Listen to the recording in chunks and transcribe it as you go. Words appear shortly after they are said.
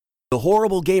The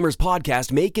Horrible Gamers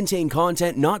podcast may contain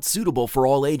content not suitable for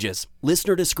all ages.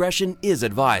 Listener discretion is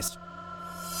advised.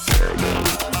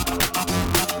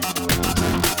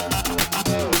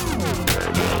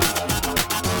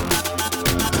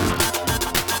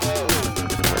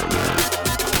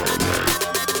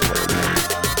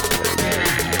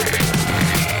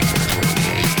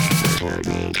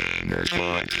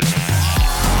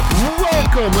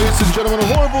 Welcome, ladies and gentlemen, to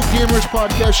Horrible Gamers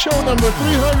podcast, show number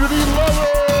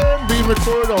 311, being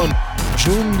recorded on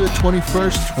June the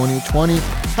 21st, 2020.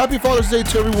 Happy Father's Day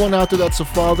to everyone out there that's a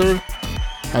father.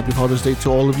 Happy Father's Day to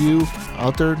all of you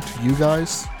out there, to you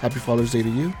guys. Happy Father's Day to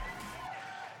you.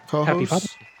 Co-host. Happy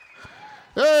Father's Day.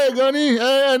 Hey, Gunny,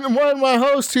 and one of my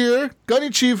hosts here, Gunny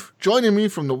Chief, joining me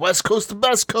from the West Coast to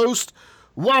Best Coast.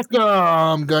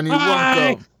 Welcome, Gunny,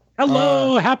 welcome.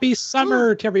 Hello, happy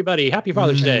summer to everybody. Happy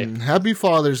Father's Day. Happy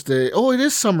Father's Day. Oh, it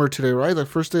is summer today, right? The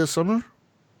first day of summer?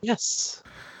 Yes.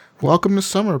 Welcome to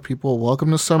summer, people.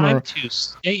 Welcome to summer. Time to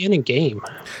stay in a game.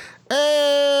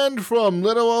 And from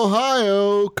Little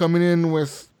Ohio, coming in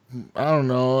with, I don't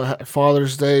know,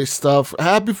 Father's Day stuff.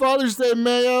 Happy Father's Day,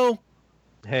 Mayo.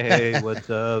 Hey,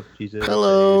 what's up, Jesus?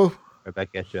 Hello. Hey, right back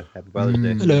at you. Happy Father's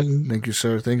Day. Hello. Thank you,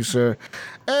 sir. Thank you, sir.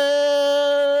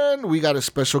 And we got a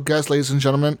special guest, ladies and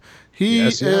gentlemen. He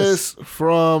is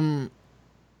from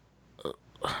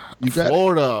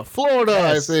Florida,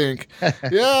 Yes. I think.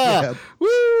 Yeah.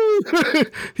 Woo!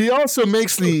 He also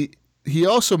makes the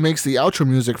outro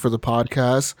music for the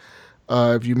podcast.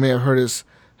 If you may have heard his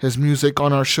music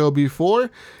on our show before.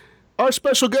 Our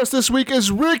special guest this week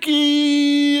is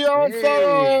Ricky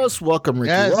Alfaros. Welcome, Ricky.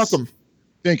 Yes. Welcome.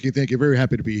 Thank you. Very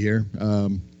happy to be here.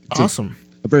 Awesome.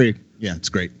 It's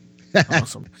great.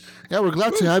 Awesome. Yeah, we're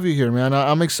glad to have you here, man.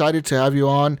 I'm excited to have you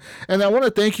on. And I want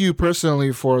to thank you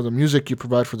personally for the music you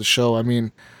provide for the show. I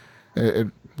mean, it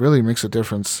really makes a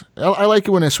difference. I like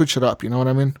it when I switch it up, you know what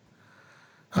I mean?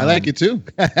 I like it too.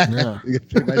 Yeah. You get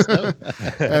pretty nice stuff.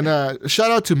 And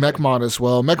shout out to MechMod as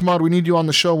well. MechMod, we need you on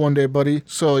the show one day, buddy.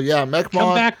 So, yeah, MechMod.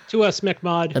 Come back to us,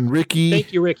 MechMod. And Ricky.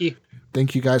 Thank you, Ricky.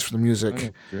 Thank you guys for the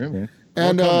music. Sure, man.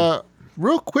 And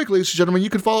real quick, ladies and gentlemen, you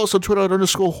can follow us on Twitter at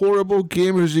 _Horrible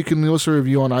Gamers. You can also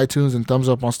review on iTunes and thumbs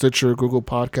up on Stitcher, Google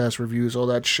Podcast reviews, all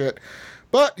that shit.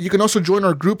 But you can also join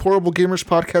our group, Horrible Gamers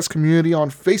Podcast Community,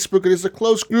 on Facebook. It is a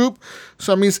closed group,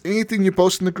 so that means anything you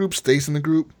post in the group stays in the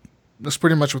group. That's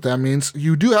pretty much what that means.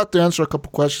 You do have to answer a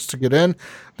couple questions to get in.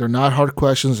 They're not hard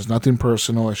questions. It's nothing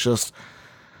personal. It's just,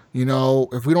 you know,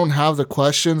 if we don't have the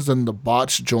questions, then the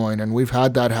bots join, and we've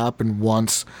had that happen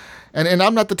once. And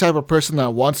I'm not the type of person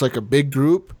that wants like a big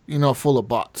group, you know, full of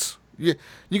bots. You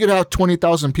could have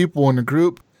 20,000 people in a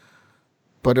group,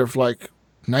 but if like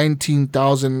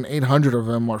 19,800 of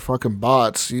them are fucking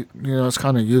bots, you know, it's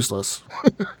kind of useless.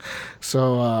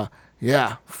 So,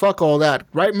 yeah, fuck all that.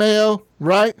 Right, Mayo?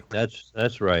 Right?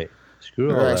 That's right.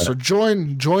 Screw all All right, that. so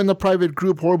join the private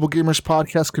group, Horrible Gamers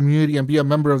Podcast Community, and be a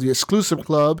member of the exclusive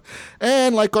club.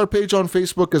 And like our page on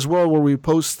Facebook as well, where we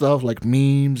post stuff like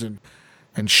memes and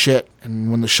shit, and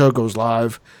when the show goes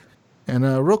live. And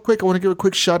real quick, I want to give a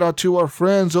quick shout out to our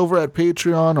friends over at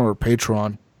Patreon or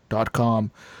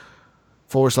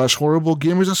patreon.com/Horrible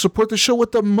Gamers and support the show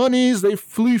with the monies. They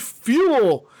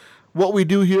fuel what we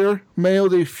do here. Mayo,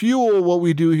 they fuel what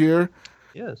we do here.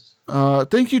 Yes.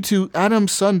 Thank you to Adam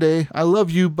Sunday. I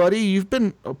love you, buddy. You've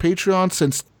been a Patreon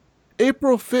since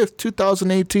April 5th,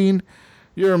 2018.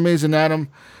 You're amazing, Adam.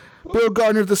 Bill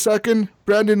Gardner II,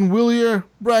 Brandon Willier,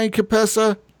 Brian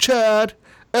Capessa, Chad,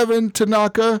 Evan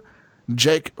Tanaka,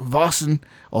 Jake Vossen,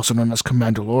 also known as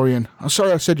Commandalorian. I'm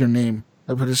sorry I said your name,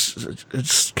 but it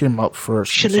just came up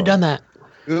first. Shouldn't have done that.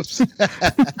 Oops.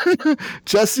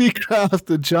 Jesse Kraft,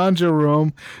 John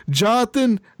Jerome,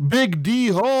 Jonathan Big D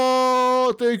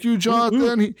Hall. Thank you,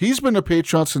 Jonathan. He's been a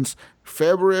Patreon since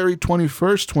February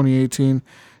 21st, 2018.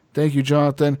 Thank you,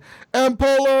 Jonathan. M.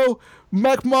 Polo,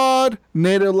 MechMod,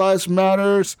 Native Lives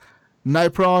Matters,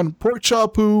 Nipron, Pork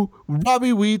Chapu,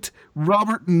 Robbie Wheat,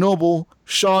 Robert Noble,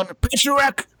 Sean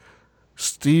Pacharek,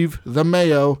 Steve the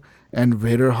Mayo, and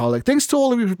Vader Holic. Thanks to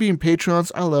all of you for being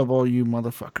Patreons. I love all you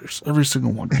motherfuckers. Every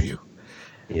single one of you.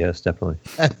 Yes, definitely.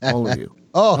 All of you.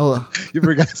 Oh, you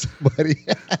forgot somebody.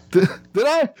 Did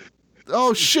I?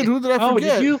 Oh, shit. Who did I Oh,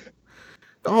 forget? did you?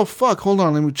 Oh, fuck. Hold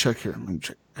on. Let me check here.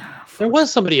 There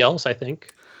was somebody else, I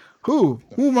think. Who?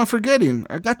 Who am I forgetting?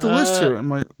 I got the list here.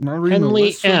 Am I not reading the Henley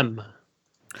list here? M.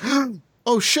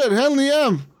 Oh, shit. Henley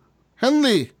M.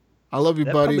 Henley. I love you,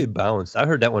 That buddy. probably bounced. I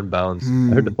heard that one bounced.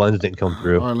 I heard the funds didn't come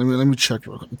through. All right, let me check.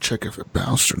 Check if it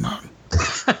bounced or not.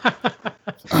 He's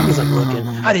like looking.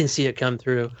 I didn't see it come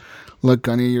through. Look,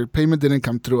 Gunny, your payment didn't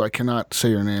come through. I cannot say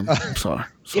your name. I'm sorry.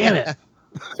 Damn it.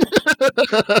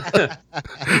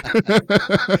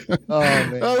 Oh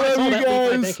man, I I love saw you that leave my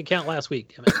guys. bank account last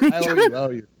week. Damn it. I owe you. I owe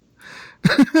you.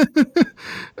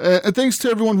 And thanks to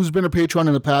everyone who's been a Patreon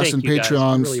in the past Thank and you, guys. I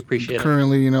Patreons really appreciate it.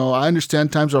 currently. I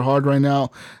understand times are hard right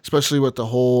now, especially with the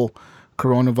whole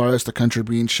coronavirus, the country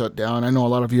being shut down. I know a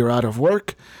lot of you are out of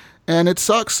work, and it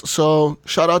sucks. So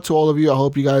shout out to all of you. I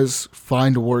hope you guys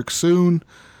find work soon.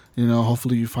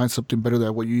 Hopefully you find something better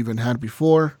than what you even had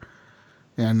before.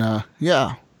 And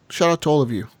yeah, shout out to all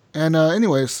of you. And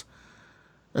anyways,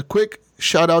 a quick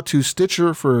shout out to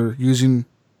Stitcher for using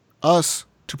us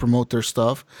to promote their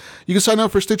stuff. You can sign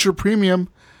up for Stitcher Premium,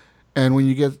 and when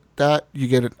you get that, you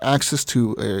get access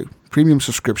to a premium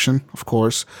subscription, of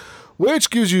course, which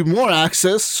gives you more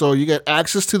access. So you get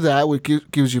access to that, which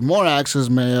gives you more access,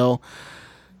 Mayo,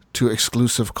 to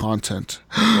exclusive content.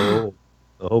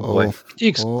 Oh boy.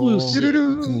 Exclusive.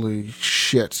 Holy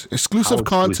shit. Exclusive How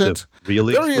content. exclusive?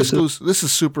 Really Very exclusive? exclusive. This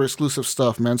is super exclusive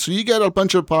stuff, man. So you get a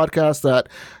bunch of podcasts that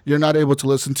you're not able to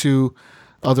listen to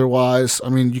otherwise. I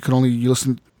mean, you can only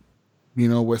listen,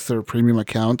 with their premium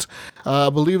account.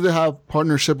 I believe they have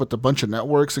partnership with a bunch of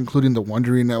networks, including the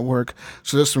Wondery Network.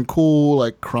 So there's some cool,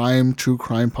 true crime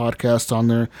podcasts on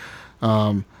there.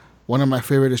 One of my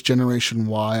favorite is Generation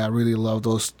Y. I really love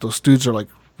those. Those dudes are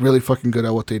really fucking good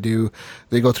at what they do.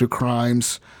 They go through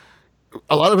crimes.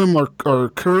 A lot of them are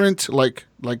current, like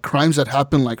crimes that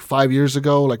happened 5 years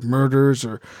ago, like murders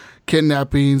or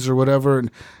kidnappings or whatever,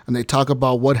 and they talk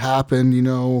about what happened,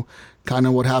 kind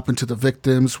of what happened to the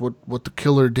victims, what the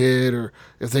killer did, or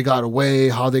if they got away,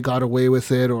 how they got away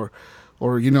with it, or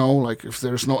if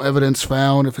there's no evidence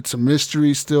found, if it's a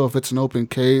mystery still, if it's an open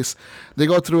case. They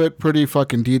go through it pretty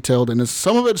fucking detailed, and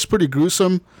some of it's pretty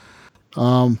gruesome.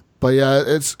 But yeah,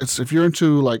 it's if you're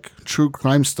into true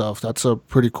crime stuff, that's a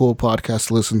pretty cool podcast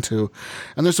to listen to.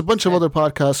 And there's a bunch of other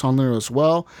podcasts on there as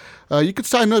well. You can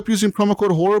sign up using promo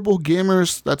code Horrible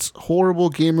Gamers. That's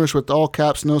Horrible Gamers with all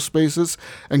caps, no spaces,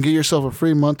 and get yourself a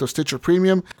free month of Stitcher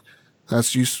Premium.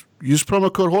 That's use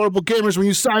promo code Horrible Gamers when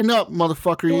you sign up,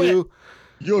 motherfucker.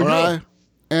 All right?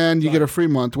 And you get a free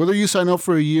month. Whether you sign up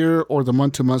for a year or the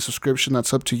month-to-month subscription,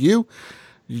 that's up to you.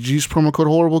 You use promo code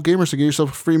Horrible Gamers to get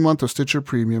yourself a free month of Stitcher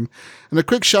Premium. And a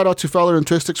quick shout out to Fowler and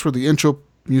Twistix for the intro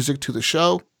music to the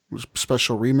show. It was a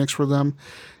special remix for them.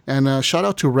 And shout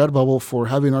out to Redbubble for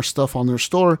having our stuff on their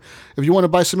store. If you want to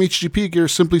buy some HGP gear,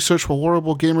 simply search for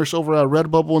Horrible Gamers over at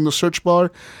Redbubble in the search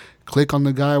bar. Click on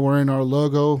the guy wearing our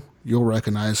logo. You'll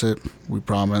recognize it, we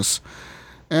promise.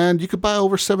 And you could buy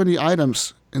over 70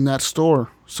 items in that store,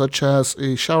 such as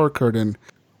a shower curtain,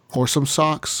 or some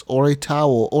socks, or a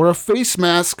towel, or a face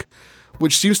mask,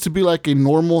 which seems to be a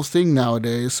normal thing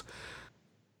nowadays.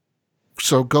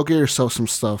 So go get yourself some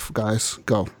stuff, guys.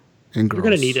 Go. And girls. You're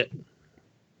going to need it.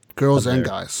 Girls I'm and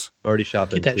there. guys. Already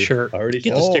shopping. Get that see? shirt. Already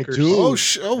Get the shopping. stickers. dude.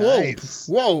 Whoa. Nice.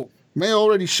 Whoa. May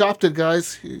already shopped it,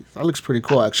 guys. That looks pretty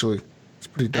cool, actually. It's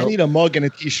pretty I dope. need a mug and a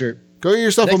t-shirt. Go get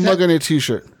yourself Next a mug time- and a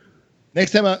t-shirt.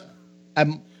 Next time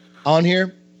I'm on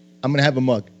here, I'm gonna have a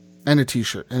mug And a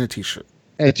t-shirt. And a t-shirt.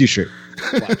 and a t-shirt.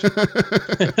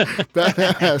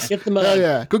 Badass. Get the mug. Hell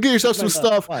yeah. Go get yourself some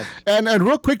stuff. Watch. And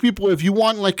real quick, people, if you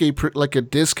want a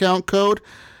discount code,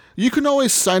 you can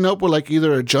always sign up with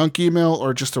either a junk email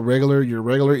or just your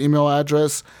regular email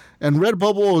address. And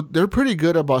Redbubble, they're pretty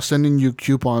good about sending you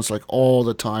coupons all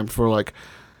the time for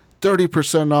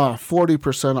 30% off,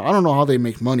 40% off. I don't know how they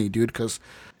make money, dude, because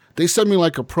they send me a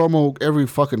promo every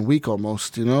fucking week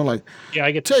almost, Yeah,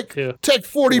 I get take that too.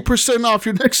 40% off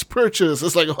your next purchase.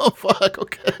 It's oh fuck,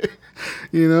 okay.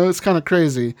 It's kind of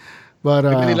crazy. But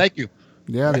I really like you.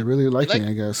 yeah, they really like me,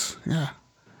 I guess. Yeah.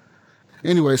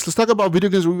 Anyways, let's talk about video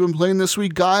games we've been playing this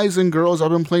week. Guys and girls,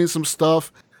 I've been playing some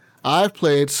stuff. I've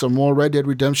played some more Red Dead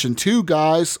Redemption 2,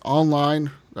 guys,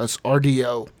 online. That's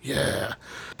RDO. Yeah.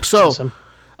 So, Awesome.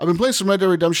 I've been playing some Red Dead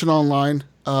Redemption online.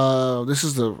 This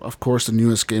is, of course, the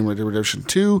newest game, Red Dead Redemption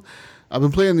 2. I've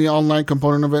been playing the online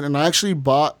component of it, and I actually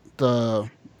bought it's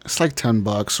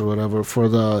 $10 or whatever for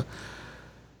the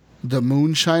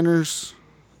Moonshiners,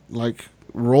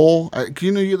 role.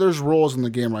 There's roles in the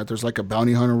game, right? There's a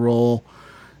bounty hunter role,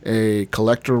 a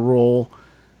collector role,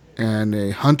 and a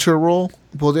hunter role.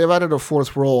 Well, they've added a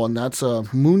fourth role, and that's a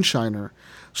moonshiner.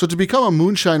 So to become a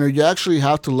moonshiner, you actually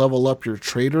have to level up your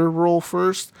trader role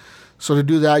first. So to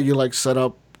do that, you set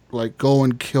up, go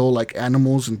and kill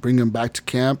animals and bring them back to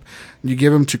camp. You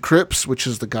give them to Crips, which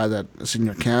is the guy that is in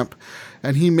your camp,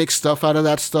 and he makes stuff out of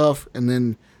that stuff, and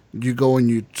then you go and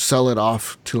you sell it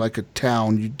off to a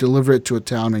town. You deliver it to a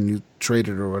town and you trade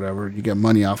it or whatever. You get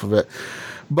money off of it.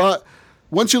 But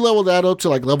once you level that up to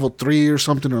level 3 or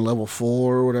something, or level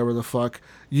 4 or whatever the fuck,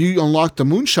 you unlock the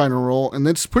moonshiner role, and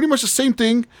it's pretty much the same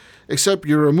thing, except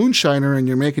you're a moonshiner and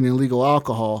you're making illegal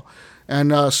alcohol.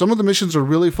 And some of the missions are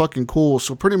really fucking cool.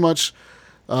 So pretty much,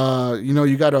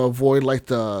 you got to avoid like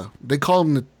they call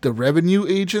them the revenue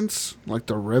agents, like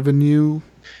the revenue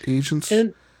agents.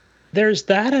 And there's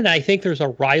that, and I think there's a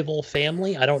rival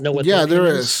family. I don't know what. Yeah, there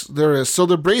is. So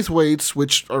the Braithwaites,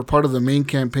 which are part of the main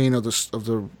campaign of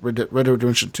the Red Dead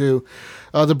Redemption 2,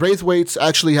 the Braithwaites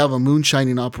actually have a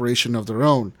moonshining operation of their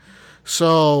own.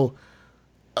 So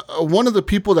one of the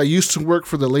people that used to work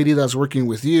for the lady that's working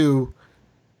with you,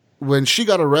 when she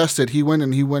got arrested, he went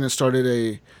and started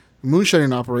a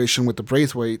moonshining operation with the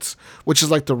Braithwaites, which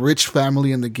is like the rich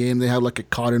family in the game. They have like a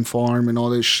cotton farm and all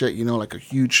this shit, like a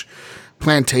huge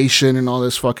plantation and all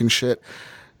this fucking shit.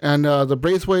 And the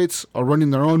Braithwaites are running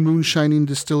their own moonshining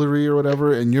distillery or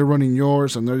whatever, and you're running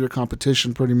yours, and they're your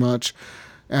competition pretty much.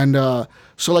 And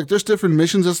so like there's different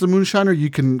missions as the moonshiner. You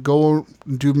can go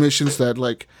and do missions that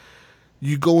like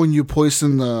you go and you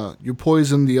poison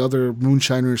the other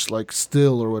moonshiners like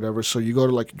still or whatever. So you go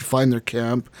to like find their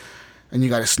camp, and you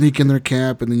got to sneak in their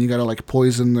camp, and then you got to like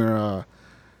poison their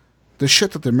the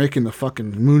shit that they're making the fucking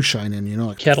moonshine in,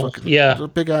 like kettle,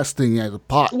 the big ass thing, the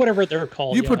pot, whatever they're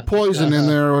called. You put poison in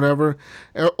there or whatever,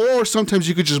 or sometimes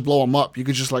you could just blow them up. You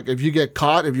could just like if you get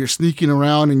caught, if you're sneaking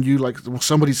around and you like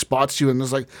somebody spots you and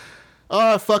it's like,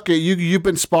 oh fuck it, you've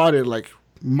been spotted, like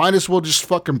might as well just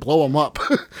fucking blow them up,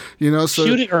 So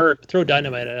shoot it or throw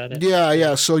dynamite at it.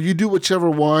 Yeah. So you do whichever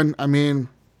one. I mean.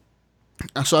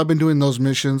 So I've been doing those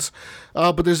missions,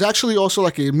 but there's actually also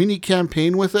like a mini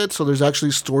campaign with it. So there's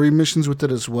actually story missions with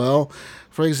it as well.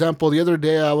 For example, the other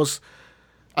day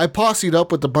I posseed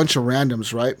up with a bunch of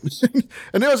randoms, right?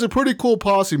 And it was a pretty cool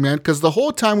posse, man, because the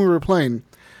whole time we were playing,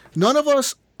 none of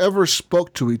us ever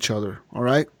spoke to each other, all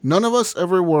right? None of us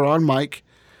ever were on mic.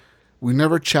 We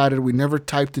never chatted. We never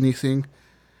typed anything.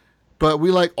 But we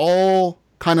like all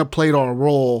kind of played our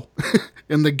role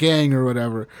in the gang or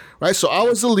whatever, right? So I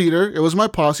was the leader. It was my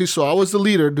posse, so I was the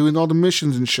leader doing all the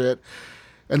missions and shit.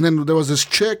 And then there was this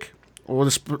chick, or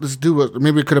this dude,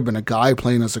 maybe it could have been a guy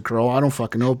playing as a girl. I don't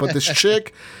fucking know. But this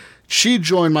chick, she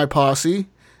joined my posse,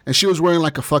 and she was wearing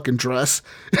like a fucking dress.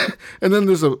 And then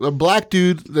there's a black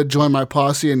dude that joined my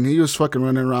posse, and he was fucking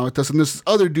running around with us. And this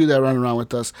other dude that ran around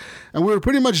with us. And we were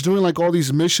pretty much doing like all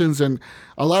these missions, and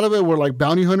a lot of it were like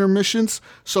bounty hunter missions.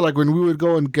 So like when we would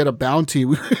go and get a bounty,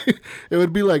 it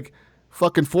would be like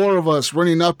fucking 4 of us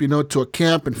running up, to a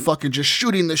camp and fucking just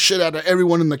shooting the shit out of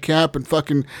everyone in the camp and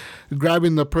fucking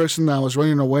grabbing the person that was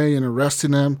running away and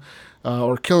arresting them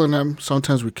or killing them.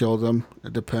 Sometimes we killed them.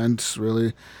 It depends,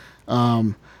 really.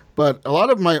 But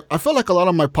I felt like a lot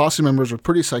of my posse members were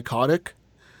pretty psychotic,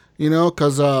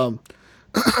 because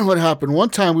what happened one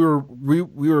time we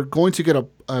were going to get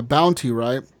a bounty,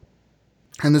 right?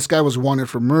 And this guy was wanted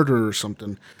for murder or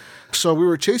something. So we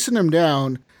were chasing him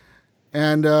down,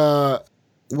 and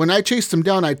when I chased him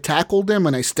down, I tackled him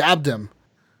and I stabbed him.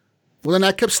 Well, then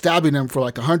I kept stabbing him for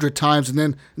like 100 times,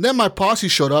 and then my posse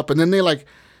showed up, and then they like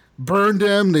burned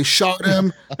him, they shot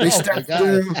him, they stabbed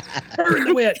him. Burn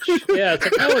the witch. Yeah, it's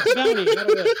like, it's bounty. You got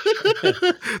a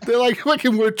witch. They're like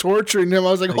fucking we're torturing him.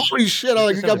 I was like, holy shit!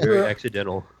 I Got very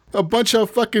accidental. A bunch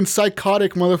of fucking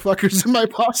psychotic motherfuckers in my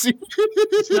posse.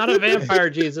 It's not a vampire,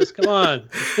 Jesus. Come on.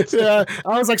 Yeah,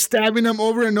 I was like stabbing him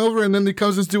over and over, and then he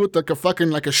comes this dude with like a fucking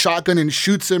like a shotgun and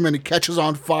shoots him, and he catches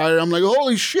on fire. I'm like,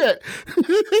 holy shit!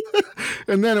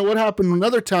 And then what happened?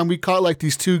 Another time we caught like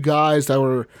these 2 guys that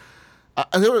were.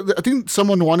 I think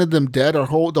someone wanted them dead. The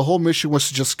whole mission was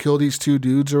to just kill these 2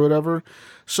 dudes or whatever.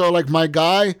 So like my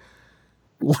guy,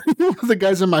 one of the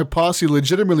guys in my posse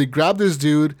legitimately grabbed this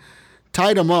dude,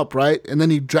 tied him up, right? And then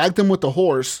he dragged him with the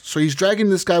horse. So he's dragging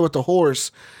this guy with the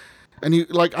horse. And I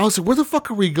was like, where the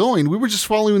fuck are we going? We were just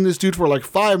following this dude for like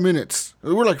 5 minutes.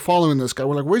 We were like following this guy.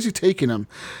 We're like, where's he taking him?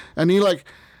 And he like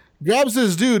grabs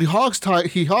this dude, he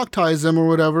hog ties him or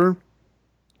whatever.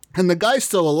 And the guy's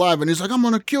still alive, and he's like, I'm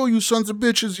going to kill you sons of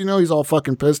bitches. He's all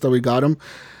fucking pissed that we got him.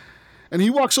 And he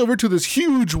walks over to this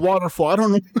huge waterfall. I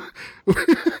don't know.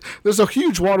 There's a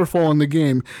huge waterfall in the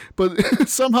game. But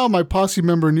somehow my posse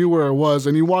member knew where it was,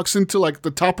 and he walks into like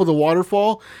the top of the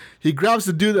waterfall. He grabs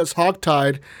the dude that's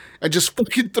hogtied and just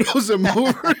fucking throws him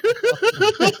over.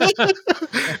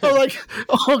 I'm like,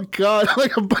 oh God,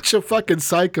 like a bunch of fucking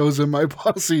psychos in my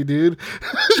posse, dude.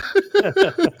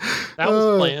 That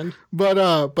was planned. But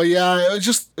yeah,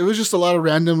 it was just a lot of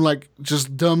random, like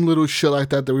just dumb little shit like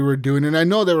that we were doing. And I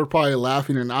know they were probably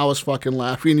laughing, and I was fucking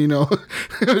laughing, It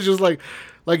was just like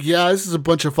Like, yeah, this is a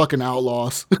bunch of fucking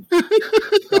outlaws.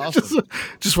 Awesome.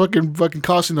 just fucking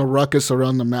causing a ruckus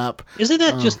around the map. Isn't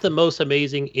that just the most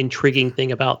amazing, intriguing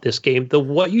thing about this game?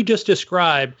 What you just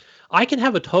described, I can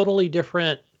have a totally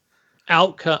different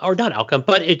outcome, or not outcome,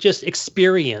 but it just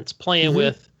experience playing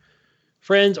with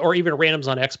friends or even randoms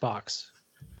on Xbox.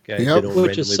 Okay, Yep. they don't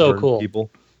Which is randomly so burn cool. Randomly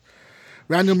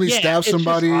Randomly Yeah, stab it's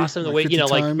somebody. just awesome the way, 50 like,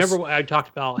 times. remember what I talked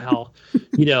about how,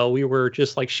 we were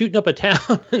just like shooting up a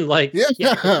town and like, Yeah, it's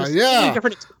just yeah. really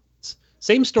different experience.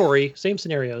 Same story, same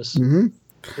scenarios. Different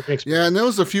experience. Yeah, and there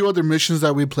was a few other missions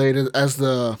that we played as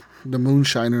the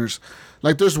Moonshiners.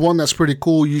 Like, there's one that's pretty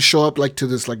cool. You show up like to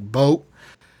this like boat,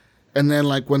 and then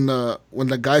like when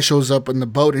the guy shows up in the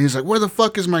boat, and he's like, "Where the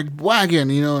fuck is my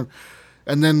wagon?"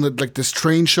 And then like this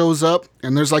train shows up,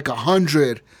 and there's like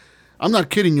 100. I'm not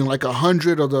kidding you, like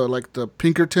 100 of the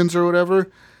Pinkertons or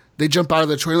whatever. They jump out of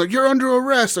the train like, "You're under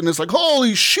arrest," and it's like,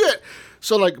 holy shit.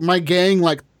 So like my gang,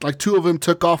 like two of them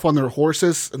took off on their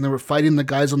horses and they were fighting the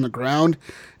guys on the ground,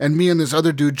 and me and this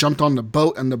other dude jumped on the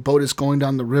boat, and the boat is going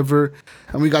down the river,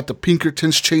 and we got the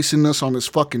Pinkertons chasing us on this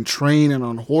fucking train and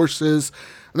on horses.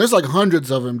 And there's like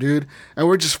hundreds of them, dude. And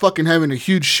we're just fucking having a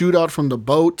huge shootout from the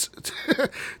boat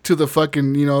to the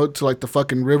fucking, to like the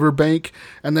fucking riverbank.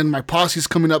 And then my posse's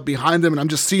coming up behind them, and I'm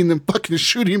just seeing them fucking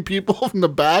shooting people from the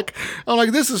back. I'm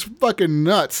like, this is fucking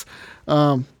nuts.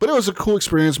 But it was a cool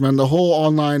experience, man. The whole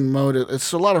online mode,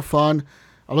 it's a lot of fun.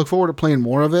 I look forward to playing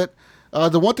more of it.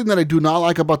 The one thing that I do not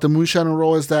like about the Moonshiner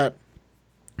Roll is that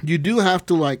you do have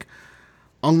to like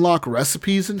unlock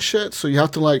recipes and shit. So you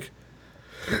have to like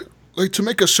to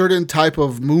make a certain type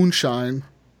of moonshine,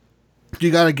 you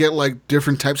gotta get like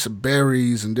different types of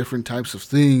berries and different types of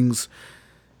things.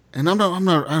 And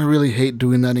I really hate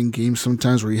doing that in games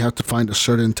sometimes, where you have to find a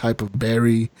certain type of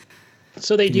berry.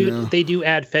 So they do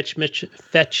add fetch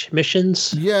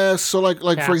missions. Yeah, so like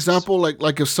Tasks. for example,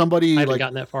 like if somebody I haven't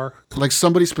gotten that far. like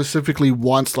somebody specifically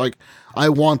wants, like, I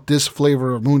want this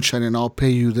flavor of moonshine and I'll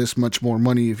pay you this much more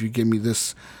money if you give me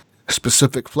this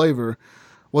specific flavor.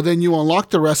 Well, then you unlock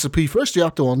the recipe. First, you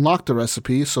have to unlock the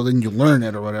recipe, so then you learn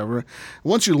it or whatever.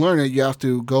 Once you learn it, you have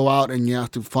to go out and you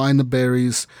have to find the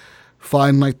berries,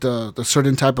 find like the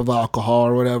certain type of alcohol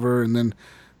or whatever, and then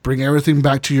bring everything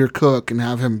back to your cook and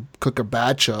have him cook a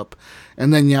batch up.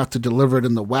 And then you have to deliver it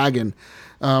in the wagon.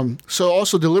 So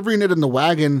also delivering it in the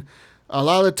wagon, a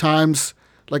lot of the times,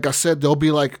 like I said, it'll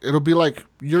be like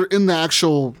you're in the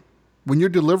actual... When you're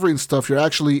delivering stuff, you're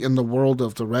actually in the world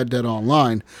of the Red Dead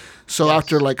Online. So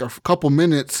after like a couple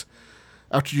minutes,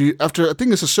 after I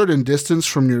think it's a certain distance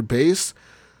from your base,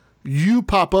 you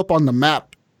pop up on the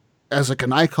map as like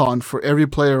an icon for every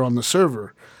player on the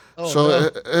server.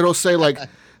 It'll say like,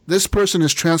 this person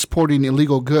is transporting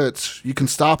illegal goods. You can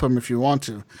stop them if you want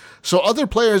to. So other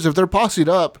players, if they're posseed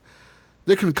up,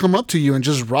 they can come up to you and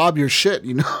just rob your shit,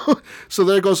 So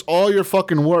there goes all your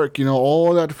fucking work,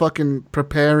 all that fucking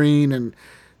preparing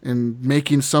and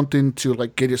making something to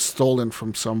like get it stolen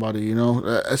from somebody,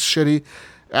 That's shitty.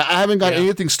 I haven't got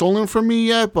anything stolen from me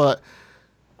yet, but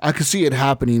I can see it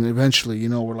happening eventually,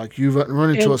 where like you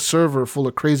run into a server full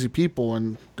of crazy people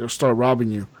and they'll start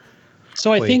robbing you.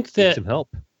 So I think need that some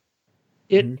help.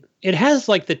 it has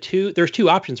like there's two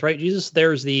options, right?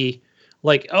 There's the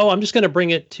like, oh, I'm just going to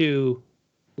bring it to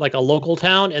like a local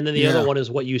town, and then the other one is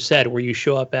what you said, where you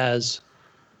show up as,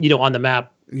 on the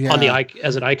map on the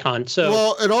as an icon. So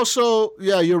well, it also,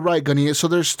 you're right, Gunny. So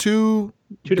there's two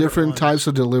different types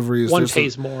of deliveries. One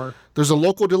pays more. There's a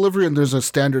local delivery and there's a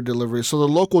standard delivery. So the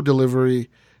local delivery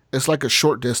is like a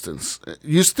short distance. I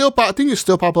think you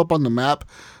still pop up on the map,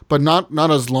 but not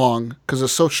as long, because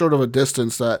it's so short of a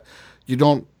distance that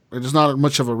there's not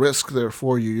much of a risk there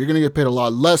for you. You're going to get paid a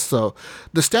lot less, though.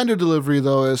 The standard delivery,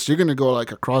 though, is you're going to go,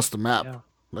 like, across the map. Yeah.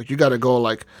 Like, you got to go,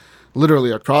 like,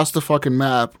 literally across the fucking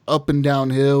map, up and down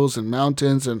hills and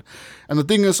mountains. And the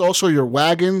thing is also your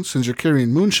wagon, since you're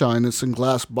carrying moonshine, it's in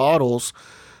glass bottles.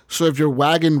 So if your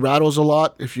wagon rattles a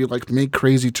lot, if you, like, make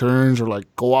crazy turns or,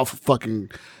 like, go off a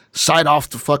fucking... side off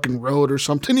the fucking road or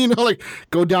something, like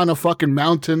go down a fucking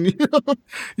mountain,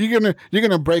 you're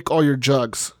gonna break all your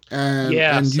jugs, and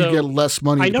you get less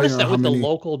money. I noticed that with the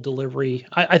local delivery.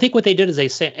 I think what they did is they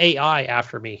sent AI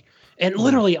after me, and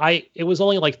literally it was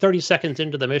only like 30 seconds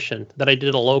into the mission that I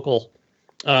did a local,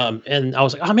 and I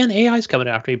was like, oh man, the AI's coming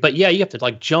after me. But yeah, you have to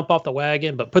like jump off the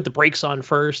wagon, but put the brakes on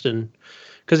first, and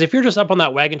because if you're just up on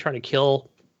that wagon trying to kill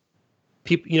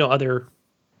people, other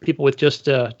people with just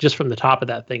from the top of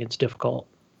that thing, it's difficult.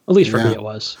 At least for me, it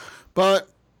was. But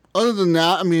other than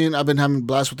that, I mean, I've been having a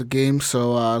blast with the game,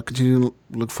 so I'll continue to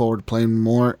look forward to playing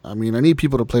more. I mean, I need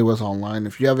people to play with online.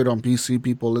 If you have it on PC,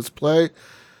 people, let's play.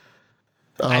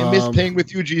 I miss playing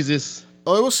with you, Jesus.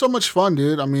 Oh, it was so much fun,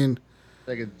 dude. I mean,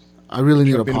 Like I really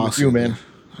need a jump in with posse. you, man.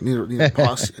 I need a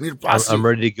posse. I need a posse. I'm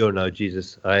ready to go now,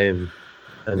 Jesus. I'm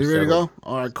You ready to go?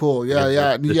 All right, cool.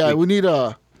 Yeah, This week. We need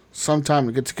some time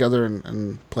to get together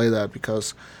and play that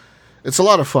because it's a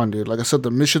lot of fun, dude. Like I said,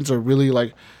 the missions are really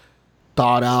like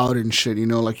thought out and shit. You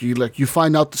know, like you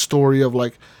find out the story of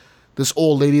like this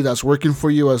old lady that's working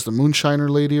for you as the moonshiner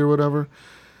lady or whatever,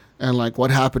 and like what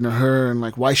happened to her and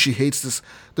like why she hates this.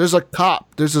 There's a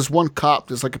cop. There's this one cop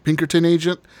that's like a Pinkerton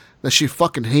agent that she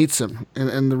fucking hates him,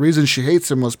 and the reason she hates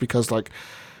him was because like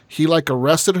he like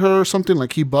arrested her or something.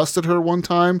 Like he busted her one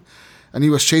time, and he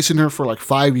was chasing her for like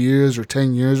 5 years or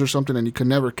 10 years or something, and he could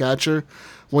never catch her.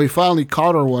 Well, he finally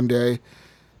caught her one day,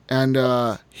 and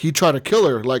he tried to kill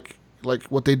her. Like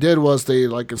what they did was they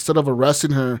like instead of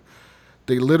arresting her,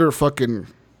 they lit her fucking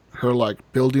her like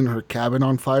building her cabin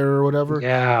on fire or whatever.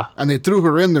 Yeah. And they threw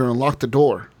her in there and locked the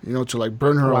door, you know, to like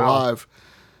burn her Wow. alive.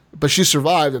 But she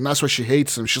survived, and that's why she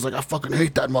hates him. She's like, I fucking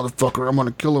hate that motherfucker. I'm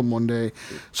gonna kill him one day.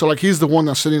 So like he's the one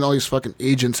that's sending all these fucking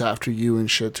agents after you and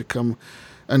shit to come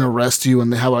and arrest you,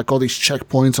 and they have like all these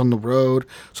checkpoints on the road.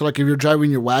 So like if you're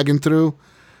driving your wagon through,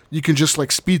 you can just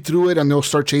like speed through it and they'll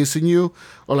start chasing you,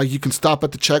 or like you can stop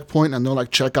at the checkpoint and they'll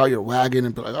like check out your wagon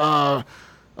and be like,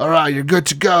 all right, you're good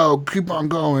to go. Keep on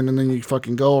going, and then you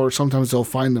fucking go. Or sometimes they'll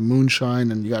find the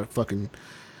moonshine and you gotta fucking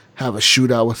have a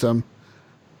shootout with them.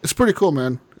 It's pretty cool,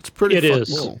 man. It's pretty. It fucking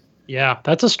is. Cool. Yeah,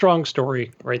 that's a strong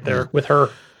story right there with her.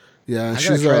 Yeah, I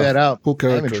she's gotta try that out. Cool I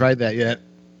character. haven't tried that yet.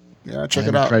 Yeah, I check it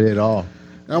haven't out. tried it at all.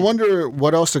 And I wonder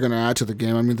what else they're gonna add to the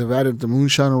game. I mean, they've added the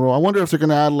moonshine role. I wonder if they're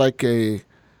gonna add like a.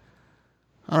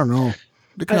 I don't know.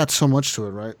 They can add so much to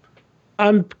it, right?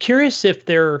 I'm curious if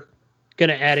they're going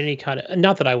to add any kind of,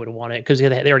 not that I would want it because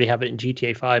they already have it in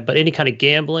GTA 5, but any kind of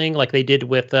gambling like they did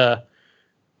with the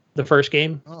first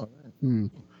game. Oh,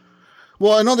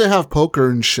 Well, I know they have poker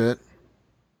and shit.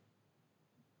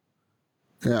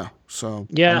 Yeah. So. I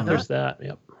Yeah, don't know. there's that.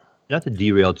 Yep. Not to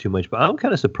derail too much, but I'm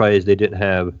kind of surprised they didn't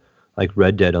have like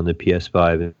Red Dead on the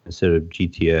PS5 instead of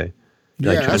GTA. Yeah,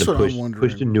 Like trying that's to what push I'm wondering.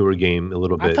 push the newer game a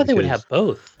little bit. I thought they would because, have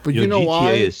both. But you know GTA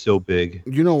why? is so big.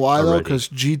 You know why though? already. Because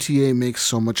GTA makes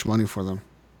so much money for them.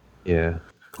 Yeah.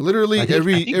 Literally I think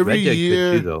every Red Dead could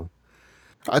year. too, though.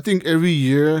 I think every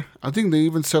year. I think they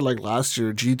even said like last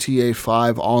year, GTA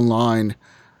 5 online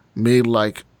made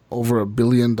like over $1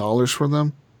 billion for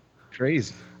them.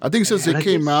 crazy. I think since And it I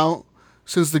came guess- out,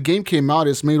 since the game came out,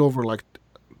 it's made over like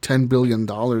 $10 billion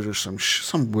or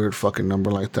some weird fucking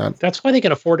number like that. That's why they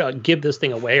can afford to give this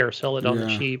thing away or sell it on the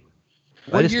Yeah. cheap.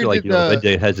 I What just year feel like did Red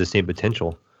Dead has the same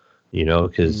potential,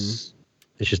 because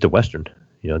Mm-hmm. it's just a Western.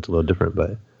 It's a little different,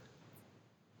 but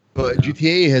But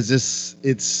GTA has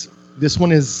this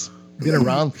one has been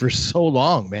around for so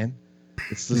long, man.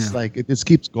 It's just like it just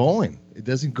keeps going. It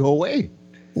doesn't go away.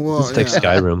 Well, it's like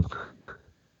Skyrim.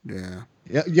 yeah.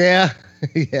 Yeah.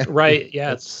 Yeah. Right.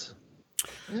 Yeah. It's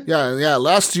Yeah.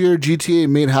 Last year, GTA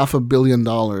made $500 million,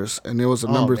 and it was a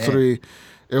Oh, number man. 3.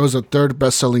 It was the third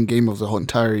best-selling game of the whole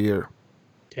entire year.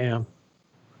 damn.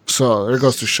 So there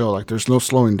goes to show, like, there's no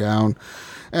slowing down.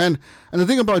 And the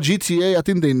thing about GTA, I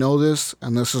think they know this,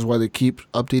 and this is why they keep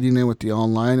updating it with the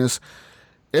online, is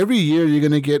every year you're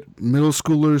going to get middle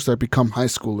schoolers that become high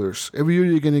schoolers. Every year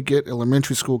you're going to get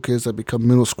elementary school kids that become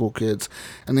middle school kids.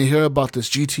 And they hear about this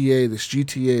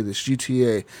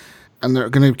GTA, and they're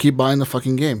going to keep buying the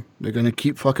fucking game. They're going to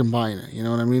keep fucking buying it. You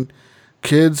know what I mean?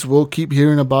 Kids will keep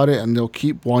hearing about it, and they'll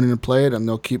keep wanting to play it, and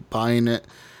they'll keep buying it.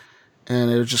 And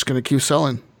they're just going to keep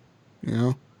selling, you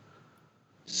know?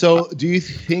 So, do you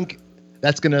think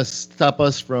that's gonna stop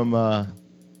us from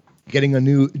getting a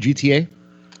new GTA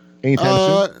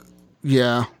anytime soon?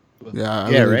 Yeah. I Yeah,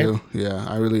 really right? do. Yeah,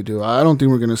 I really do. I don't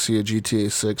think we're going to see a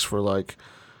GTA 6 for like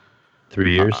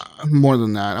 3 years. more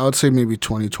than that. I would say maybe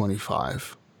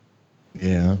 2025.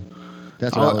 Yeah,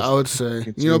 that's I, what I would say,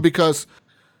 thinking you know, too. because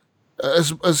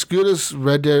as good as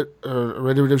Red Dead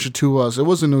Redemption 2 was, it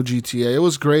wasn't no GTA. It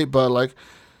was great, but like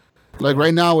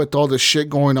right now with all the shit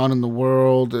going on in the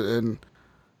world and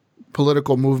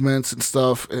political movements and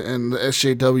stuff and the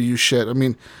SJW shit, I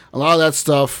mean, a lot of that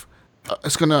stuff,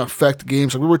 it's going to affect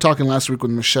games. Like we were talking last week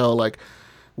with Michelle, like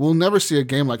we'll never see a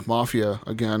game like Mafia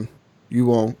again. You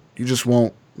won't. You just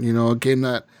won't. You know, a game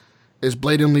that is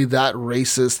blatantly that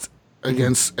racist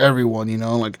against everyone, you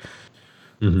know, like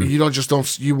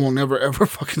you won't never ever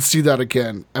fucking see that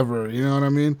again, ever. You know what I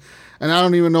mean? And I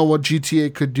don't even know what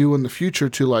GTA could do in the future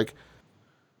to like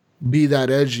be that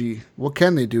edgy. What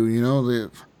can they do? You know,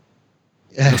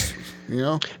 you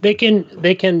know, They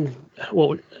can.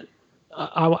 Well,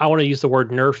 I want to use the word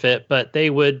nerf it, but they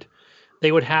would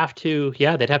have to.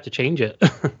 Yeah, they'd have to change it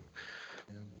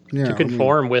yeah, to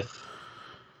conform with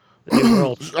the new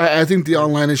world. I think the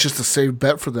online is just a safe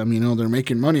bet for them. They're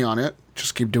making money on it.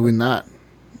 Just keep doing that.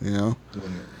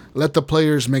 Let the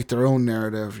players make their own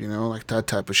narrative. Like that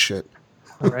type of shit.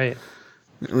 All right.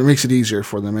 It makes it easier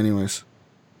for them, anyways,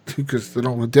 because they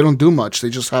don't do much. They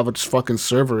just have a fucking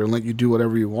server and let you do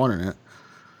whatever you want in it.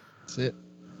 That's it.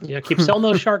 Yeah, keep selling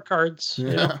those shark cards.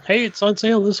 Yeah. Hey, it's on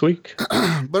sale this week.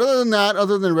 But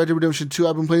other than Red Dead Redemption 2,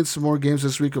 I've been playing some more games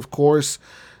this week, of course.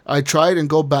 I tried and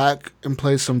go back and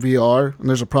play some VR, and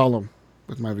there's a problem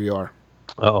with my VR.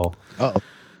 Uh-oh.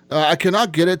 I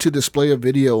cannot get it to display a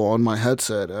video on my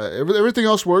headset. Everything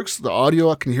else works. The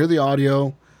audio, I can hear the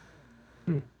audio.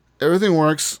 Everything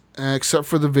works except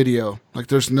for the video. Like,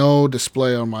 there's no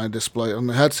display on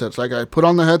the headsets. Like, I put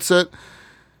on the headset,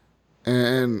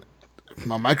 and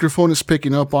my microphone is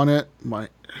picking up on it. My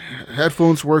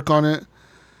headphones work on it.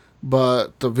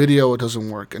 But the video, it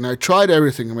doesn't work. And I tried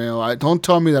everything, man. Don't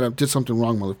tell me that I did something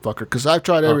wrong, motherfucker, because I've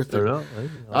tried everything.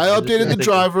 I updated the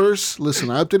drivers. Listen,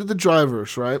 I updated the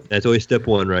drivers, right? That's always step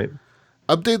one, right?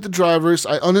 Update the drivers.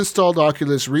 I uninstalled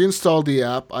Oculus, reinstalled the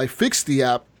app. I fixed the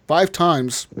app 5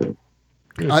 times.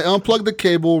 I unplugged the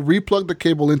cable, replugged the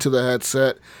cable into the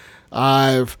headset.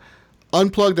 I've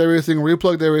unplugged everything,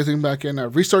 replugged everything back in.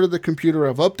 I've restarted the computer.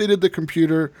 I've updated the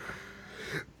computer.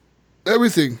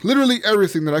 Everything, literally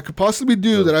everything that I could possibly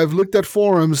do that I've looked at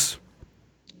forums.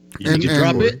 Did you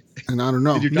drop it? And I don't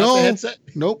know. Did you drop the headset?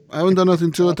 Nope. I haven't done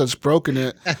nothing to it that's broken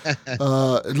it.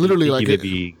 Literally, you like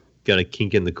maybe got a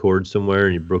kink in the cord somewhere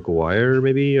and you broke a wire,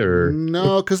 maybe, or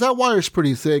no, because that wire is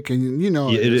pretty thick, and Yeah,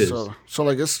 it is. So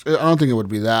like, I don't think it would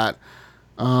be that.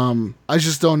 I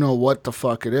just don't know what the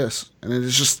fuck it is, and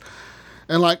it's just.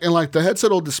 And like the headset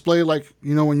will display, like,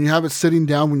 when you have it sitting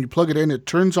down, when you plug it in, it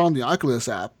turns on the Oculus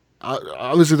app.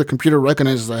 Obviously, the computer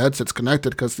recognizes the headset's connected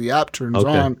because the app turns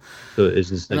on. So it's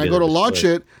just and I go to launch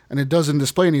it, and it doesn't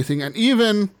display anything. And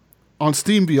even on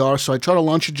Steam VR, so I try to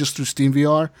launch it just through Steam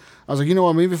VR. I was like, you know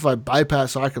what, maybe if I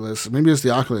bypass Oculus, maybe it's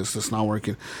the Oculus that's not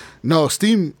working. No,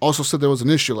 Steam also said there was an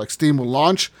issue. Like, Steam will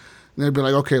launch, and they'd be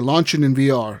like, okay, launch it in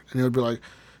VR. And it would be like,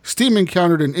 Steam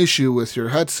encountered an issue with your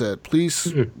headset.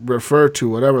 Please refer to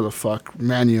whatever the fuck,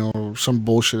 manual or some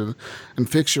bullshit, and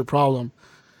fix your problem.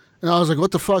 And I was like, what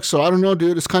the fuck? So I don't know,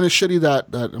 dude. It's kind of shitty that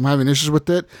I'm having issues with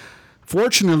it.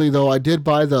 Fortunately, though, I did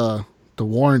buy the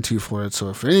warranty for it. So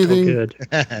if anything, Good.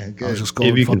 I'll just go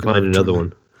maybe you can fucking find another return one.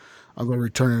 it. I'll go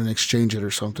return it and exchange it or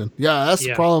something. Yeah, that's the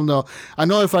Yeah. problem, though. I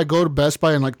know if I go to Best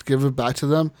Buy and like give it back to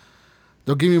them,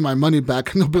 they'll give me my money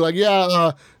back and they'll be like,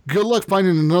 yeah, good luck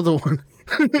finding another one.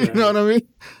 You know what I mean?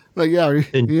 Like, yeah,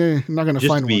 you're not going to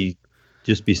find one.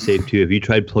 Just be safe too. Have you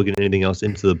tried plugging anything else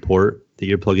into the port that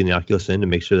you're plugging the Oculus in to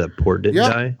make sure that port didn't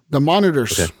die? The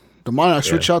monitors. Okay. I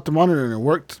switched out the monitor and it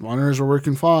worked. The monitors were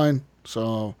working fine.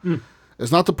 So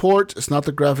it's not the port. It's not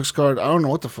the graphics card. I don't know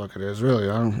what the fuck it is, really.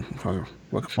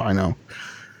 What can I know?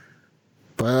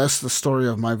 But that's the story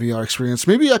of my VR experience.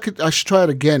 Maybe I should try it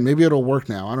again. Maybe it'll work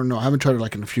now. I don't know. I haven't tried it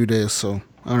like in a few days, so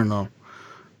I don't know.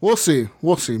 We'll see.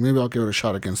 Maybe I'll give it a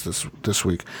shot against this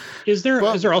week. Is there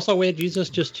also a way, Jesus,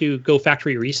 just to go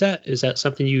factory reset? Is that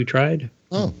something you tried?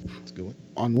 Oh, that's a good one.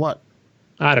 On what?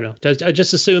 I don't know. I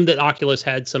just assumed that Oculus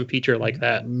had some feature like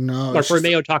that. No. Or for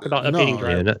Mayo talk about updating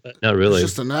drivers. Yeah, not really.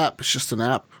 It's just an app. It's just an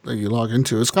app that you log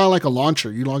into. It's kind of like a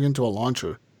launcher. You log into a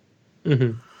launcher.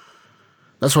 Mm-hmm.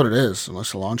 That's what it is.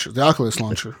 Unless a launcher, the Oculus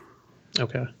launcher.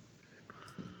 Okay.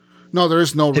 No, there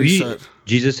is no reset.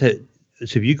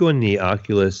 So if you go in the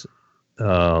Oculus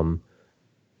files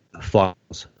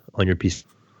on your PC.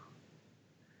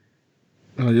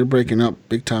 Oh, you're breaking up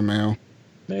big time, Mayo.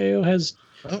 Mayo has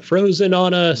frozen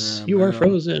on us. Yeah, You Mayo. are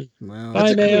frozen. Well,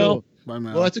 Bye, Mayo. Bye,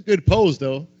 Mayo. Well, that's a good pose,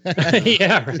 though.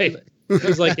 Yeah, right.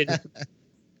 It's like it.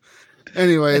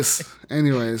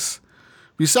 Anyways.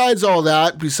 Besides all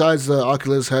that, besides the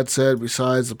Oculus headset,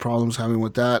 besides the problems having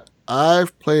with that,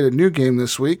 I've played a new game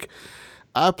this week.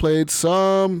 I played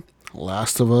some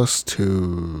Last of Us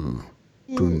 2.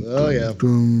 Oh, yeah.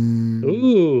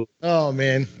 Ooh. Oh,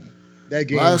 man. That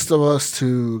game. Last of Us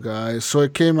 2, guys. So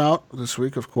it came out this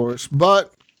week, of course.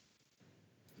 But,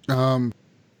 so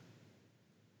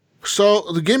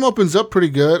the game opens up pretty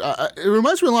good. It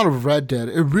reminds me a lot of Red Dead.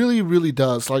 It really, really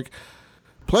does. Like,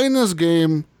 playing this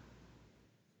game,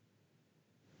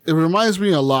 it reminds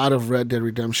me a lot of Red Dead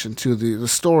Redemption 2. The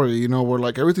story, where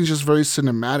like everything's just very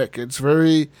cinematic. It's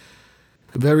very,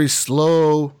 very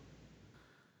slow,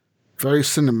 very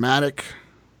cinematic.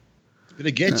 Did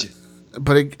it get you?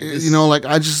 But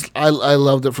I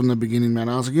loved it from the beginning, man.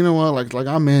 I was like, you know what, like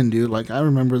I'm in, dude. Like I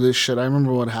remember this shit. I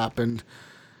remember what happened.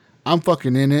 I'm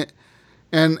fucking in it,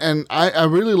 and I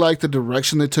really like the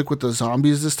direction they took with the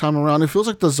zombies this time around. It feels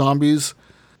like the zombies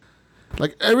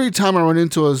Like every time I run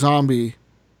into a zombie,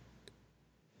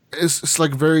 it's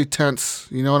like very tense.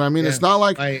 You know what I mean? Yeah. It's not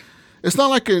like a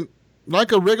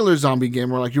regular zombie game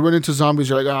where like you run into zombies,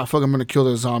 you're like, fuck, I'm gonna kill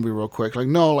this zombie real quick. Like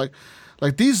no, like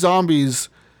these zombies,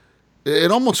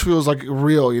 it almost feels like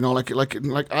real. You know, like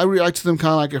I react to them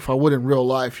kind of like if I would in real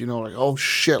life. You know, like oh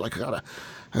shit, like I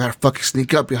gotta fucking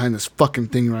sneak up behind this fucking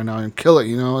thing right now and kill it.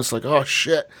 You know, it's like oh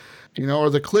shit, you know, or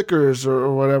the clickers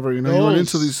or whatever. You know, you run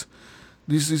into these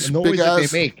big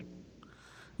ass. They make.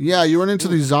 Yeah, you run into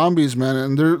these zombies, man,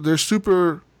 and they're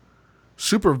super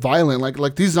violent.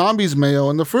 Like these zombies, Mayo.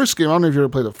 In the first game, I don't know if you ever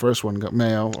played the first one,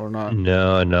 Mayo, or not.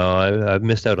 No, I've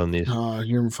missed out on these.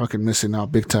 You're fucking missing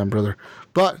out big time, brother.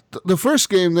 But the first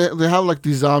game, they have like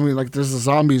these zombies, like there's the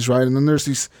zombies, right? And then there's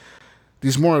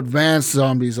these more advanced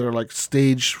zombies that are like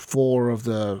stage 4 of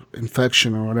the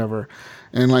infection or whatever.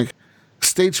 And like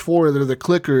stage 4, they're the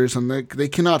clickers, and they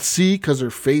cannot see because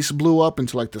their face blew up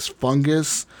into like this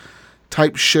fungus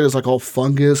type shit. Is like all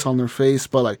fungus on their face,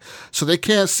 but like so they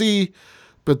can't see,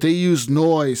 but they use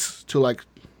noise to like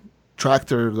track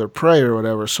their prey or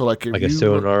whatever. So like a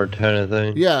sonar kind of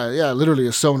thing. Yeah, literally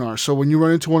a sonar. So when you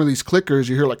run into one of these clickers,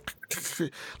 you hear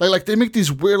like they make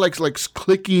these weird like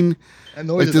clicking. That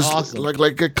noise like is awesome.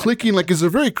 Like a clicking, like it's a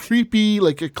very creepy,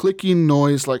 like a clicking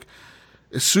noise, like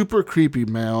it's super creepy,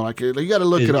 man. Like you got to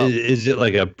look it up. Is it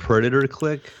like a predator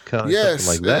click? Kind of yes,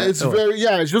 like that. It's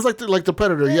it's just like the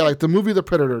Predator. Yeah, like the movie The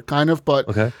Predator, kind of, but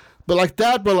okay. But like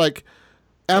that, but like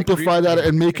amplify that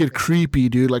and make it creepy,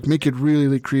 dude. Like make it really,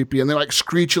 really creepy, and they're like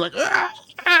screeching, like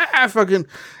fucking,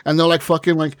 and they'll like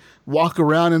fucking like walk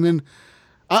around, and then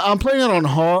I'm playing it on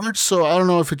hard, so I don't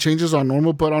know if it changes on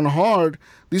normal, but on hard,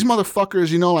 these motherfuckers,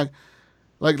 you know, like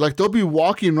they'll be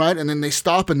walking, right, and then they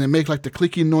stop and they make like the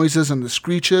clicking noises and the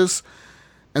screeches,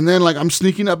 and then like I'm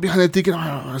sneaking up behind it thinking,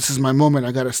 oh, this is my moment,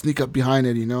 I gotta sneak up behind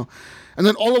it, you know, and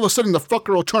then all of a sudden the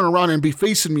fucker will turn around and be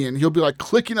facing me, and he'll be like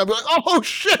clicking, I'll be like, oh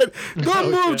shit,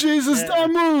 don't move, Jesus,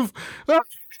 don't move.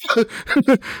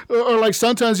 Or like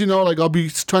sometimes, you know, like I'll be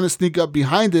trying to sneak up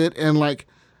behind it, and like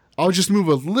I'll just move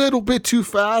a little bit too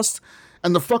fast,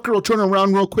 and the fucker will turn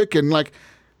around real quick, and like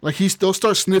they'll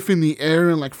start sniffing the air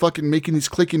and like fucking making these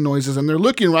clicking noises, and they're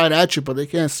looking right at you, but they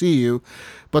can't see you.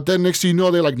 But then next thing you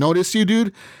know, they like notice you,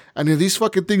 dude. And if these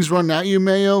fucking things run at you,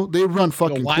 Mayo, they run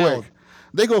fucking quick.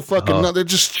 They go fucking nuts. They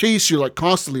just chase you like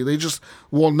constantly. They just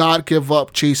will not give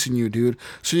up chasing you, dude.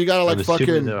 So you gotta like I'm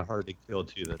fucking. They're hard to kill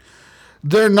too. Then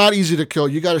they're not easy to kill.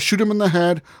 You gotta shoot them in the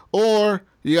head, or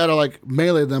you gotta like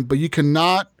melee them, but you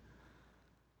cannot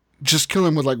just kill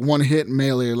him with like one hit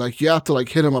melee. Like you have to like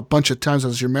hit him a bunch of times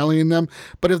as you're meleeing them.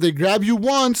 But if they grab you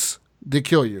once, they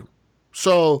kill you.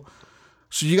 So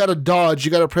you got to dodge.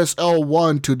 You got to press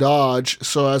L1 to dodge.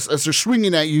 So as they're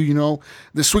swinging at you, you know,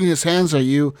 they're swinging his hands at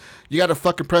you. You got to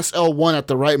fucking press L1 at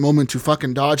the right moment to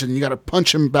fucking dodge, and you got to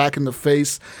punch him back in the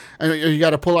face, and you got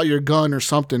to pull out your gun or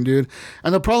something, dude.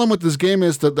 And the problem with this game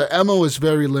is that the ammo is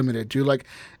very limited, dude. Like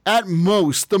at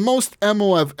most, the most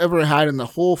ammo I've ever had in the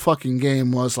whole fucking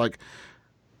game was like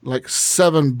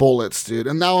 7 bullets, dude.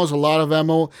 And that was a lot of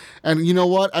ammo. And you know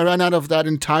what? I ran out of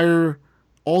that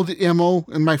all the ammo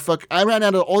in my I ran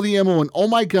out of all the ammo and all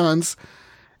my guns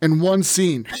in one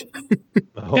scene.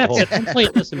 I'm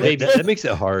playing this in baby. That makes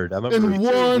it hard. I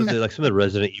remember like some of the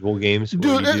Resident Evil games, dude,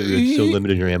 where you're so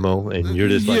limited in your ammo, and you're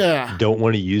just like don't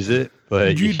want to use it,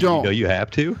 but you don't. You know you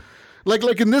have to.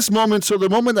 Like in this moment. So the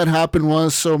moment that happened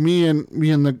was, so me and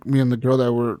the girl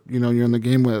that you're in the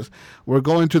game with, we're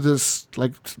going to this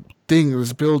like thing,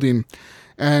 this building,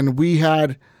 and we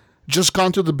had just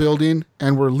gone to the building,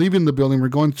 and we're leaving the building. We're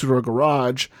going through a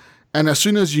garage, and as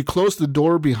soon as you close the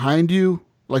door behind you,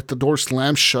 like the door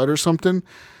slams shut or something,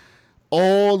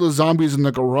 all the zombies in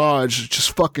the garage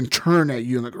just fucking turn at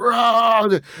you. And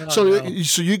like,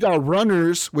 so you got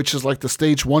runners, which is like the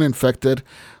stage 1 infected.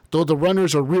 Though the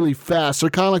runners are really fast. They're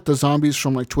kind of like the zombies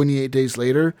from like 28 Days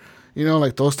Later. You know,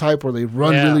 like those type where they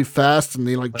run really fast and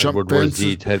they like jump World fences.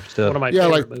 War Z type stuff. One of my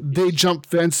like movies. they jump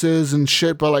fences and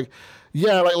shit. But like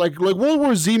World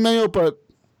War Z, Mayo, but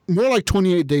more like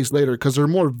 28 Days Later, because they're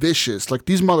more vicious. Like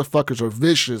these motherfuckers are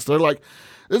vicious. They're like,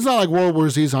 it's not like World War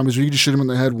Z zombies where you just shoot them in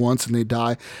the head once and they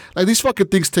die. Like these fucking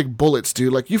things take bullets,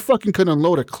 dude. Like you fucking could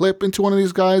unload a clip into one of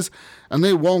these guys and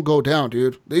they won't go down,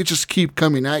 dude. They just keep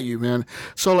coming at you, man.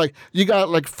 So like you got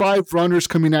like 5 runners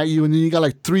coming at you, and then you got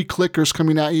like 3 clickers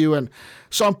coming at you, and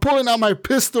so I'm pulling out my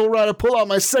pistol, right? I pull out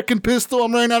my second pistol.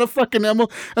 I'm running out of fucking ammo.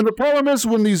 And the problem is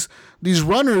when these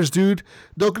runners, dude,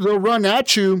 they'll run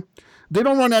at you. They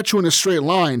don't run at you in a straight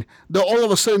line. All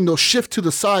of a sudden, they'll shift to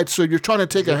the side. So you're trying to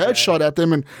take a headshot at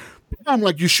them, and boom,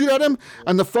 like you shoot at him,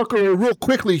 and the fucker real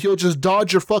quickly he'll just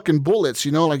dodge your fucking bullets,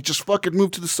 you know, like just fucking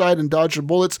move to the side and dodge your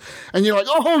bullets, and you're like,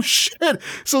 oh shit.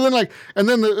 So then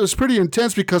it's pretty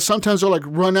intense because sometimes they'll like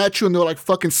run at you and they'll like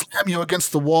fucking slam you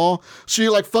against the wall. So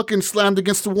you're like fucking slammed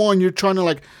against the wall, and you're trying to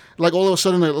like all of a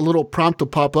sudden a little prompt will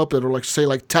pop up. It'll like say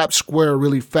like tap square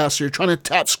really fast. So you're trying to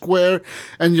tap square,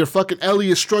 and your fucking Ellie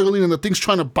is struggling, and the thing's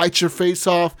trying to bite your face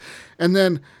off. And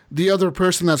then the other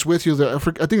person that's with you, I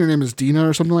think her name is Dina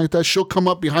or something like that, she'll come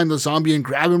up behind the zombie and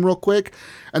grab him real quick,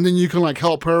 and then you can like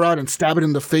help her out and stab it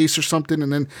in the face or something,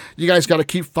 and then you guys got to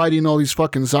keep fighting all these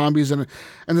fucking zombies. And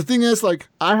the thing is, like,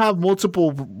 I have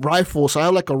multiple rifles. So I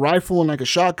have like a rifle and like a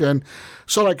shotgun.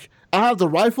 So like I have the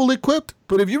rifle equipped,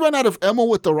 but if you run out of ammo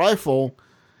with the rifle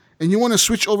and you want to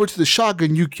switch over to the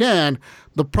shotgun, you can.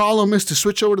 The problem is to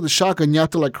switch over to the shotgun, you have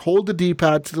to like hold the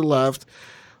D-pad to the left,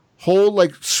 hold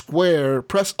like square,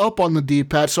 press up on the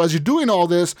D-pad. So as you're doing all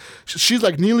this, she's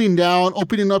like kneeling down,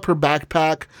 opening up her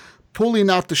backpack, pulling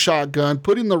out the shotgun,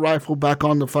 putting the rifle back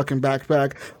on the fucking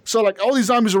backpack. So like all these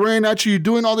zombies are running at you, you're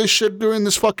doing all this shit during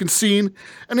this fucking scene,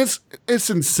 and it's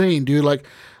insane, dude. Like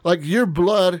your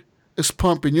blood is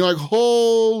pumping. You're like,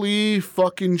 holy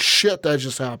fucking shit, that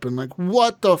just happened. Like,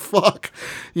 what the fuck?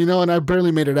 You know, and I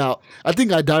barely made it out. I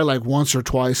think I died like once or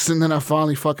twice, and then I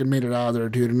finally fucking made it out of there,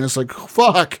 dude. And it's like,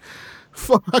 fuck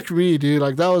me, dude.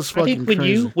 Like, that was fucking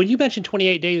crazy. When you mentioned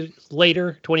 28 days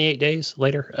later,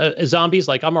 zombies,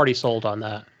 like, I'm already sold on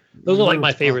that. Those are like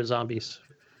my favorite zombies.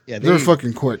 Yeah, they're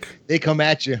fucking quick. They come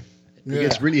at you. It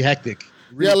gets really hectic.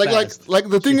 Really fast. like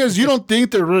the thing is, you don't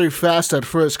think they're really fast at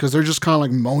first because they're just kind of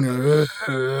like moaning,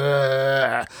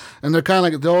 and they're kind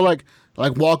of like they'll like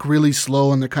walk really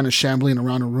slow, and they're kind of shambling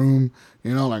around a room,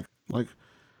 you know, like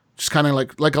just kind of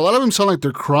like a lot of them sound like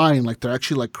they're crying, like they're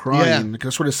actually like crying. Yeah. Like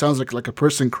that's what it sounds like a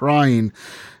person crying,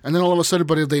 and then all of a sudden,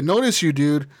 but if they notice you,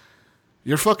 dude,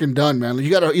 you're fucking done, man. You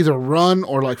gotta either run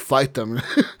or like fight them,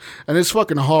 and it's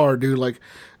fucking hard, dude. Like,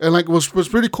 and like what's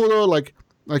pretty cool though, like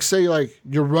say like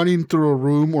you're running through a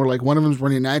room or like one of them's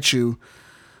running at you,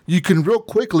 you can real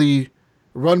quickly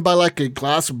run by like a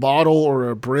glass bottle or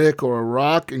a brick or a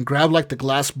rock and grab like the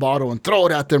glass bottle and throw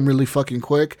it at them really fucking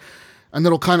quick, and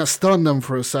it'll kind of stun them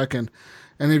for a second.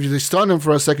 And if they stun them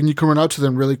for a second, you can run out to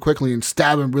them really quickly and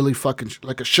stab them really fucking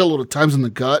like a shitload of times in the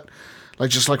gut, like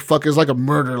just like fuck, it's like a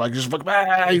murder, like just fuck,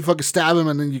 you fucking stab him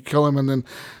and then you kill him and then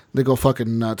they go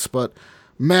fucking nuts. But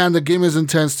man, the game is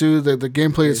intense, dude. The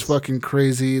gameplay is fucking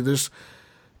crazy. There's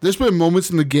been moments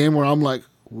in the game where I'm like,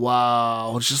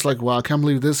 wow. It's just like, wow, I can't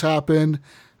believe this happened.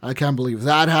 I can't believe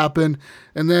that happened.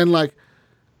 And then like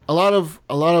a lot of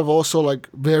also like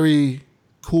very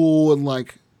cool, and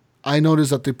like I noticed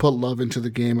that they put love into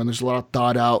the game, and there's a lot of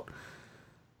thought out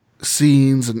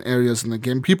scenes and areas in the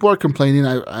game. People are complaining.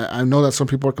 I know that some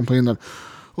people are complaining that,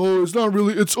 oh, it's not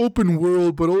really, it's open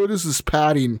world, but all it is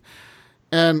padding.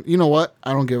 And you know what?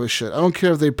 I don't give a shit. I don't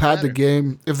care if they pad the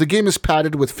game. If the game is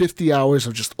padded with 50 hours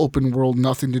of just open world,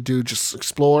 nothing to do, just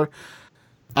explore,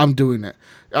 I'm doing it.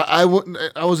 I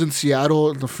was in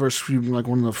Seattle, the first few, like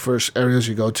one of the first areas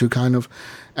you go to, kind of,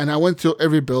 and I went to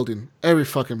every building, every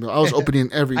fucking building. I was opening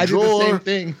every drawer. I did the same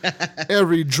thing.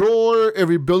 Every drawer,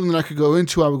 every building that I could go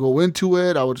into, I would go into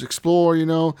it. I would explore, you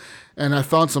know, and I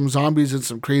found some zombies in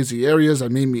some crazy areas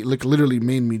that made me, like, literally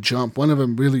made me jump. One of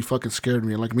them really fucking scared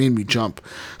me, like, made me jump.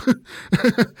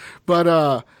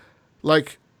 But,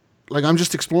 like I'm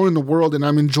just exploring the world, and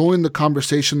I'm enjoying the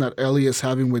conversation that Ellie is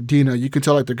having with Dina. You can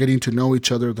tell like they're getting to know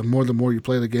each other the more you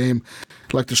play the game.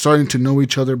 Like they're starting to know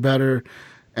each other better.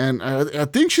 And I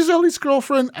think she's Ellie's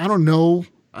girlfriend. I don't know.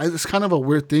 It's kind of a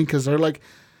weird thing because they're like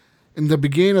in the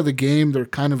beginning of the game they're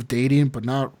kind of dating, but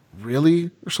not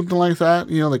really, or something like that.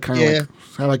 You know, they kind of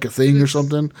like have like a thing or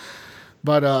something.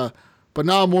 But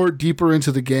now more deeper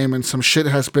into the game, and some shit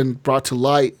has been brought to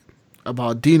light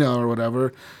about Dina or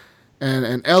whatever.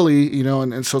 And Ellie, you know,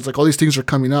 and so it's like all these things are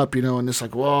coming up, you know, and it's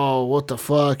like, whoa, what the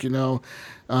fuck, you know.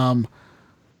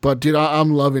 But, dude,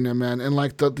 I'm loving it, man. And,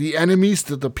 like, the enemies,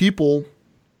 the people,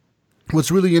 what's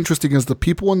really interesting is the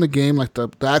people in the game, like the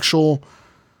actual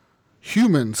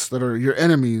humans that are your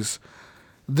enemies,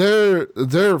 they're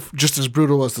just as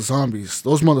brutal as the zombies.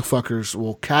 Those motherfuckers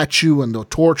will catch you, and they'll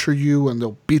torture you, and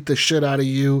they'll beat the shit out of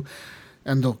you,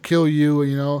 and they'll kill you,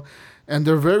 you know. And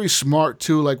they're very smart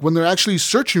too. Like when they're actually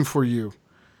searching for you,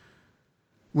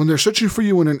 in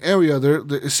an area,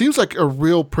 it seems like a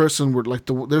real person would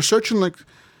they're searching like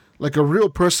a real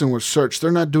person would search.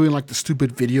 They're not doing like the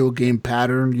stupid video game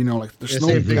pattern, you know. Like there's no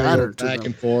pattern to them. Back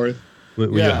and forth.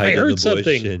 I heard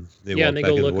something. And they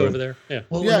go look over there. Yeah.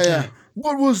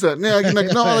 What was that?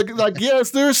 Yeah,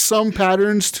 yes, there's some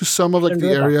patterns to some of like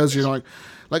the areas, you know,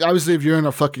 like obviously if you're in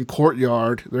a fucking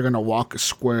courtyard, they're gonna walk a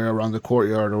square around the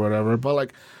courtyard or whatever. But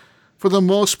like for the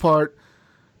most part,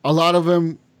 a lot of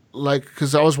them, like,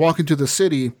 because I was walking to the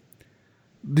city,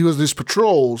 there was these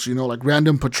patrols, you know, like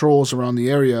random patrols around the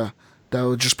area that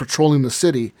were just patrolling the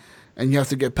city, and you have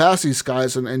to get past these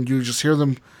guys, and you just hear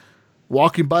them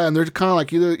walking by, and they're kind of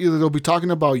like either they'll be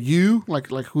talking about you, like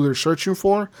who they're searching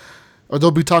for, or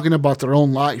they'll be talking about their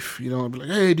own life, you know, be like,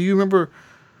 hey, do you remember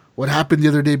what happened the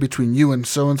other day between you and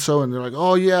so? And they're like,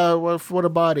 oh yeah, what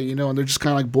about it, you know, and they're just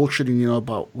kind of like bullshitting, you know,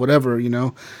 about whatever, you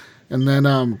know, and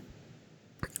then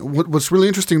what's really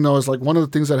interesting though is like one of the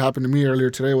things that happened to me earlier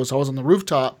today was I was on the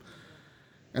rooftop,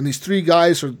 and these two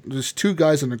guys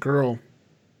and a girl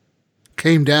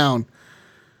came down,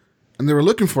 and they were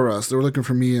looking for us. They were looking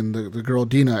for me and the girl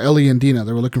Dina, Ellie and Dina.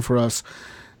 They were looking for us,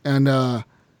 and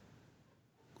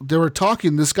they were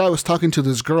talking. This guy was talking to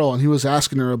this girl, and he was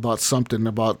asking her about something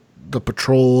about the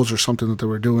patrols or something that they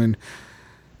were doing.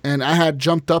 And I had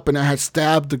jumped up and I had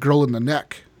stabbed the girl in the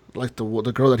neck, like the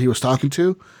girl that he was talking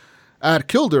to. I had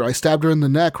killed her. I stabbed her in the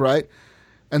neck, right?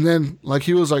 And then, like,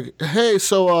 he was like, hey,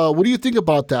 so what do you think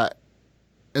about that?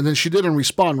 And then she didn't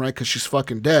respond, right, because she's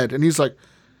fucking dead. And he's like,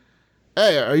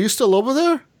 hey, are you still over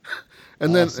there?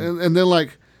 And awesome. then,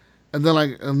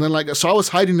 so I was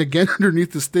hiding again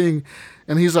underneath this thing.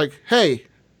 And he's like, hey,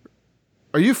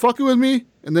 are you fucking with me?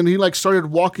 And then he, like, started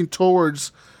walking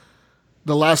towards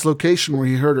the last location where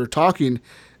he heard her talking.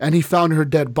 And he found her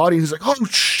dead body. And he's like, oh,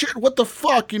 shit, what the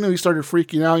fuck? You know, he started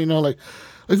freaking out, you know, like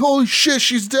holy shit,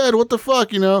 she's dead. What the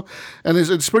fuck, you know? And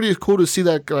it's pretty cool to see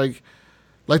that,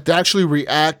 like they actually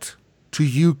react to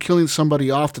you killing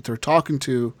somebody off that they're talking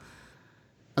to.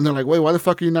 And they're like, wait, why the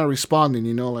fuck are you not responding?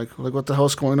 You know, like what the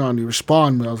hell's going on? You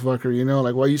respond, motherfucker, you know?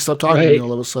 Like, why you stop talking to me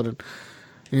all of a sudden?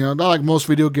 You know, not like most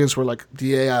video games where, like,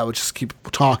 the AI would just keep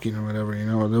talking or whatever, you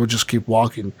know? Or they would just keep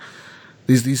walking.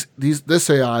 This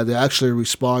AI, they actually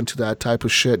respond to that type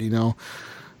of shit, you know.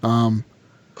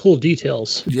 Cool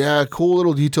details. Yeah, cool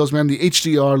little details, man. The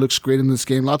HDR looks great in this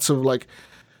game. Lots of like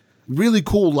really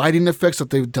cool lighting effects that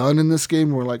they've done in this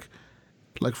game, where like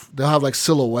they'll have like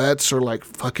silhouettes or like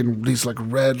fucking these like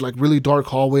red, like really dark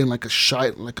hallway, and like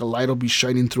a light will be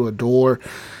shining through a door,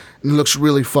 and it looks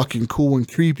really fucking cool and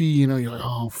creepy. You know, you're like,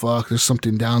 oh fuck, there's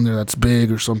something down there that's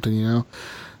big or something. You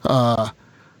know.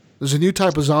 There's a new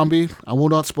type of zombie. I will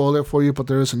not spoil it for you, but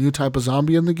there is a new type of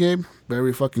zombie in the game.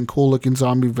 Very fucking cool looking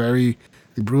zombie. Very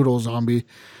brutal zombie.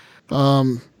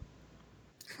 It's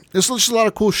just a lot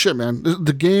of cool shit, man.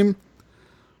 The game,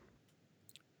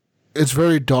 it's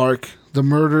very dark. The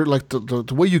murder, like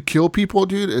the way you kill people,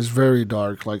 dude, is very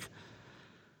dark. Like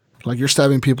you're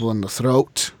stabbing people in the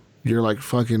throat. You're like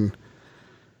fucking...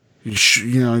 you're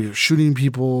shooting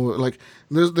people. Like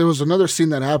there was another scene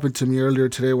that happened to me earlier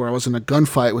today where I was in a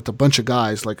gunfight with a bunch of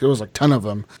guys. Like there was like 10 of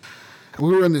them. And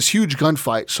we were in this huge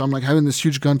gunfight. So I'm like having this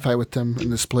huge gunfight with them in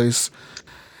this place.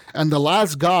 And the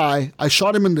last guy, I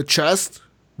shot him in the chest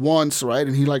once, right?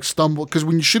 And he like stumbled, because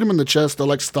when you shoot him in the chest, they'll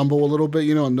like stumble a little bit,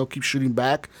 you know, and they'll keep shooting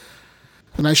back.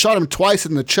 And I shot him twice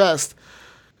in the chest,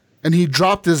 and he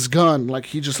dropped his gun. Like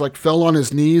he just like fell on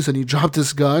his knees and he dropped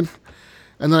his gun.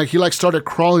 And then like, he like started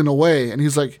crawling away, and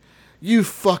he's like, you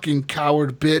fucking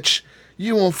coward bitch.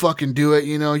 You won't fucking do it,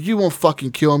 you know? You won't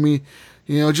fucking kill me.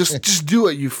 You know, just do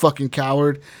it, you fucking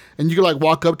coward. And you could like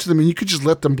walk up to them and you could just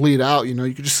let them bleed out, you know?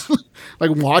 You could just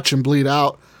like watch them bleed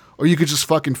out. Or you could just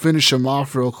fucking finish them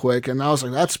off real quick. And I was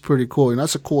like, that's pretty cool. And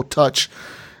that's a cool touch.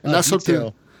 And that's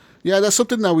something... Yeah, that's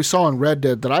something that we saw in Red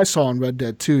Dead, that I saw in Red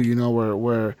Dead too, you know,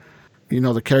 where you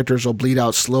know, the characters will bleed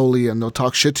out slowly and they'll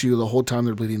talk shit to you the whole time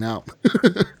they're bleeding out.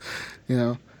 You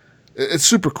know, it's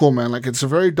super cool, man. Like, it's a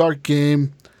very dark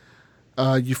game.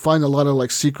 You find a lot of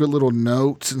like secret little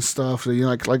notes and stuff. You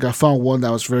know, like I found one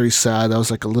that was very sad. That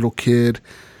was like a little kid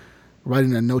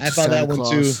writing a note to Santa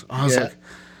Claus. I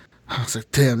was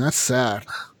like, damn, that's sad.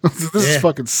 This is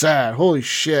fucking sad. Holy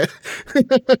shit.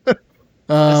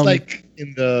 It's like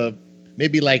in the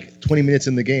maybe like 20 minutes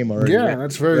in the game already. Yeah,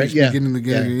 that's very beginning of the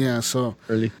game. Yeah, so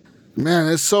early.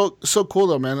 Man, it's so cool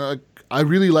though, man. Like, I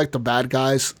really like the bad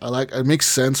guys. It makes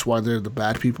sense why they're the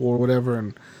bad people or whatever,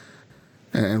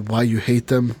 and why you hate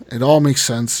them. It all makes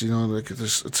sense, you know. Like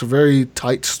it's a very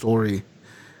tight story,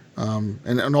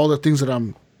 and all the things that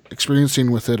I'm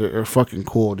experiencing with it are fucking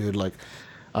cool, dude. Like,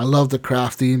 I love the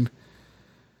crafting.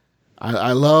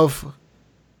 I love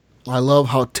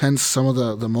how tense some of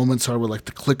the moments are with like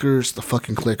the clickers, the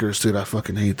fucking clickers, dude. I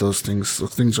fucking hate those things.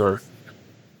 Those things are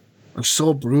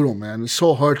so brutal, man. It's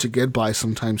so hard to get by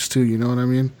sometimes too. You know what I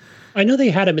mean? I know they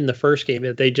had them in the first game.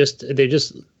 They're just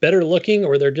better looking,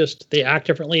 or they act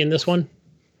differently in this one.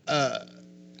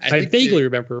 I vaguely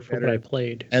remember from what I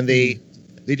played. And they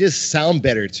they just sound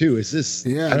better too. It's just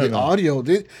audio.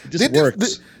 They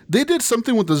works. They did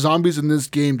something with the zombies in this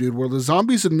game, dude. Where the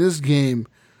zombies in this game,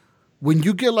 when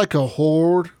you get like a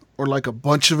horde or like a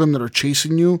bunch of them that are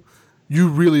chasing you, you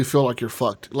really feel like you're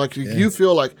fucked. Like you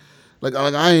feel like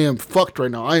I am fucked right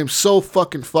now. I am so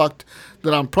fucking fucked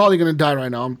that I'm probably gonna die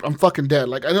right now. I'm fucking dead.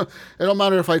 Like it don't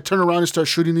matter if I turn around and start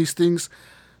shooting these things,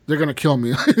 they're gonna kill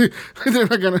me. They're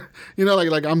not gonna,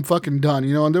 like I'm fucking done.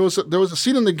 And there was a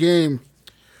scene in the game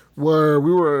where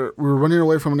we were running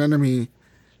away from an enemy,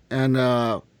 and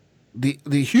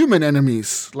the human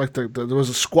enemies, like there was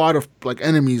a squad of like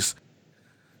enemies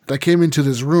that came into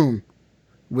this room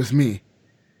with me.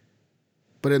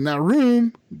 But in that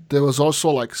room, there was also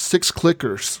like 6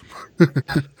 clickers.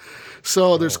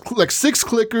 So there's like 6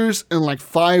 clickers and like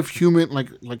 5 human,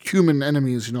 like human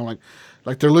enemies.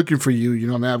 Like they're looking for you.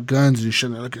 They have guns and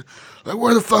shit. They're looking, like,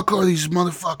 where the fuck are these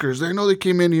motherfuckers? They know they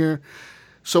came in here.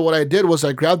 So what I did was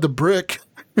I grabbed the brick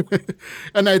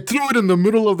and I threw it in the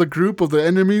middle of the group of the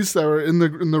enemies that were in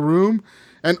the room,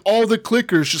 and all the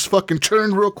clickers just fucking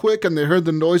turned real quick, and they heard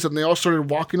the noise, and they all started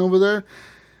walking over there.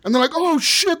 And they're like, oh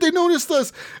shit, they noticed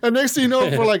us. And next thing you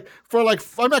know, for like,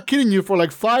 I'm not kidding you, for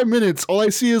like 5 minutes, all I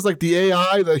see is like the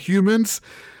AI, the humans,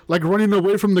 like running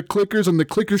away from the clickers, and the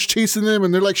clickers chasing them,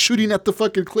 and they're like shooting at the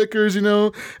fucking clickers,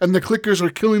 and the clickers are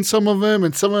killing some of them,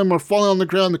 and some of them are falling on the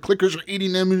ground, the clickers are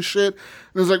eating them and shit.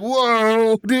 And it's like,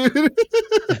 whoa, dude.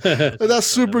 That's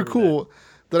super cool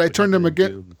that I turned them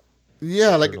against.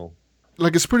 Yeah,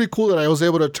 like it's pretty cool that I was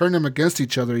able to turn them against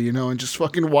each other, and just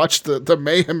fucking watch the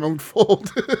mayhem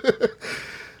unfold.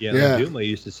 Yeah. Doom, I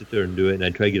used to sit there and do it, and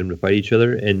I'd try to get them to fight each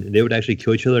other, and they would actually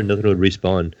kill each other, and nothing would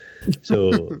respawn.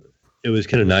 So it was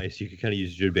kind of nice. You could kind of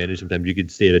use your advantage. Sometimes you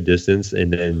could stay at a distance,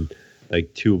 and then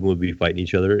like 2 of them would be fighting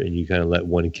each other, and you kind of let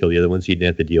one kill the other one, so you didn't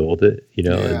have to deal with it,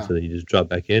 And so then you just drop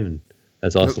back in, and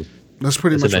that's awesome. That's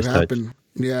pretty much what happened. Touch.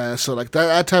 Yeah, so like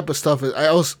that type of stuff.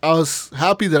 I was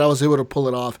happy that I was able to pull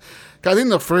it off. I think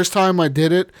the first time I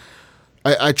did it,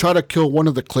 I tried to kill one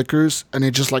of the clickers, and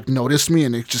it just like noticed me,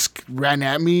 and it just ran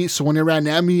at me. So when it ran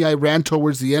at me, I ran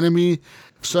towards the enemy.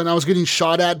 So then I was getting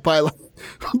shot at by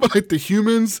like the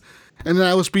humans, and then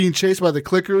I was being chased by the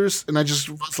clickers, and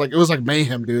it was like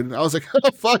mayhem, dude. And I was like,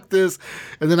 oh, fuck this.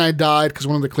 And then I died because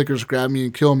one of the clickers grabbed me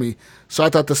and killed me. So I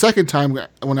thought the second time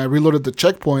when I reloaded the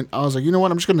checkpoint, I was like, you know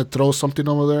what? I'm just going to throw something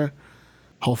over there.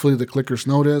 Hopefully the clickers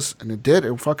notice. And it did.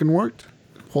 It fucking worked.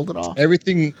 Hold it off.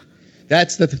 Everything.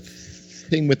 That's the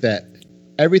thing with that.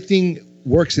 Everything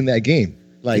works in that game.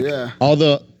 Like all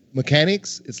the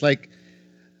mechanics, it's like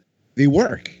they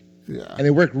work. Yeah. And they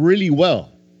work really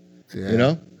well.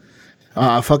 Yeah.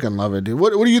 I fucking love it, dude.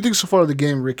 What do you think so far of the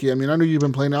game, Ricky? I mean, I know you've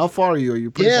been playing. How far are you? Are you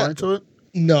pretty far into it?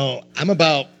 No, I'm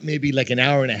about maybe like an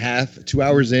hour and a half, 2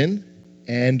 hours in.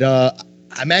 And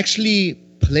I'm actually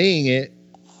playing it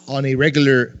on a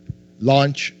regular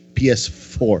launch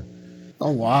PS4.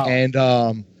 Oh, wow. And,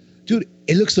 dude,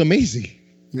 it looks amazing.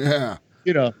 Yeah.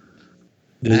 Does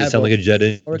it sound like a jet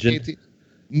engine?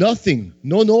 Nothing.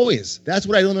 No noise. That's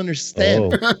what I don't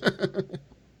understand. Oh.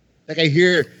 Like I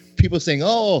hear people saying,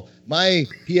 oh, my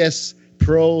PS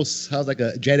Pro sounds like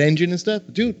a jet engine and stuff.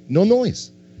 Dude, no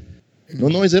noise. No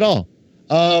noise at all.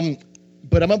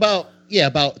 But I'm about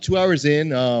 2 hours in.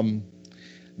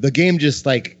 The game just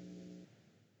like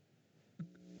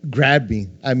grabbed me.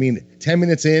 I mean, 10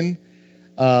 minutes in,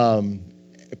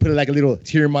 it put like a little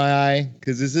tear in my eye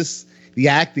because it's just the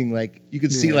acting. Like you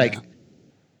could see, like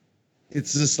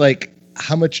it's just like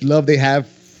how much love they have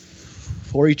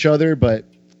for each other, but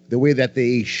the way that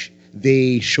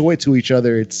they show it to each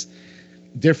other, it's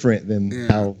different than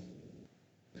how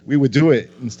we would do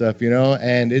it and stuff,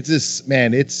 And it's just,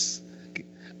 man,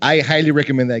 I highly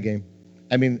recommend that game.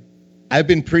 I mean, I've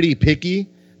been pretty picky,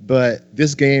 but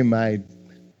this game,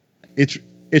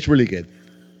 it's really good.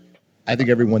 I think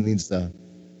everyone needs to.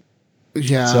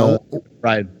 Yeah. So,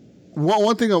 right.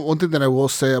 One thing that I will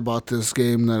say about this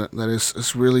game that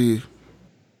is really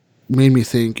made me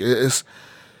think is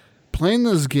playing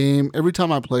this game. Every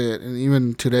time I play it, and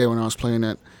even today when I was playing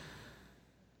it,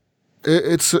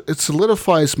 it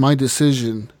solidifies my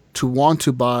decision to want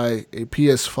to buy a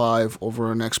PS5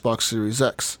 over an Xbox Series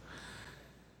X.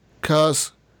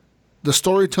 Because the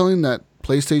storytelling that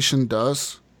PlayStation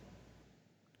does,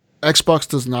 Xbox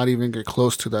does not even get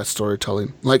close to that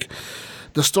storytelling. Like,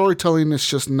 the storytelling is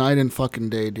just night and fucking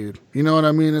day, dude. You know what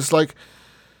I mean? It's like,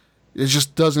 it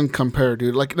just doesn't compare,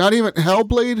 dude. Like, not even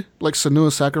Hellblade, like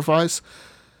Senua's Sacrifice.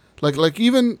 Like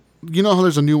even, you know how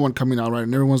there's a new one coming out, right?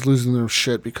 And everyone's losing their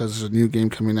shit because there's a new game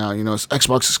coming out. It's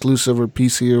Xbox exclusive or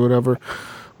PC or whatever.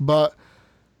 But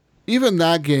even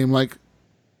that game, like,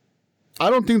 I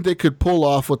don't think they could pull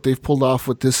off what they've pulled off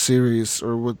with this series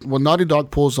or what Naughty Dog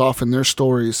pulls off in their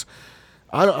stories.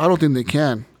 I don't think they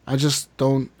can. I just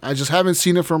haven't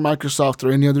seen it from Microsoft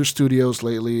or any other studios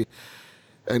lately.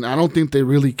 And I don't think they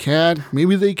really can.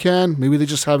 Maybe they can. Maybe they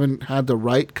just haven't had the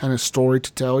right kind of story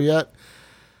to tell yet.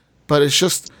 But it's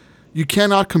just, you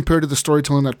cannot compare to the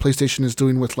storytelling that PlayStation is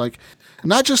doing with, like,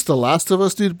 not just The Last of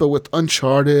Us, dude, but with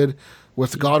Uncharted,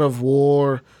 with God of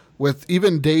War, with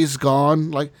even Days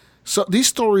Gone. Like, so these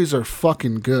stories are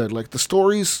fucking good. Like, the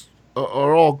stories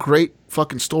are all great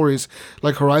fucking stories.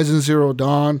 Like Horizon Zero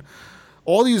Dawn.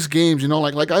 All these games, you know,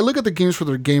 like I look at the games for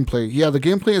their gameplay. Yeah, the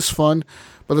gameplay is fun.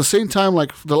 But at the same time,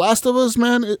 like, The Last of Us,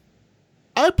 man,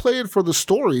 I play it for the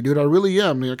story, dude. I really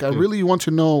am. Like, I really want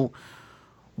to know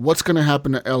what's going to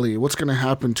happen to Ellie, what's going to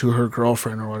happen to her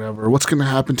girlfriend or whatever, what's going to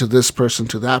happen to this person,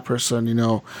 to that person, you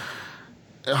know.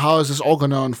 How is this all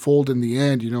going to unfold in the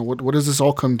end, you know? What does this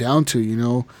all come down to, you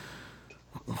know?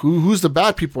 Who's the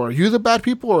bad people? Are you the bad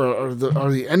people, or are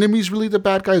the enemies really the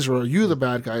bad guys, or are you the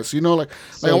bad guys? You know, like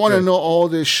I want to know all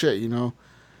this shit, you know.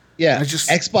 Yeah,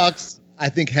 Xbox, I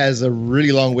think, has a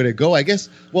really long way to go, I guess.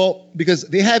 Well, because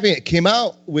they haven't came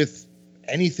out with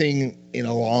anything in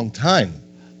a long time.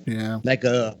 Yeah, like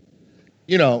a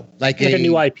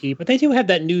new IP, but they do have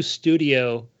that new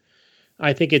studio.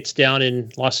 I think it's down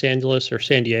in Los Angeles or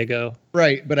San Diego.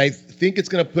 Right, but I think it's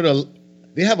going to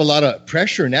they have a lot of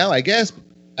pressure now, I guess.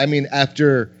 I mean,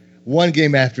 after one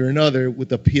game after another with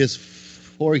the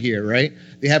PS4 here, right?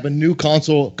 They have a new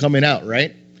console coming out,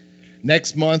 right?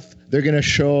 Next month, they're going to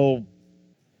show,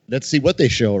 let's see what they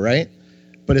show, right?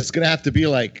 But it's going to have to be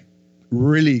like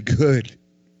really good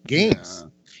games.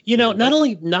 You know, not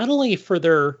only for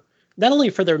their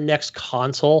next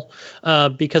console,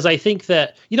 because I think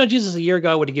that, you know, Jesus a year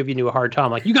ago would have given you a hard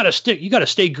time, like, you got to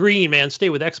stay green, man, stay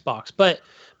with Xbox. But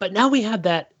now we have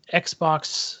that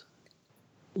Xbox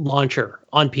launcher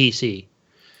on PC,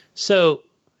 so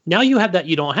now you have that.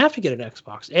 You don't have to get an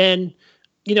Xbox, and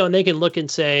you know, and they can look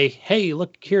and say, hey,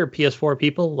 look here, PS4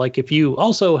 people, like, if you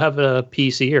also have a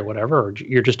PC or whatever, or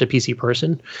you're just a PC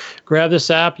person, grab this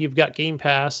app. You've got Game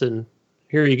Pass, and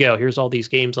here you go. Here's all these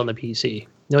games on the PC.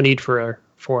 No need for an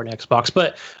Xbox.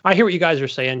 But I hear what you guys are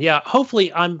saying. Yeah,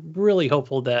 hopefully, I'm really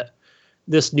hopeful that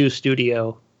this new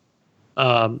studio,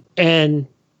 and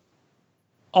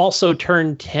also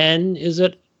Turn 10, is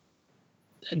it,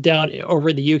 down over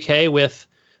in the UK, with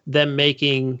them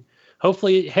making,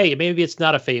 hopefully, hey, maybe it's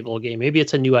not a Fable game, maybe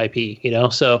it's a new IP, you know,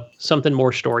 so something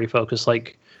more story focused,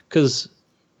 like, because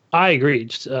I agree,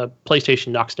 PlayStation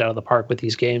knocks it out of the park with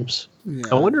these games. Yeah.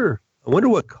 I wonder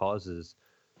what causes,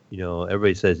 you know,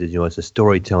 everybody says, you know, it's a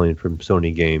storytelling from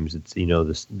Sony games. It's, you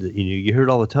know, you hear it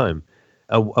all the time.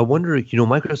 I wonder, you know,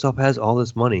 Microsoft has all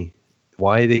this money,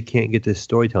 why they can't get this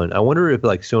storytelling. I wonder if,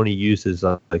 like, Sony uses,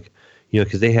 like, you know,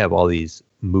 because they have all these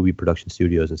movie production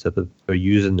studios and stuff that are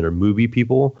using their movie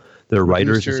people, their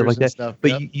writers and stuff like that.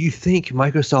 But you think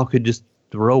Microsoft could just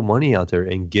throw money out there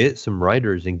and get some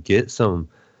writers and get some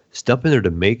stuff in there to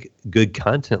make good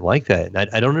content like that. And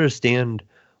I don't understand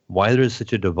why there's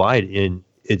such a divide. And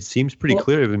it seems pretty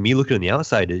clear, even me looking on the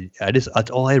outside, that's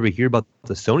all I ever hear about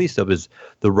the Sony stuff is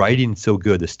the writing's so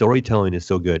good, the storytelling is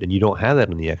so good, and you don't have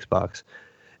that on the Xbox.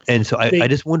 And so I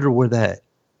just wonder what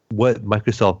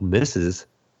Microsoft misses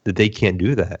that they can't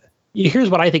do that. Here's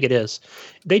what I think it is.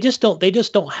 They just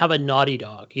don't have a Naughty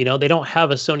Dog. You know, they don't have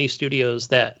a Sony Studios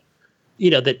that, you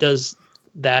know, that does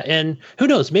that. And who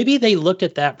knows, maybe they looked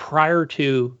at that prior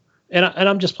to, and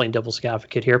I'm just playing devil's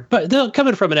advocate here, but they're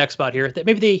coming from an Xbox here, that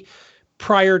maybe they,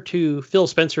 prior to Phil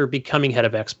Spencer becoming head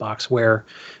of Xbox, where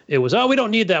it was, we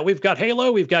don't need that. We've got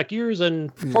Halo, we've got Gears,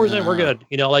 and Forza, and we're good.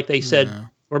 You know, like they said,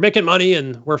 we're making money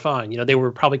and we're fine. You know, they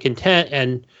were probably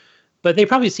content, but they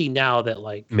probably see now that,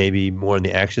 like, maybe more on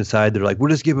the action side, they're like, we'll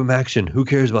just give them action. Who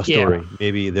cares about story? Yeah.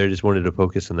 Maybe they just wanted to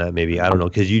focus on that. Maybe, I don't know,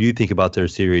 because you do think about their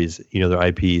series, you know, their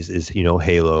IPs is, you know,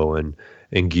 Halo and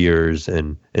Gears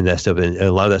and that stuff, and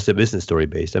a lot of that stuff isn't story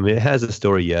based. I mean, it has a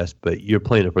story, yes, but you're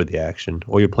playing it for the action,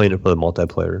 or you're playing it for the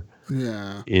multiplayer.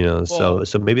 Yeah, you know, so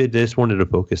maybe they just wanted to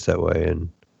focus that way. And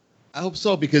I hope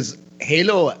so, because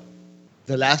Halo,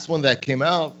 the last one that came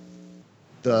out,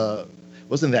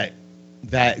 wasn't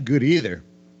that good either.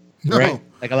 No. Right?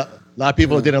 Like a lot of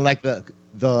people didn't like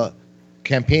the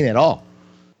campaign at all.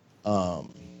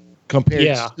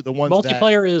 Compared to the ones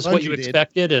multiplayer that is Bungie what you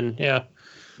expected, and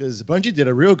because Bungie did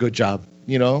a real good job.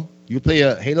 You know, you play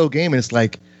a Halo game and it's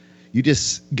like you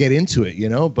just get into it, you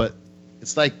know, but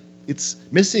it's like it's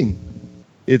missing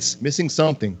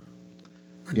something,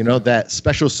 you know, that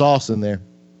special sauce in there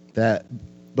that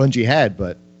Bungie had.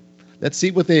 But let's see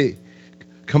what they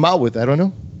come out with. I don't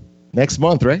know. Next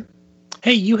month, right?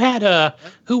 Hey, you had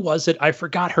who was it? I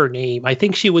forgot her name. I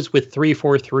think she was with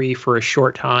 343 for a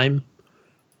short time.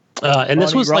 And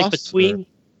this Bonnie was like Ross, between.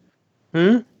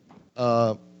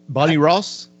 Bonnie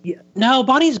Ross. Yeah. No,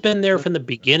 Bonnie's been there from the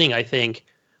beginning, I think.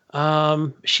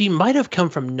 She might have come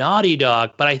from Naughty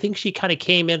Dog, but I think she kind of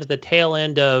came into the tail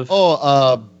end of.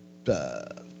 I don't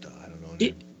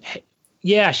know.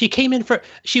 Yeah,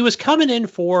 she was coming in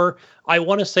for, I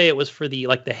want to say it was for the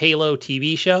Halo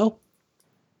TV show.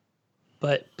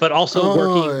 But also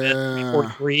working at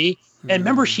 343. And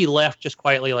remember she left just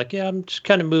quietly, I'm just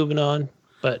kind of moving on.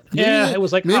 But it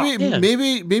was like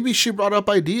maybe she brought up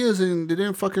ideas and they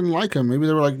didn't fucking like him. Maybe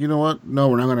they were like, you know what? No,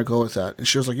 we're not gonna go with that. And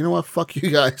she was like, you know what? Fuck you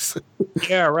guys.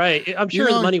 Yeah, right. I'm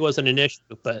sure the money wasn't an issue,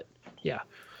 but yeah,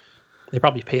 they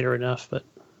probably paid her enough. But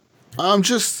I'm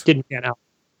just didn't pan out.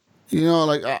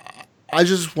 I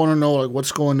just want to know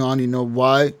what's going on.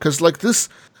 Why? Because this.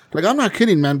 I'm not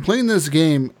kidding, man. Playing this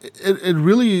game, it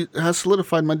really has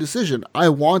solidified my decision. I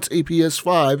want a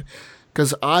PS5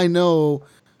 because I know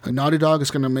Naughty Dog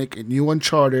is going to make a new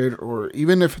Uncharted, or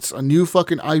even if it's a new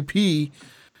fucking IP,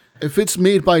 if it's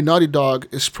made by Naughty Dog,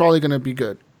 it's probably going to be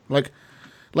good. Like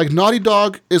Naughty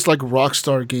Dog is like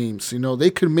Rockstar Games. They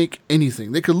could make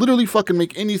anything. They could literally fucking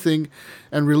make anything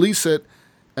and release it,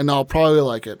 and I'll probably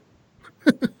like it.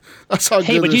 That's how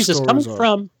good their stories coming are.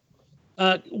 From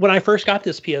when I first got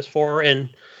this PS4, and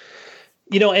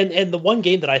and the one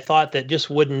game that I thought that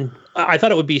just wouldn't, I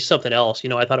thought it would be something else.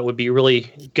 I thought it would be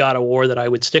really God of War that I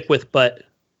would stick with, but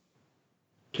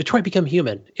Detroit Become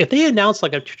Human. If they announced a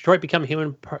Detroit Become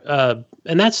Human,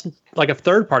 and that's a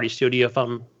third-party studio, if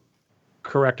I'm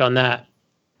correct on that,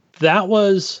 that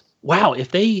was wow.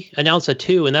 If they announce a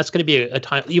 2, and that's going to be a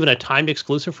timed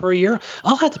exclusive for a year,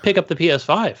 I'll have to pick up the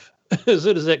PS5 as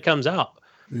soon as it comes out.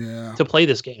 Yeah. To play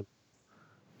this game.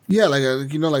 Yeah,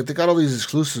 they got all these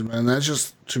exclusives, man. That's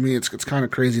just, to me, it's kind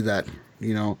of crazy that,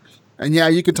 and yeah,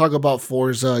 you can talk about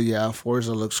Forza. Yeah,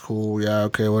 Forza looks cool. Yeah,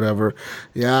 okay, whatever.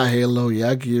 Yeah, Halo.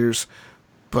 Yeah, Gears.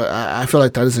 But I feel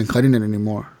like that isn't cutting it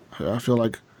anymore. I feel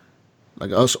like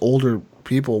us older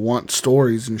people want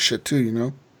stories and shit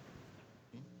too,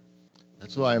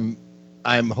 That's why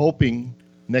I'm hoping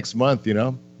next month,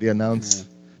 they announce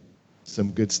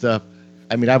some good stuff.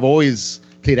 I mean, I've always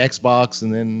played Xbox,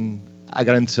 and then I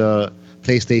got into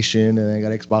PlayStation, and I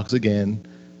got Xbox again.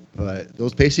 But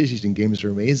those PlayStation games are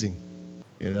amazing.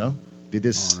 They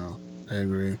just. Oh, no. I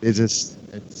agree. I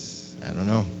don't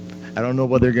know. I don't know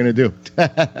what they're gonna do.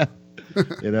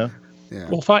 Yeah.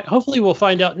 Hopefully we'll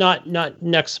find out not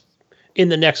in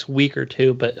the next week or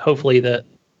two, but hopefully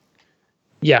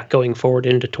going forward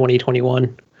into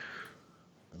 2021.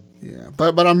 Yeah,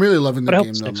 but I'm really loving the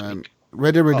game though, man. Week.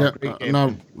 Red Dead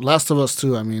Redemption, Last of Us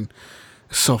 2. I mean,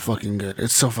 it's so fucking good.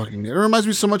 It's so fucking good. It reminds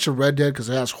me so much of Red Dead because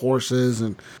it has horses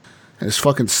and it's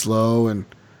fucking slow and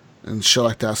shit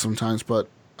like that sometimes. But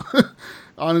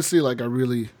honestly, I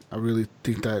really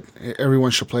think that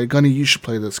everyone should play. Gunny, you should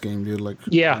play this game, dude.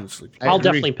 Honestly. I'll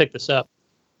definitely pick this up.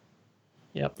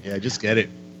 Yep. Yeah, just get it.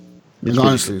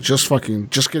 Honestly, just get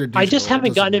it. Digital. I just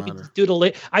haven't gotten it due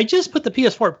to I just put the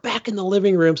PS4 back in the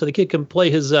living room so the kid can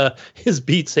play his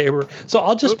Beat Saber. So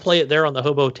I'll just play it there on the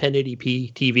Hobo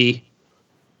 1080p TV.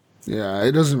 Yeah,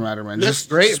 it doesn't matter, man. That's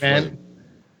great, man.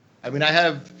 I mean, I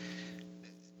have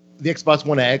the Xbox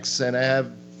One X and I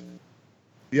have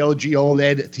the LG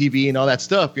OLED TV and all that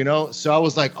stuff, So I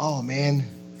was like, oh man,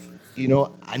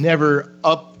 I never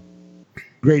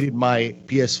upgraded my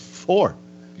PS4,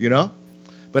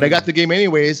 But I got the game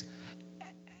anyways,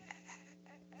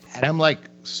 and I'm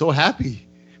so happy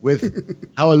with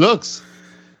how it looks.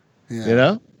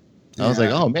 Yeah. I was like,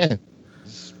 oh man.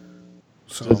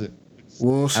 So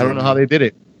I don't know how they did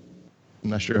it.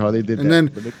 I'm not sure how they did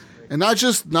that. And not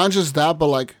just that,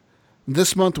 but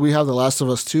this month we have The Last of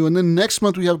Us 2, and then next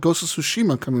month we have Ghost of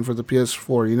Tsushima coming for the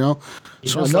PS4.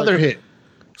 So another hit.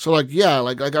 So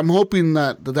I'm hoping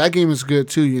that game is good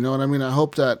too. You know what I mean? I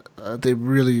hope that they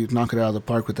really knock it out of the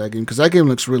park with that game because that game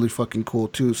looks really fucking cool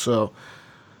too. So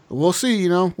we'll see.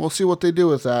 We'll see what they do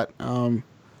with that.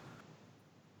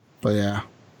 But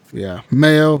yeah,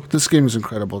 Mayo, this game is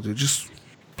incredible, dude. Just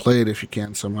play it if you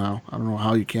can somehow. I don't know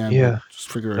how you can. Yeah,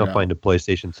 just figure it out. I'll find a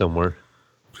PlayStation somewhere.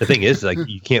 The thing is,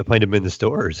 you can't find them in the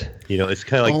stores. It's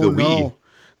kind of like the Wii.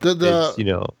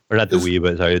 Or not the Wii,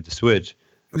 but sorry, the Switch.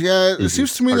 Yeah, it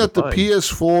seems to me that the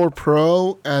PS4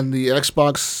 Pro and the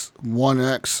Xbox One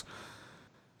X,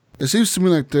 it seems to me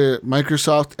like the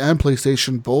Microsoft and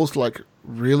PlayStation both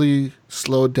really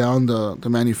slowed down the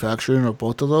manufacturing of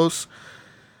both of those.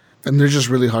 And they're just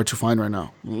really hard to find right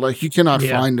now. You cannot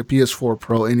find a PS4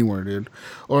 Pro anywhere, dude.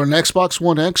 Or an Xbox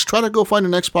One X. Try to go find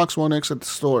an Xbox One X at the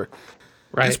store.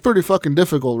 Right. It's pretty fucking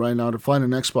difficult right now to find an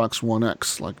Xbox One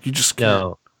X. Like, you just can't.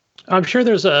 No. I'm sure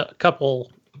there's a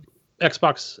couple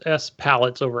Xbox S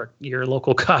pallets over at your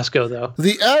local Costco, though.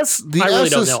 The S, I really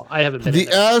don't know. I haven't been. The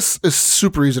S is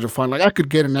super easy to find. Like, I could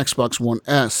get an Xbox One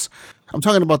S. I'm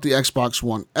talking about the Xbox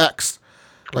One X.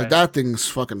 Like, that thing's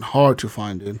fucking hard to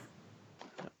find, dude.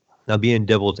 Now, being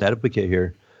devil's advocate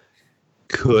here,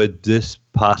 could this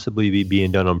possibly be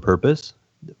being done on purpose?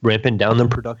 Ramping down the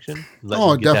production?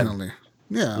 Oh, definitely.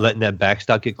 Letting that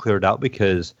backstock get cleared out,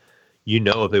 because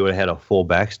if they would have had a full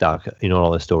backstock, in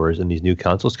all the stores and these new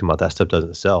consoles come out, that stuff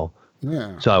doesn't sell.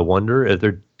 Yeah. So I wonder if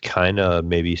they're kind of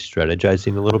maybe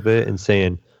strategizing a little bit and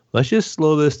saying, let's just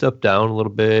slow this stuff down a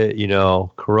little bit.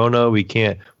 Corona, we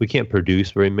can't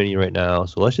produce very many right now,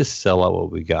 so let's just sell out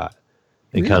what we got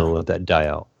and kind of let that die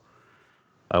out.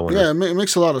 I wonder. Yeah, it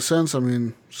makes a lot of sense. I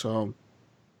mean, so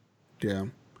yeah.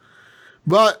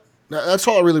 But that's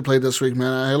all I really played this week,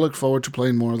 man. I look forward to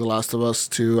playing more of The Last of Us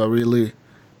 2. I really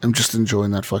am just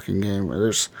enjoying that fucking game.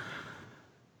 It's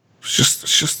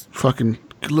just fucking,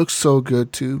 it looks so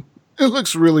good too. It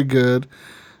looks really good.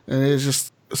 And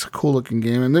it's a cool looking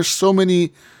game. And there's so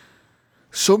many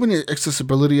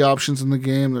accessibility options in the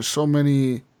game. There's so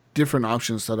many different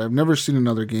options that I've never seen in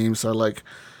other games that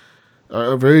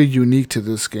are very unique to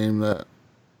this game. That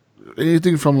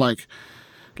anything from like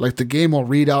the game will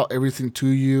read out everything to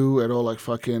you. It'll you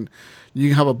can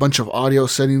have a bunch of audio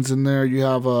settings in there. You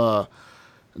have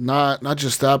not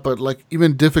just that, but like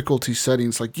even difficulty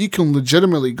settings. Like, you can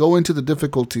legitimately go into the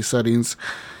difficulty settings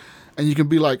and you can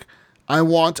be like, I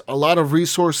want a lot of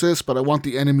resources, but I want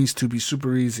the enemies to be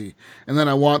super easy. And then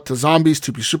I want the zombies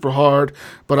to be super hard,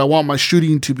 but I want my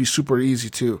shooting to be super easy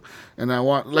too. And I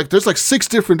want, there's 6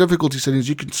 different difficulty settings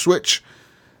you can switch,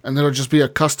 and it'll just be a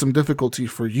custom difficulty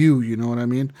for you, you know what I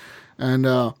mean? And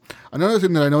another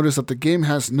thing that I noticed, that the game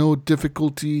has no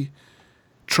difficulty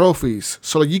trophies.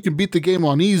 So you can beat the game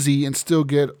on easy and still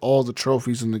get all the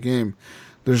trophies in the game.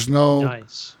 There's no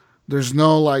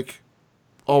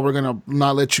oh, we're gonna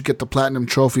not let you get the platinum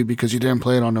trophy because you didn't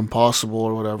play it on impossible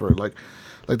or whatever. Like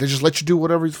they just let you do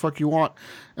whatever the fuck you want.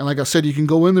 And like I said, you can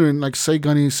go in there and say,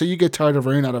 Gunny, say you get tired of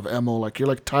running out of ammo,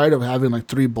 you're tired of having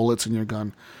 3 bullets in your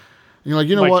gun. And you're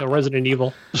you know what? Resident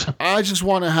Evil. I just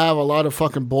want to have a lot of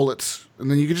fucking bullets, and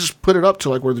then you can just put it up to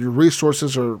where your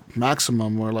resources are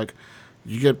maximum, where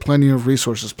you get plenty of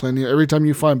resources, every time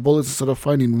you find bullets, instead of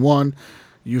finding 1,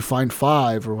 you find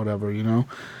 5 or whatever,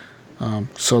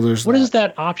 So there's what is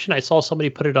that option? I saw somebody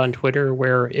put it on Twitter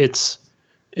where is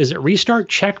it restart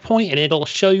checkpoint and it'll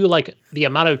show you the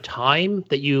amount of time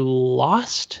that you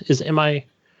lost?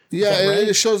 Yeah, right?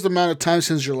 It shows the amount of time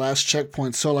since your last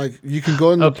checkpoint. So you can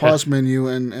go in the pause menu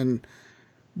and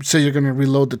say you're going to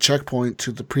reload the checkpoint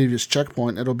to the previous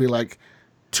checkpoint. It'll be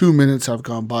 2 minutes have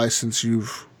gone by since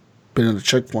you've been in the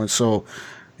checkpoint. So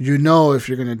if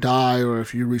you're going to die or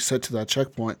if you reset to that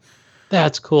checkpoint.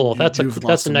 That's cool. That's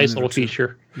a nice little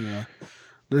feature. Yeah.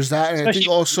 There's that. And especially I think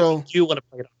also you want to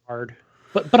play it on hard.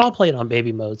 But I'll play it on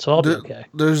baby mode, so I'll be okay.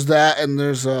 There's that, and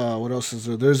there's what else is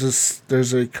there? There's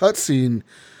a cutscene.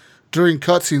 During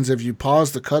cutscenes, if you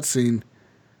pause the cutscene,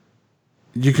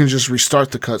 you can just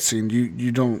restart the cutscene.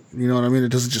 You don't, you know what I mean? It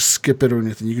doesn't just skip it or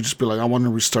anything. You can just be like, I want to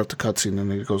restart the cutscene,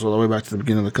 and it goes all the way back to the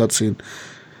beginning of the cutscene.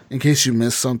 In case you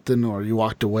missed something, or you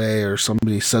walked away, or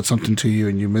somebody said something to you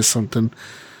and you missed something.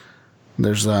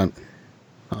 There's that.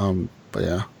 But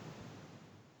yeah.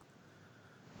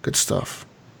 Good stuff.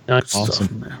 That's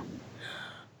awesome.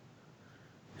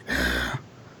 Yeah.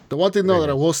 The one thing, though, that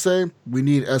I will say, we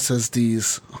need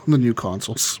SSDs on the new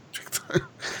consoles.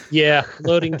 Yeah,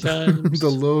 loading times. The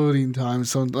loading time.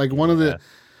 So,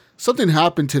 something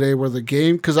happened today where the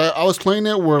game, because I was playing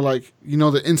it where,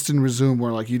 the instant resume,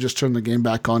 where, you just turn the game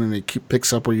back on and it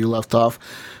picks up where you left off.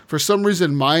 For some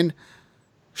reason, mine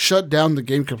shut down the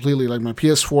game completely. My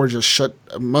PS4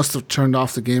 just must have turned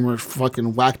off the game or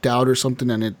fucking whacked out or something,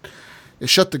 and it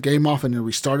shut the game off and it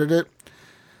restarted it.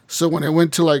 So when I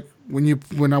went to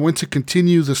when I went to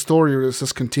continue the story, or it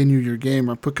says continue your game,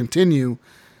 I put continue,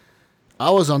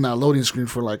 I was on that loading screen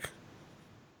for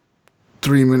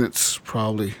 3 minutes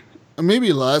probably.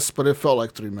 Maybe less, but it felt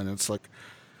like 3 minutes. It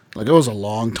was a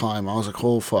long time. I was like,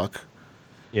 oh fuck.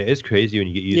 Yeah, it's crazy when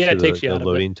you get used to the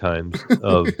loading times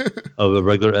of a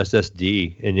regular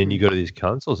SSD, and then you go to these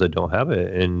consoles that don't have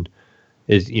it. And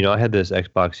I had this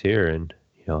Xbox here, and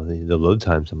the load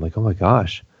times. I'm like, oh my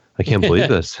gosh, I can't believe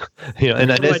this. And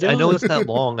I know it's not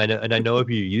long. I know if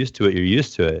you're used to it, you're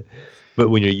used to it. But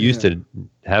when you're used to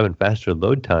having faster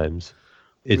load times,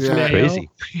 it's crazy.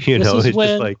 It's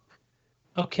just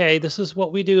okay, this is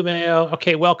what we do, Mayo.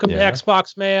 Okay, welcome to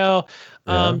Xbox, Mayo.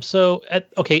 So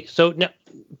now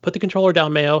put the controller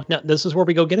down, Mayo. Now this is where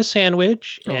we go get a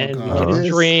sandwich and we get a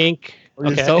drink. Or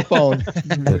your cell phone.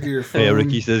 Look at your phone. Hey,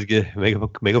 Ricky says, make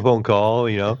a phone call.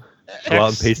 Go out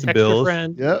and pay some bills.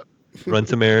 Yep. Run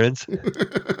some errands.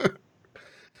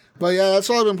 But yeah, that's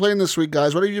all I've been playing this week,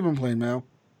 guys. What have you been playing, Mal?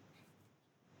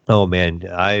 Oh man,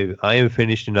 I am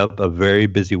finishing up a very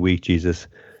busy week, Jesus.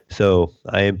 So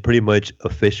I am pretty much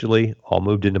officially all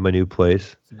moved into my new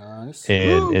place. Nice.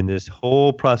 And in this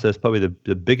whole process, probably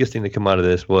the biggest thing that came out of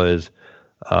this was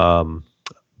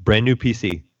brand new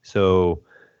PC. So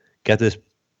got this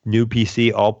new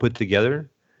PC all put together.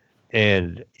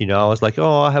 And, I was like,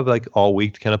 oh, I'll have like all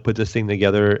week to kind of put this thing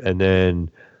together. And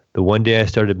then the one day I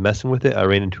started messing with it, I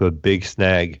ran into a big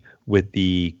snag with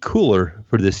the cooler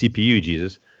for the CPU,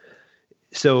 Jesus.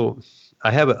 So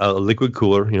I have a liquid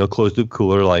cooler, closed loop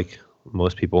cooler like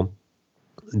most people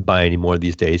buy anymore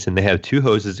these days. And they have two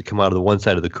hoses that come out of the one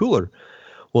side of the cooler.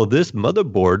 Well, this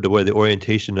motherboard, the way the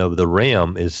orientation of the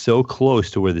RAM is so close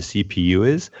to where the CPU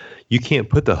is, you can't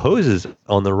put the hoses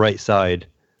on the right side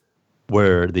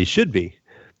where they should be.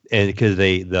 And because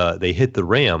they hit the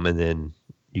RAM and then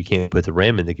you can't put the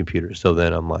RAM in the computer. So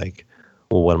then I'm like,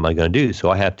 well, what am I going to do?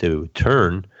 So I have to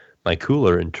turn my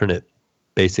cooler and turn it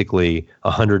basically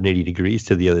 180 degrees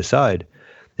to the other side.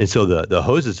 And so the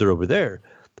hoses are over there.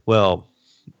 Well,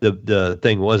 the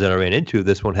thing was that I ran into,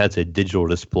 this one has a digital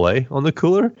display on the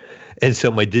cooler. And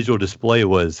so my digital display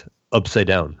was upside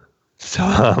down. So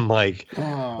I'm like,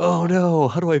 oh no,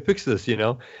 how do I fix this,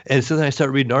 And so then I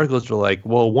start reading articles that are like,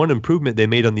 well, one improvement they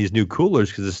made on these new coolers,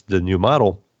 because this is the new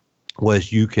model,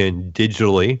 was you can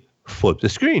digitally flip the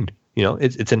screen.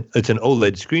 It's an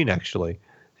OLED screen, actually.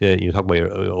 You talk about your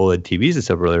OLED TVs and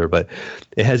stuff earlier, but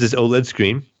it has this OLED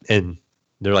screen, and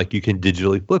they're like, you can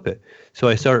digitally flip it. So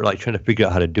I started like trying to figure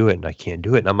out how to do it, and I can't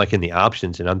do it. And I'm like in the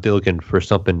options, and I'm looking for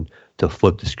something to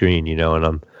flip the screen, and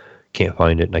I'm can't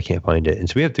find it, and I can't find it. And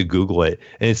so we have to Google it,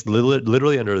 and it's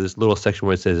literally under this little section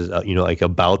where it says, like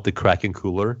about the Kraken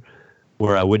cooler,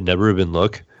 where I would never even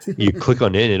look. You click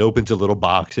on it, and it opens a little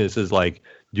box, and it says like,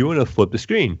 do you want to flip the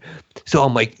screen? So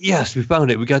I'm like, yes, we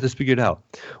found it. We got this figured out.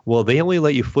 Well, they only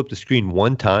let you flip the screen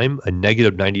one time, a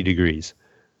negative 90 degrees.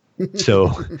 So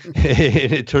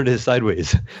and it turned it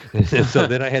sideways. And so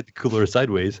then I had the cooler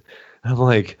sideways. I'm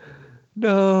like,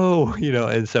 no,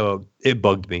 and so it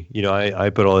bugged me. I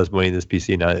put all this money in this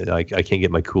PC, and I can't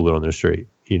get my cooler on there straight.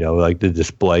 Like the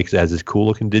display, because it has this cool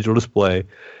looking digital display.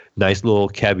 Nice little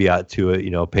caveat to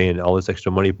it, paying all this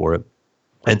extra money for it.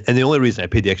 And the only reason I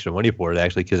paid the extra money for it,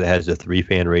 actually, because it has a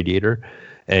 3-fan radiator.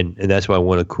 And that's why I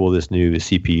want to cool this new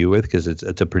CPU with, because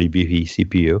it's a pretty beefy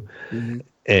CPU. Mm-hmm.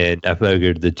 And I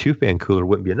figured the 2-fan cooler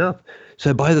wouldn't be enough. So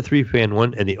I buy the 3-fan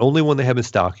one, and the only one they have in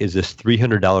stock is this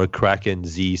 $300 Kraken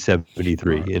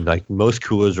Z73. And like most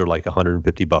coolers are like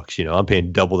 $150. I'm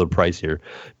paying double the price here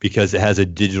because it has a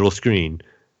digital screen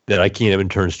that I can't even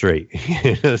turn straight.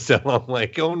 So I'm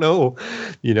like, oh no,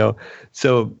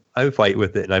 So I fight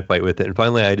with it, and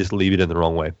finally I just leave it in the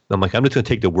wrong way. I'm like, I'm just going to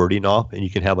take the wording off, and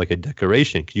you can have like a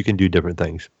decoration, because you can do different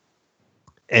things.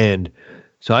 And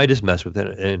so I just mess with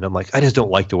it, and I'm like, I just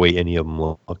don't like the way any of them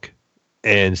look.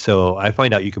 And so I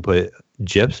find out you can put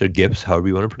GIFs or GIFs, however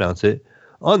you want to pronounce it,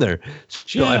 on there.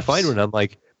 So I find one, I'm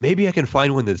like, maybe I can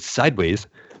find one that's sideways,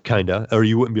 kind of, or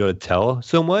you wouldn't be able to tell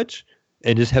so much,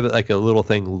 and just have it like a little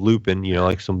thing looping,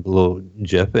 like some little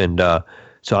GIF. And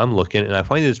so I'm looking, and I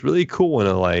find this really cool one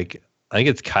of like, I think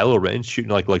it's Kylo Ren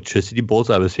shooting like electricity bolts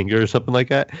out of his finger or something like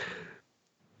that.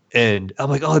 And I'm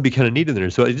like, oh, it'd be kind of neat in there.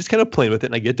 So I just kind of playing with it,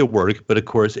 and I get to work, but of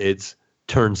course it's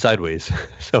turned sideways.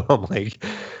 So I'm like,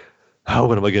 oh,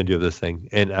 what am I going to do with this thing?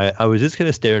 And I was just kind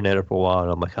of staring at it for a while,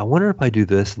 and I'm like, I wonder if I do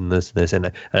this and this and this. And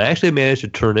I actually managed to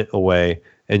turn it away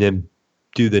and then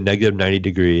do the negative 90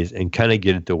 degrees and kind of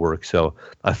get it to work. So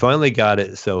I finally got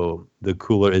it so the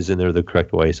cooler is in there the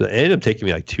correct way. So it ended up taking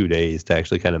me like 2 days to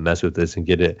actually kind of mess with this and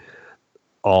get it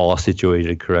all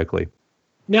situated correctly.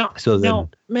 Now,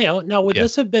 Mayo, would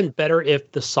this have been better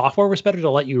if the software was better to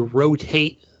let you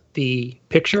rotate the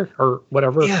picture or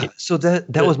whatever? Yeah, so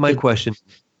that was my question.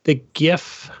 The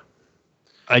GIF.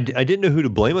 I didn't know who to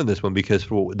blame on this one, because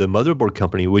for the motherboard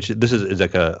company, which this is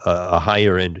like a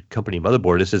higher end company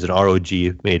motherboard, this is an ROG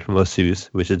made from ASUS,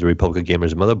 which is the Republic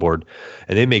Gamers motherboard,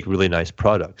 and they make really nice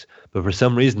products. But for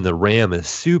some reason, the RAM is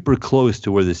super close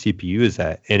to where the CPU is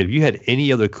at. And if you had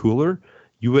any other cooler,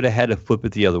 you would have had to flip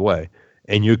it the other way,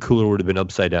 and your cooler would have been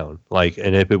upside down.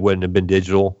 And if it wouldn't have been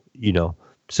digital,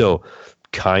 So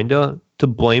kinda to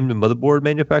blame the motherboard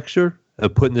manufacturer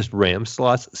of putting this RAM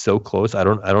slots so close. I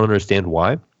don't understand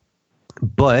why.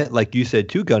 But like you said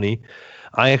too, Gunny,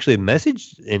 I actually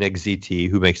messaged NXZT,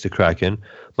 who makes the Kraken,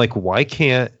 like, why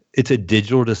can't, it's a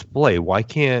digital display. Why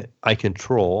can't I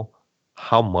control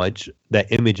how much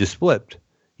that image is flipped?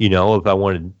 You know, if I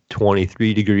wanted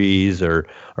 23 degrees or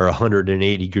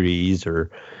 180 degrees or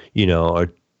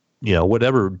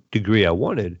whatever degree I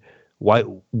wanted.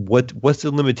 What's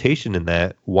the limitation in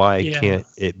that? Why can't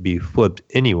it be flipped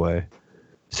anyway?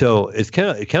 So it's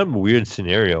kind of a weird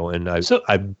scenario, and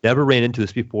I've never ran into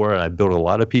this before, and I built a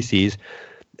lot of PCs,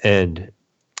 and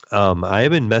I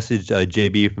haven't messaged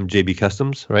JB from JB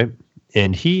Customs, right?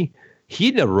 And he'd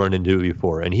never run into it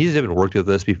before, and he's even worked with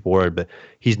us before, but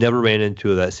he's never ran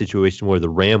into that situation where the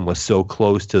RAM was so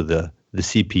close to the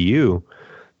CPU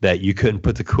that you couldn't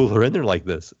put the cooler in there like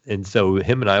this. And so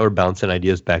him and I were bouncing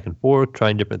ideas back and forth,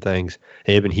 trying different things,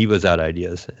 and even he was out of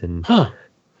ideas. And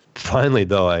finally,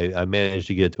 though, I managed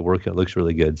to get it to work, and it looks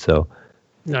really good. So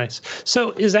nice.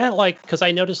 So is that like, because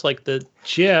I noticed like the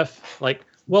GIF, like,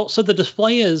 well, so the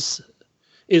display is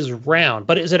round,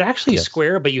 but is it actually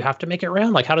square, but you have to make it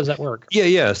round? Like, how does that work?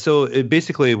 Yeah. So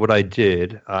basically what I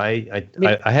did, I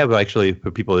have actually, for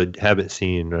people that haven't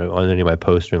seen on any of my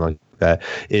posts or anything like that,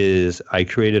 is I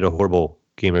created a Horrible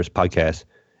Gamers podcast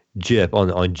GIF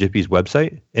on Jiffy's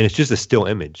website, and it's just a still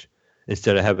image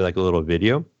instead of having like a little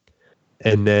video.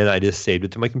 And then I just saved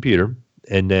it to my computer,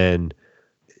 and then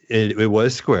it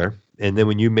was square. And then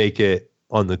when you make it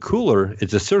on the cooler,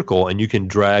 it's a circle, and you can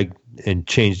drag and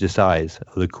change the size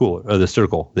of the cooler or the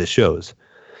circle that shows.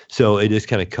 So it just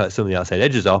kind of cut some of the outside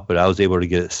edges off, but I was able to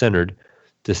get it centered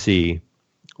to see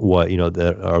what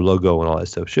our logo and all that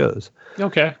stuff shows.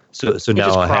 Okay. So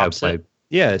now I have so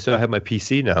I have my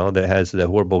PC now that has the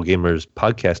Horrible Gamers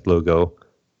podcast logo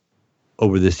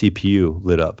over the CPU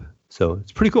lit up. So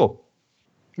it's pretty cool.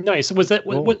 Nice. Was that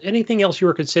what anything else you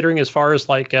were considering as far as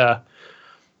like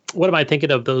what am I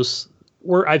thinking of those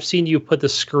where I've seen you put the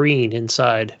screen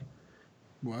inside?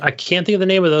 What? I can't think of the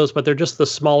name of those, but they're just the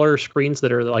smaller screens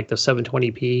that are like the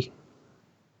 720p.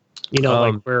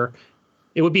 Like where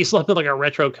it would be something like a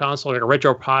retro console, like a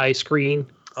retro Pi screen.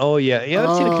 Oh yeah,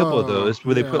 I've seen a couple of those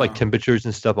where they put like temperatures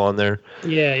and stuff on there.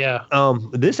 Yeah.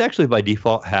 This actually by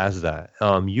default has that.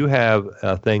 You have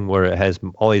a thing where it has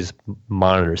all these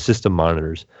monitors, system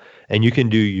monitors, and you can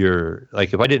do your,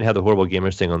 like, if I didn't have the Horrible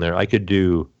Gamers thing on there, I could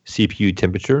do CPU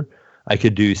temperature. I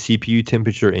could do CPU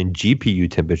temperature and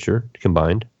GPU temperature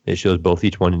combined. It shows both,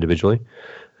 each one individually.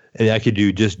 And I could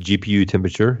do just GPU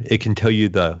temperature. It can tell you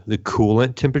the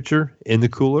coolant temperature in the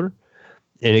cooler,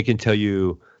 and it can tell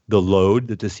you the load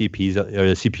that the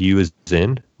CPU is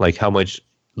in, like how much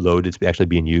load it's actually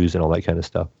being used and all that kind of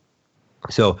stuff.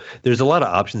 So there's a lot of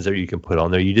options there you can put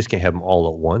on there. You just can't have them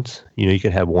all at once. You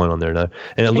can have one on there, and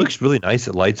it looks really nice.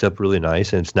 It lights up really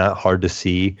nice, and it's not hard to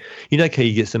see. Like how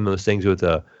you get some of those things with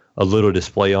a little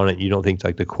display on it. You don't think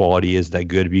like the quality is that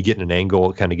good. If you get in an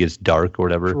angle, it kind of gets dark or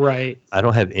whatever. Right. I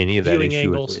don't have any of that Viewing issue.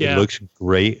 Angles, it looks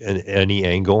great in any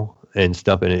angle and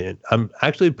stuff, and I'm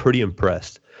actually pretty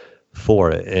impressed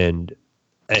for it. And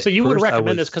so you would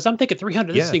recommend this, because I'm thinking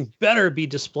 $300. This thing better be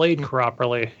displayed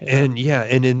properly. And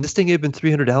in this thing, even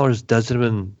 $300 doesn't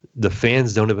even, the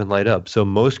fans don't even light up. So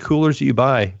most coolers that you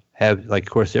buy have, like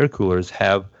Corsair coolers,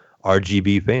 have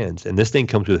RGB fans, and this thing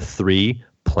comes with 3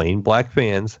 plain black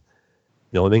fans.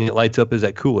 The only thing that lights up is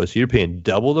that cooler, so you're paying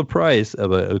double the price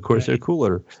of a Corsair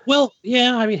cooler. Well,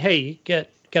 yeah, I mean, hey, you got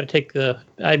to take the.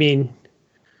 I mean,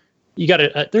 you got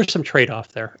to. There's some trade-off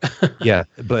there. Yeah,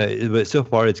 but so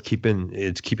far it's keeping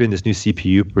this new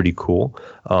CPU pretty cool.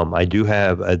 I do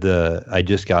have I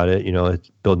just got it.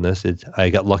 It's building this. I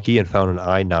got lucky and found an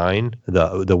i9,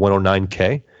 the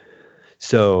 109K.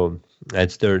 So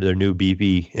that's their new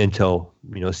beefy Intel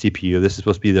CPU. This is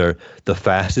supposed to be the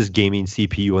fastest gaming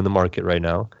CPU on the market right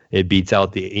now. It beats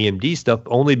out the AMD stuff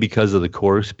only because of the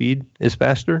core speed is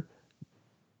faster,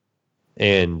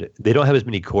 and they don't have as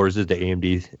many cores as the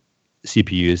AMD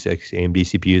CPUs. AMD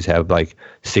CPUs have like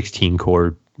 16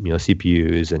 core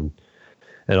CPUs and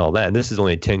all that. And this is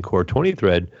only a 10 core 20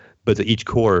 thread, but each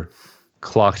core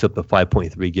clocks up to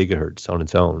 5.3 gigahertz on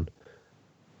its own,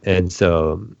 and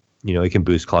so it can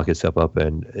boost clock itself up.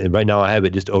 And right now I have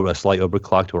it just over a slight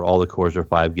overclocked where all the cores are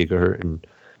 5 gigahertz, and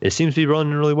it seems to be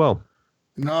running really well.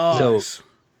 Nice.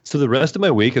 So the rest of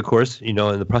my week, of course, in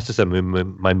the process of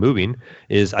my moving,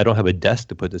 is I don't have a desk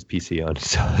to put this PC on.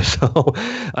 So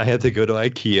I have to go to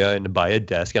IKEA and buy a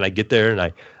desk, and I get there and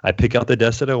I pick out the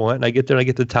desk that I want, and I get there and I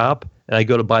get the top, and I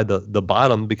go to buy the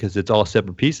bottom because it's all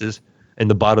separate pieces, and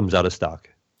the bottom's out of stock.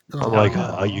 I'm like,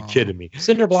 are you kidding me?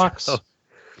 Cinder blocks.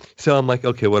 So I'm like,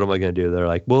 okay, what am I going to do? They're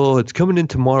like, well, it's coming in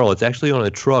tomorrow. It's actually on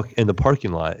a truck in the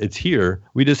parking lot. It's here.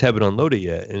 We just haven't unloaded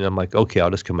yet. And I'm like, okay,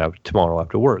 I'll just come out tomorrow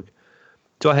after work.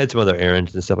 So I had some other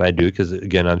errands and stuff I do because,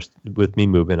 again, with me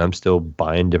moving, I'm still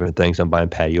buying different things. I'm buying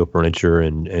patio furniture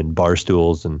and bar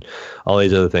stools and all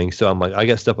these other things. So I'm like, I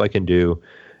got stuff I can do.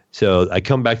 So I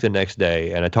come back the next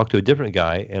day and I talk to a different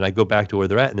guy and I go back to where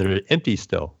they're at and they're empty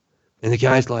still. And the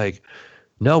guy's like,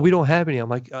 no, we don't have any. I'm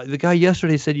like, the guy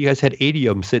yesterday said you guys had 80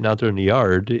 of them sitting out there in the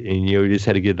yard and you just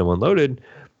had to get them unloaded.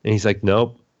 And he's like,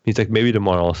 nope. He's like, maybe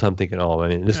tomorrow. So I'm thinking, oh, I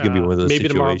mean, this is going to be one of those maybe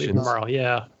situations. Tomorrow,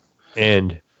 yeah.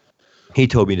 And he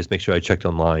told me to just make sure I checked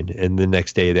online. And the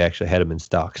next day they actually had them in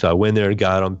stock. So I went there and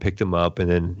got them, picked them up, and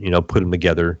then, put them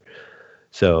together.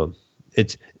 So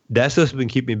that's just been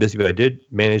keeping me busy, but I did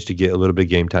manage to get a little bit of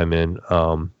game time in.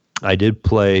 I did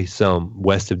play some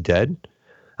West of Dead.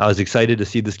 I was excited to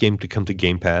see this game to come to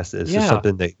Game Pass. It's just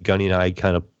something that Gunny and I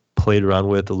kind of played around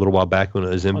with a little while back when it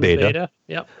was in beta.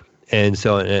 Yep. And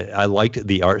so I liked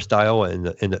the art style and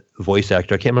the voice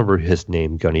actor. I can't remember his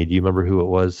name, Gunny. Do you remember who it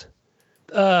was?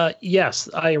 Yes,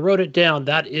 I wrote it down.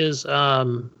 That is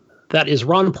Ron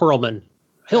Perlman,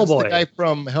 Hellboy. That's the guy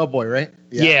from Hellboy, right?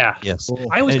 Yeah. Yes. Cool.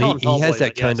 I always call him Hellboy. He has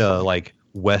that kind of like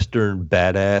Western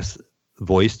badass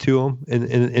voice to him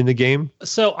in the game.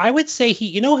 So I would say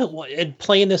in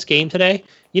playing this game today,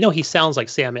 he sounds like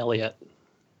Sam Elliott,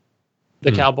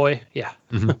 the cowboy. Yeah.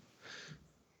 Mm-hmm.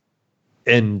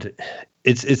 And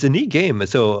it's a neat game.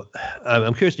 So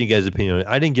I'm curious to you guys' opinion on it.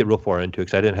 I didn't get real far into it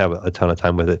because I didn't have a ton of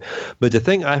time with it. But the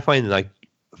thing I find, like,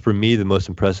 for me, the most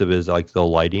impressive is like the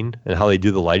lighting and how they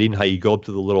do the lighting, how you go up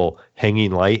to the little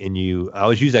hanging light and I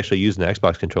was actually using the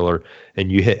Xbox controller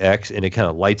and you hit X and it kind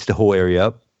of lights the whole area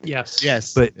up.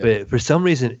 Yes. But for some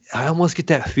reason, I almost get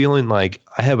that feeling like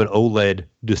I have an OLED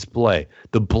display.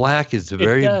 The black is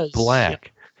very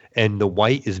black and the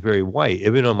white is very white.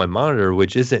 Even on my monitor,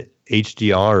 which isn't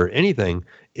HDR or anything,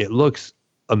 it looks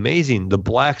amazing. The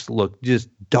blacks look just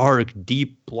dark,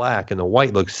 deep black, and the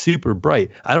white looks super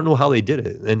bright. I don't know how they did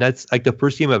it. And that's like the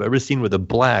first game I've ever seen where the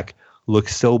black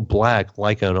looks so black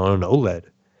like on an OLED.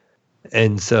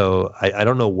 And so I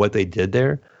don't know what they did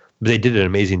there, but they did an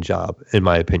amazing job, in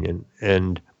my opinion.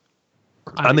 And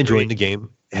I'm enjoying the game.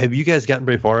 Have you guys gotten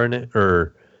very far in it?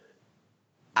 Or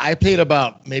I played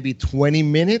about maybe 20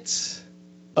 minutes.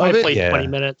 I played 20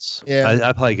 minutes. Yeah.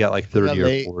 I probably got like 30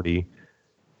 or 40.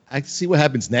 I see what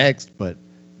happens next, but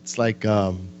it's like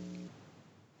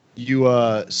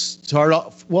you start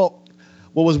off. Well,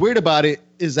 what was weird about it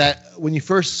is that when you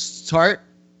first start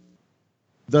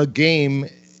the game,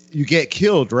 you get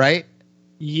killed, right?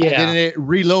 Yeah. And then it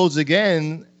reloads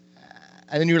again,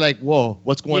 and then you're like, "Whoa,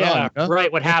 what's going on?" You know?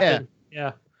 Right. What happened?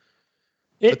 Yeah.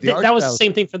 That was the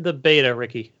same thing for the beta,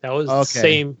 Ricky. That was the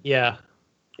same. Yeah.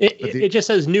 It just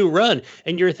says new run,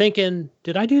 and you're thinking,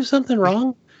 did I do something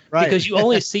wrong? Right. Because you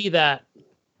only see that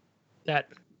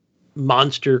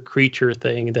monster creature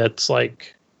thing that's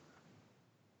like,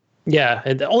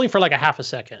 and only for like a half a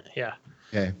second. Yeah.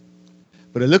 Okay.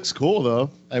 But it looks cool, though.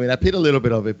 I mean, I played a little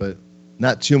bit of it, but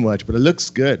not too much. But it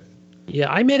looks good.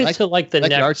 Yeah, I made it to like the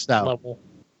next art style level.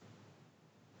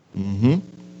 Mm-hmm.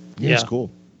 Yeah, it's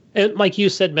cool. And like you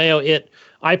said, Mayo,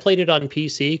 I played it on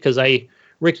PC because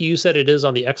Ricky, you said it is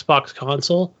on the Xbox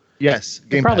console. Yes,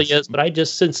 it probably is, but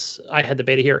since I had the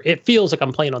beta here, it feels like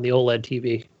I'm playing on the OLED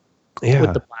TV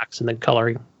with the blacks and the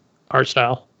coloring art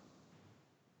style.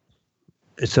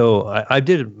 So I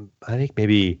did, I think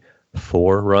maybe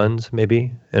 4 runs,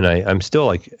 maybe, and I'm still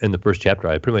like in the first chapter.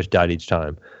 I pretty much died each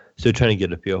time, so trying to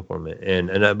get a feel for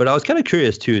it. But I was kind of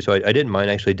curious too, so I didn't mind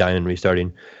actually dying and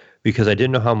restarting because I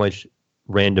didn't know how much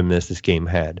randomness this game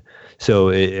had. So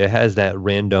it has that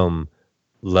random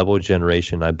level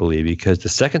generation, I believe, because the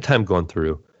second time going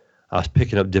through, I was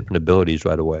picking up different abilities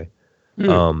right away.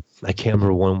 I can't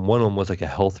remember one of them was like a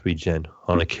health regen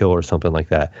on a kill or something like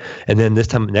that. And then next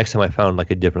time I found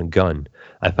like a different gun.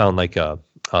 I found like a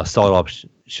sawed-off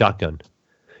shotgun,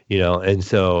 and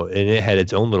it had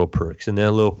its own little perks. And then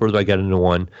a little further I got into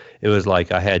one, it was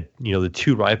like I had, the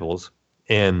 2 rifles,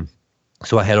 and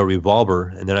so I had a revolver,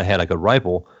 and then I had like a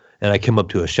rifle, and I came up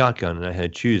to a shotgun, and I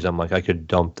had to choose. I'm like, I could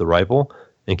dump the rifle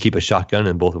and keep a shotgun,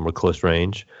 and both of them were close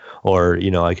range, or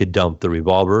I could dump the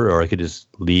revolver, or I could just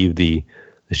leave the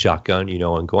shotgun,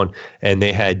 and go on. And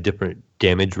they had different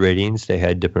damage ratings, they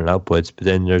had different outputs, but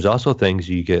then there's also things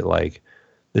you get like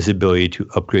this ability to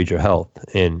upgrade your health,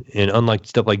 and unlike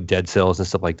stuff like dead cells and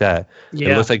stuff like that,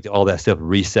 it looks like all that stuff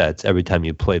resets every time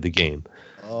you play the game.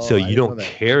 So you don't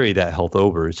carry that health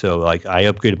over. So like I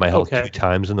upgraded my health 2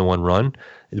 times in the one run.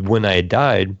 When I had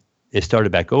died, it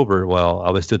started back over. Well,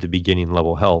 I was still at the beginning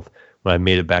level health. When I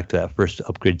made it back to that first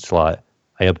upgrade slot,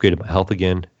 I upgraded my health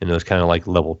again, and it was kind of like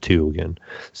level 2 again.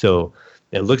 So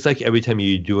it looks like every time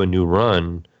you do a new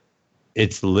run,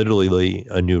 it's literally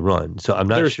a new run. So I'm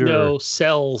not sure. There's no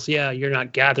cells. Yeah, you're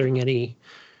not gathering anything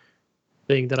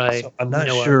that I'm not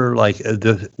know sure. Like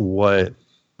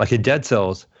in Dead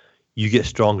Cells, you get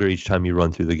stronger each time you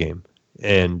run through the game,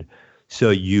 and so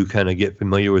you kind of get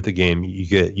familiar with the game. You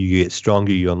get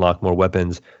stronger. You unlock more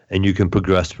weapons, and you can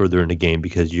progress further in the game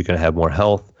because you're going to have more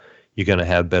health. You're going to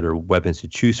have better weapons to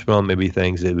choose from. Maybe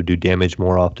things that would do damage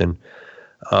more often.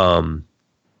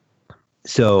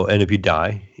 So, and if you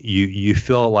die, you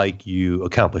feel like you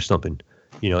accomplished something.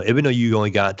 Even though you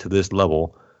only got to this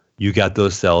level, you got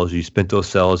those cells, you spent those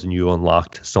cells, and you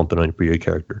unlocked something for your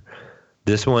character.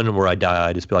 This one, where I die,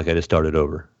 I just feel like I just started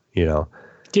over.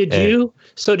 Did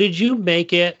you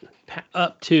make it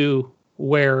up to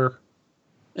where,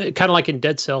 kind of like in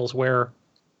Dead Cells, where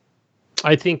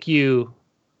I think I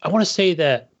want to say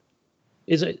that,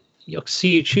 is it, you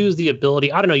choose the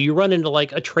ability, I don't know, you run into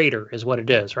like a trader is what it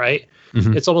is, right?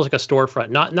 Mm-hmm. It's almost like a storefront,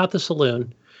 not the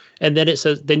saloon. And then it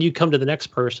says, then you come to the next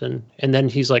person, and then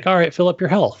he's like, all right, fill up your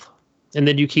health. And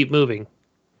then you keep moving.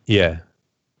 Yeah.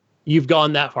 You've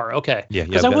gone that far. Okay. Yeah.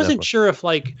 Because I wasn't sure if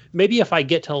maybe if I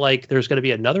get to there's going to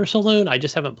be another saloon, I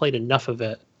just haven't played enough of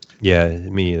it. Yeah,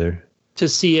 me either. To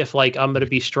see if I'm going to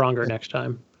be stronger next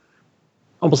time.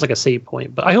 Almost like a save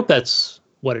point. But I hope that's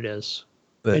what it is.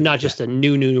 But, and not just a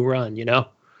new run,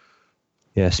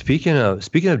 Yeah. Speaking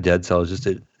of Dead Cells, just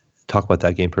to talk about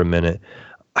that game for a minute.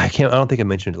 I don't think I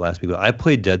mentioned it last week, but I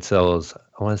played Dead Cells,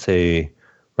 I want to say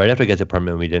right after I got to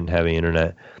apartment, we didn't have any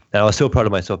internet. And I was so proud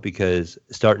of myself because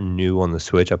starting new on the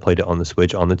Switch, I played it on the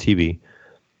Switch on the TV.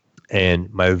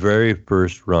 And my very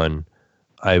first run,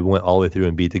 I went all the way through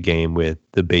and beat the game with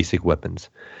the basic weapons.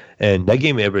 And that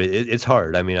game, it's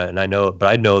hard. I mean, I know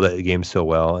that the game so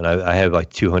well. And I have like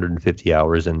 250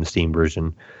 hours in the Steam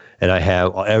version. And I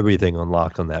have everything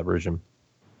unlocked on that version.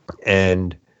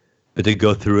 But to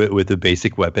go through it with the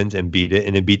basic weapons and beat it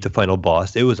and then beat the final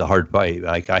boss, it was a hard fight.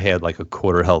 Like I had like a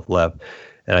quarter health left.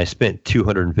 And I spent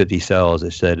 250 cells,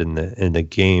 it said in the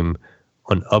game,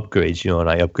 on upgrades, and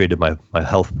I upgraded my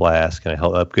health flask and I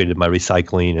upgraded my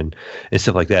recycling and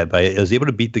stuff like that. But I was able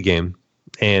to beat the game.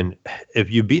 And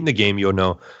if you've beaten the game, you'll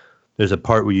know there's a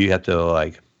part where you have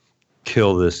to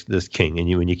kill this king.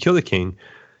 And when you kill the king,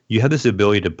 you have this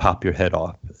ability to pop your head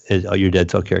off as your Dead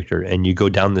Cell character, and you go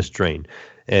down this drain.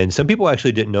 And some people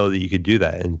actually didn't know that you could do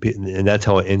that, and that's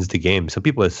how it ends the game. Some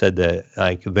people have said that,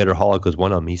 like Vader Holic was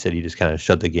one of them. He said he just kind of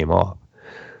shut the game off.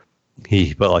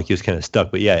 He felt like he was kind of stuck.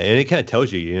 But yeah, and it kind of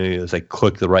tells you, it's like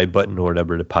click the right button or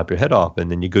whatever to pop your head off, and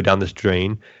then you go down this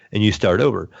drain and you start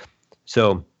over.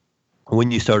 So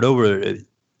when you start over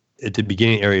at the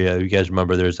beginning area, you guys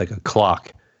remember there's like a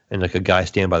clock. And like a guy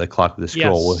stand by the clock with a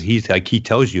scroll. Yes. Well, he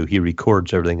tells you, he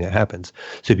records everything that happens.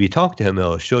 So if you talk to him,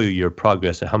 it'll show you your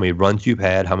progress and how many runs you've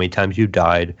had, how many times you've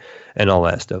died, and all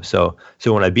that stuff. So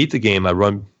when I beat the game, I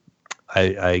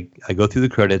go through the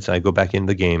credits and I go back into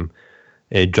the game.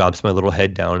 It drops my little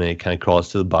head down and it kind of crawls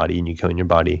to the body and you come in your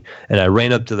body. And I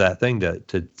ran up to that thing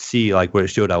to see like where it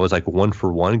showed I was like 1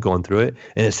 for 1 going through it,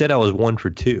 and it said I was 1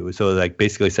 for 2. So like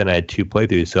basically said I had 2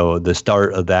 playthroughs. So the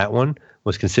start of that one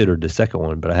was considered the second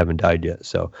one, but I haven't died yet.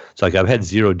 So like I've had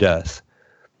 0 deaths,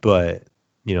 but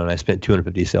and I spent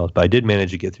 250 cells, but I did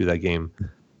manage to get through that game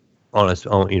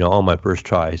on my first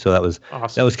try. So that was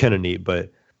awesome. That was kind of neat, but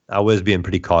I was being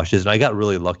pretty cautious, and I got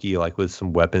really lucky like with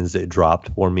some weapons that dropped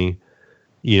for me,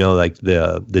 like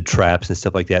the traps and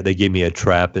stuff like that. They gave me a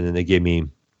trap, and then they gave me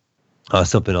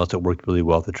something else that worked really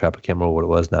well. The trap, I can't remember what it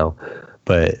was now,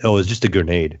 but it was just a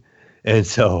grenade. And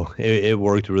so it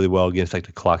worked really well against like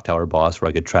the clock tower boss, where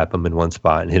I could trap him in one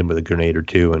spot and hit him with a grenade or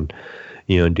two and,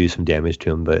 and do some damage to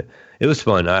him. But it was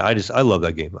fun. I love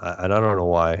that game. I don't know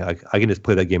why. I can just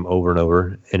play that game over and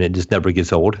over, and it just never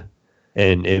gets old.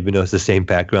 And even though it's the same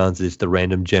backgrounds, it's the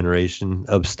random generation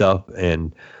of stuff.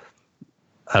 And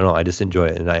I don't know. I just enjoy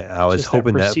it. And I was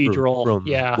hoping that from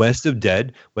West of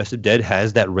Dead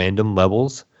has that random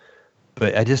levels,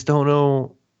 but I just don't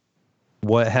know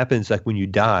what happens like when you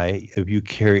die if you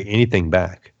carry anything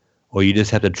back, or you just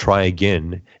have to try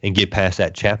again and get past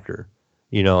that chapter,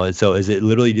 and so is it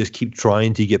literally just keep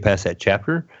trying to get past that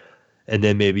chapter, and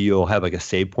then maybe you'll have like a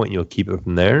save point and you'll keep it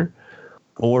from there,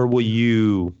 or will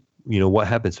you what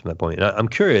happens from that point? And I'm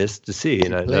curious to see,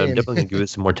 and I'm definitely gonna give it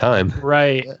some more time.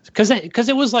 Right, because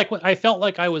it was like I felt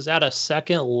like I was at a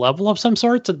second level of some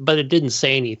sort, but it didn't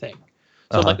say anything.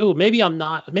 So like, oh, maybe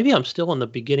I'm still in the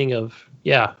beginning of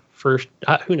first,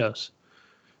 who knows?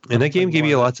 And that game gave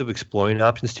you lots of exploring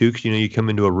options too, because you come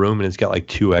into a room and it's got like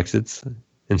 2 exits,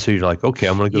 And so you're like, okay,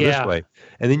 I'm going to go Yeah. this way.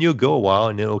 And then you'll go a while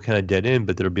and it'll kind of dead end,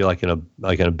 but there'll be like an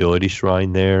ability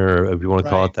shrine there, or if you want to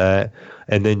call it that.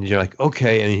 And then you're like,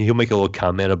 okay. And he'll make a little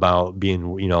comment about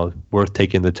being, worth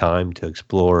taking the time to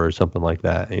explore or something like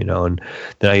that, And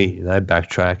then I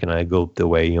backtrack and I go the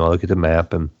way, I look at the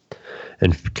map and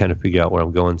kind of figure out where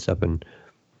I'm going and stuff. And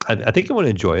I think I want to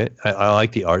enjoy it. I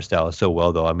like the art style so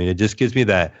well, though. I mean, it just gives me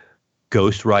that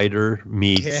Ghost Rider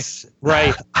meets,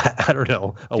 right. I don't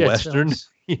know, a Western. Sense.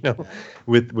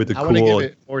 With the I want to cool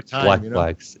give it more time, black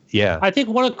flags. Yeah. I think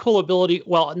one of the cool ability,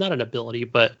 well, not an ability,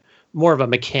 but more of a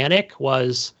mechanic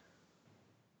was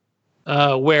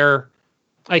where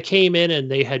I came in and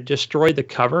they had destroyed the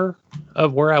cover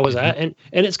of where I was at. And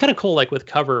it's kind of cool, like with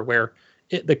cover where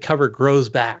the cover grows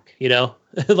back,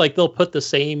 like they'll put the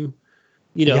same,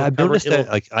 Yeah, I've cover, noticed that.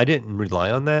 Like, I didn't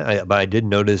rely on that, but I did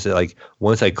notice that, like,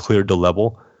 once I cleared the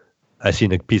level, I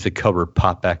seen a piece of cover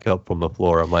pop back up from the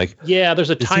floor. I'm like, yeah, there's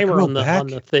a timer on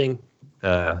the thing.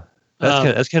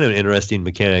 That's kind of an interesting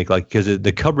mechanic, like, because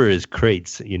the cover is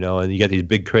crates, and you got these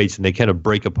big crates, and they kind of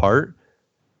break apart,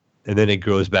 and then it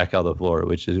grows back out of the floor,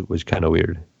 which was kind of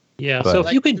weird. Yeah, But- so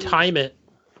if you can time it,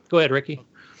 go ahead, Ricky.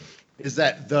 Is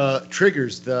that the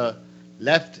triggers? The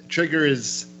left trigger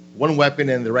is one weapon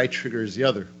and the right trigger is the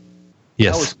other.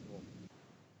 Yes. That was cool.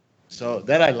 So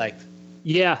that I liked.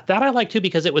 Yeah, that I like too,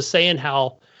 because it was saying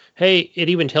how, hey, it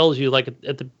even tells you, like,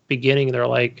 at the beginning, they're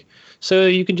like, so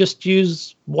you can just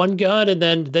use one gun and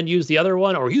then use the other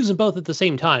one, or use them both at the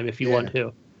same time if you want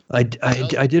to. I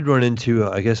did run into,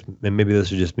 I guess, and maybe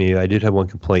this is just me, I did have one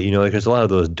complaint. Like, there's a lot of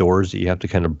those doors that you have to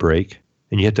kind of break,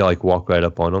 and you have to, like, walk right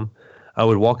up on them. I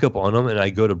would walk up on them, and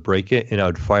I'd go to break it, and I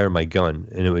would fire my gun,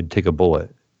 and it would take a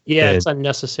bullet. Yeah, it's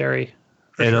unnecessary.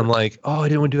 And I'm like, oh, I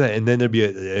didn't want to do that. And then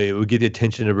it would get the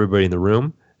attention of everybody in the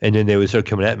room, and then they would start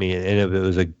coming at me. And if it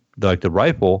was like the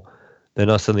rifle, then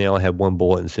all of a sudden I only had one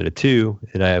bullet instead of two,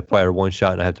 and I fired one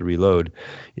shot and I have to reload.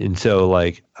 And so,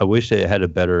 like, I wish it had a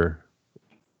better,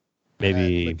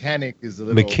 maybe mechanic is a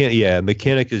little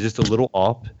mechanic is just a little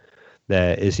off.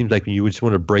 That it seems like when you just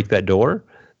want to break that door,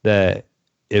 that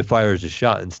it fires a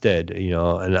shot instead,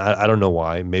 and I don't know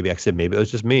why. Maybe it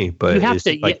was just me, but You have it's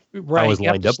to, like right? I was You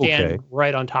have lined to up stand okay.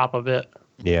 right on top of it.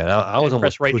 Yeah, I was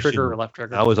almost Press right pushing, trigger or left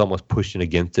trigger. I was almost pushing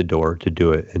against the door to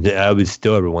do it, and I would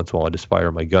still every once in a while just fire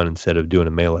my gun instead of doing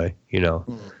a melee,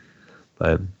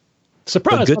 But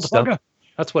Surprise, good motherfucker! stuff.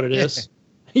 That's what it is.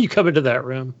 You come into that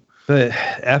room. But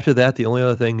after that, the only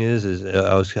other thing is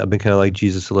I've been kind of like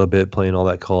Jesus a little bit, playing all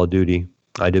that Call of Duty.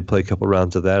 I did play a couple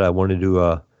rounds of that. I wanted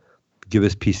to give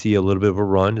his PC a little bit of a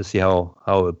run to see how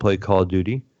it would play Call of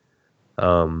Duty.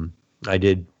 I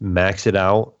did max it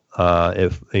out.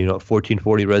 If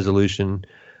 1440 resolution,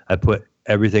 I put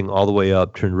everything all the way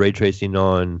up, turned ray tracing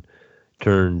on,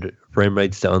 turned frame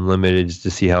rates to unlimited just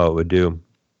to see how it would do.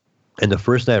 And the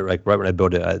first night, like right when I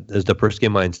built it, it was the first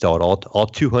game I installed, all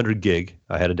 200 gig.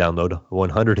 I had to download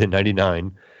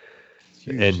 199,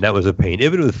 and that was a pain.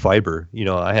 Even with fiber,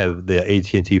 I have the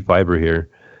AT&T fiber here,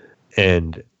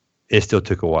 and it still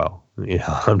took a while.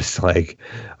 I'm just like,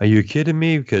 are you kidding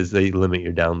me? Because they limit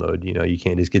your download. You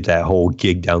can't just get that whole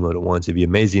gig download at once. It'd be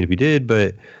amazing if you did,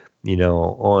 but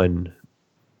on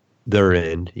their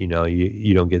end, you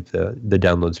don't get the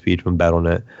download speed from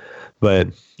Battle.net. But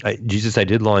I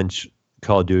did launch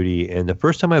Call of Duty, and the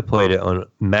first time I played it on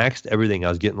maxed everything, I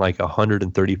was getting like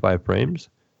 135 frames.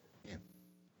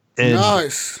 And,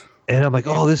 nice. And I'm like,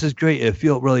 oh, this is great. It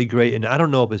feels really great. And I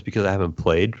don't know if it's because I haven't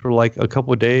played for like a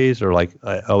couple of days, or like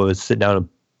I was sitting down and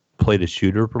played a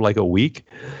shooter for like a week.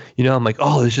 I'm like,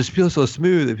 oh, this just feels so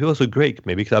smooth. It feels so great.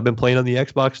 Maybe because I've been playing on the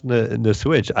Xbox and the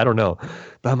Switch. I don't know.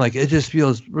 But I'm like, it just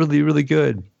feels really, really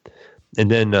good. And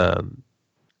then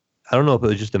I don't know if it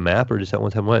was just a map or just that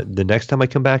one time. The next time I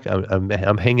come back,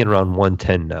 I'm hanging around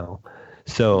 110 now.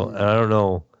 So and I don't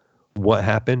know what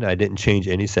happened. I didn't change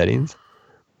any settings.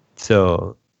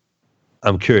 So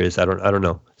I'm curious. I don't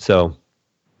know. So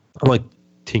I'm like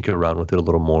tinkering around with it a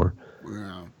little more.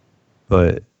 Yeah.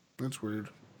 But that's weird.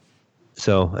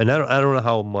 So, and I don't know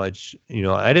how much,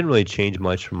 I didn't really change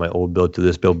much from my old build to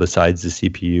this build besides the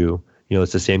CPU.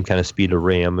 It's the same kind of speed of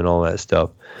RAM and all that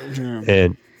stuff. Yeah.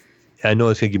 And I know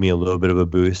it's going to give me a little bit of a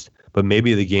boost, but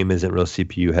maybe the game isn't real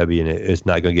CPU heavy, and it's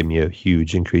not going to give me a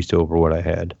huge increase over what I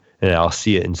had. And I'll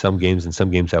see it in some games, and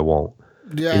some games I won't.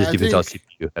 Yeah, it just depends how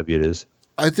CPU heavy it is.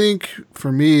 I think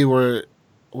for me, when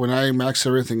I max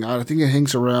everything out, I think it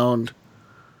hangs around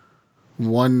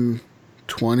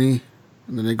 120,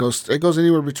 and then it goes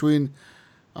anywhere between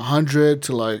 100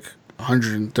 to like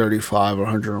 135 or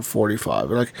 145.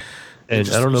 Like, and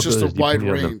I don't know if it was just a wide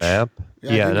depending on range. the map.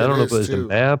 Yeah, and I don't know if it was the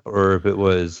map or if it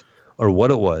was or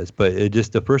what it was, but it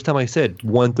just the first time I said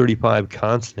 135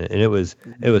 constant, and it was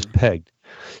pegged.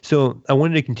 So I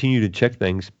wanted to continue to check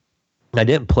things. I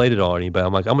didn't play it already, but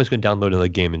I'm like, I'm just going to download another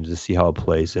game and just see how it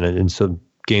plays. And some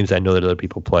games I know that other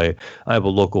people play. I have a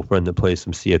local friend that plays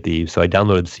some Sea of Thieves, so I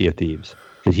downloaded Sea of Thieves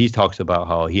because he talks about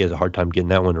how he has a hard time getting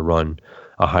that one to run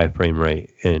a high frame rate,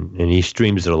 and he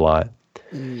streams it a lot.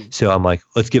 So I'm like,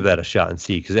 let's give that a shot and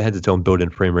see, because it has its own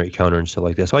built-in frame rate counter and stuff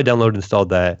like that. So I downloaded and installed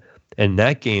that, and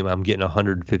that game I'm getting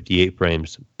 158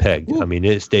 frames pegged. Ooh, I mean,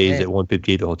 it stays at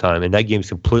 158 the whole time, and that game's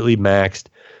completely maxed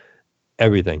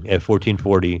everything at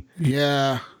 1440.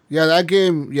 Yeah, that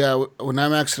game. Yeah, when I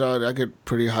max it out, I get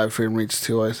pretty high frame rates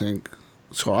too, I think.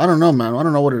 So I don't know, man. I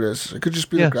don't know what it is. It could just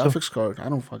be the graphics card. I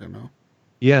don't fucking know.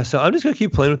 Yeah, so I'm just going to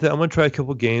keep playing with it. I'm going to try a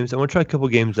couple games. I'm going to try a couple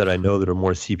games that I know that are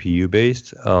more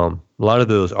CPU-based. A lot of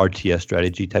those RTS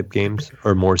strategy type games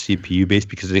are more CPU-based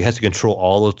because it has to control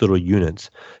all those little units.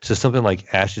 So something like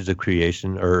Ashes of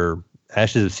Creation or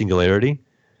Ashes of Singularity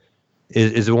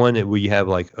is the one where you have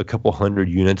like a couple hundred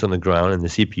units on the ground, and the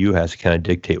CPU has to kind of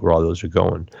dictate where all those are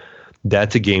going.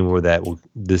 That's a game where the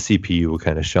CPU will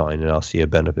kind of shine, and I'll see a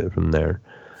benefit from there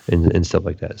and stuff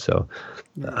like that. So,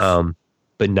 nice.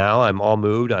 But now I'm all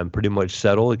moved. I'm pretty much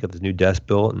settled. I got this new desk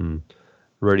built and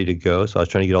ready to go. So I was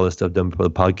trying to get all this stuff done before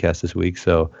the podcast this week.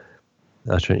 So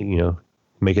I was trying,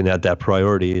 making that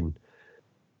priority. And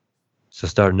so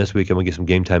starting this week, I'm gonna get some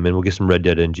game time in. We'll get some Red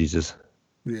Dead in, Jesus.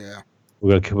 Yeah.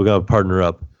 We're gonna partner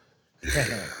up.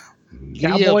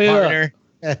 Cowboy partner.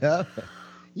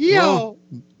 Yo. Well,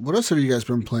 what else have you guys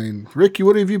been playing? Ricky,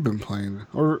 what have you been playing?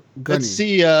 Or Gunny? Let's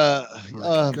see.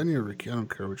 Gunny or Ricky? I don't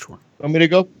care which one. Want me to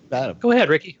go? Adam. Go ahead,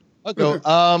 Ricky. I'll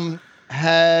go.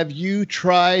 Have you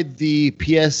tried the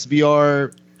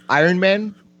PSVR Iron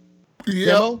Man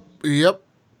demo? Yep.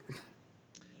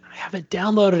 I haven't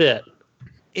downloaded it.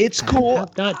 It's cool. I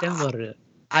have not downloaded it.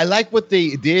 I like what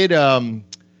they did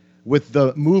with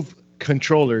the Move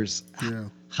controllers. Yeah.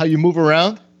 How you move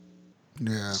around.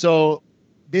 Yeah. So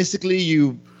basically,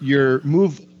 your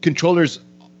Move controllers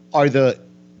are the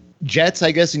jets,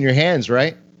 I guess, in your hands,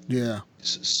 right? Yeah.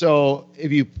 So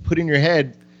if you put in your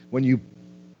head, when you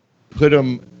put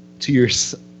them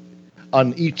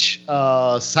on each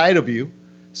side of you,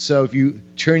 so if you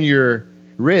turn your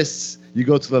wrists, you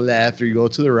go to the left or you go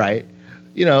to the right,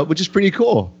 which is pretty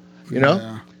cool,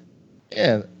 Yeah,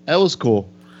 that was cool.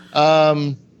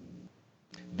 That,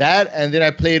 and then I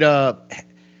played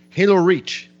Halo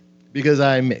Reach because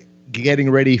I'm getting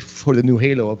ready for the new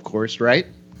Halo, of course, right?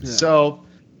 Yeah. So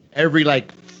every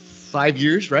 5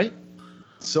 years, right?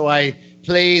 So I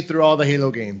play through all the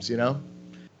Halo games,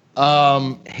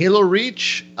 Halo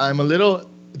Reach, I'm a little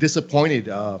disappointed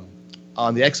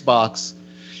on the Xbox.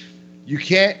 You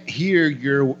can't hear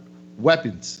your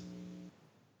weapons.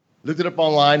 Looked it up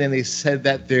online, and they said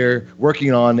that they're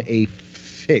working on a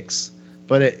fix.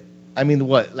 But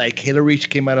Halo Reach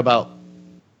came out about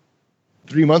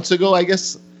 3 months ago, I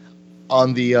guess,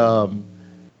 on the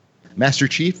Master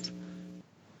Chief.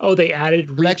 Oh, they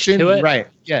added Reach to it? Right,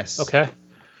 yes. Okay.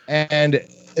 And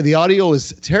the audio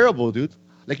is terrible, dude.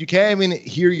 You can't even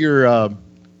hear your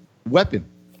weapon.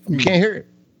 You can't hear it.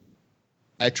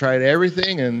 I tried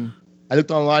everything, and I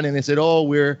looked online, and they said, "Oh,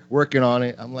 we're working on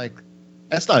it." I'm like,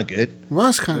 that's not good. Well,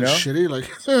 that's kind of shitty.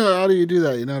 How do you do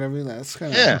that? You know what I mean? That's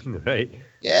kind of right.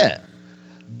 Yeah,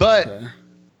 but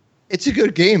it's a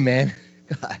good game, man.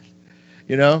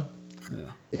 God,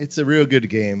 it's a real good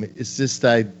game. It's just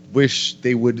I wish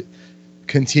they would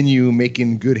continue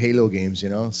making good Halo games.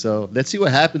 So let's see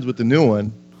what happens with the new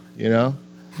one. Yeah.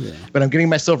 But I'm getting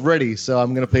myself ready, so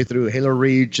I'm gonna play through Halo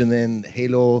Reach and then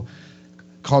Halo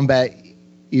Combat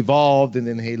Evolved and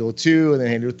then Halo 2 and then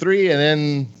Halo 3, and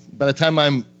then by the time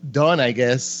I'm done, I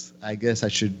guess I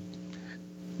should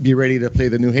be ready to play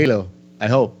the new Halo. I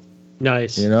hope.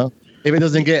 Nice. If it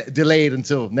doesn't get delayed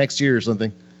until next year or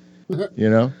something.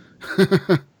 Yeah.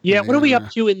 What are we up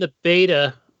to in the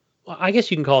beta? Well, I guess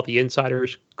you can call it the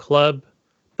Insiders Club,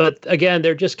 but again,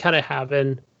 they're just kind of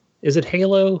having. Is it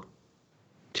Halo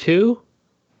 2?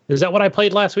 Is that what I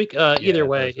played last week? Either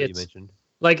way, it's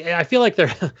I feel like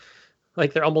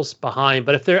they're almost behind.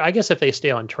 But if they stay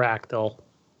on track, they'll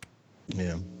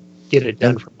get it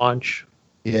done for launch.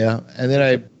 Yeah, and then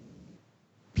I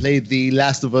played The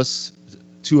Last of Us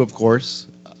 2, of course,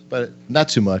 but not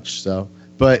too much. So,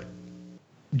 but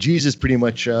Jesus pretty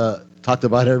much talked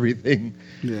about everything.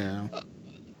 Yeah.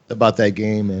 About that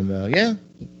game, and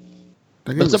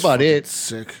that's about it.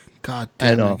 Sick. God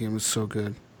damn, that game was so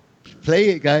good. Play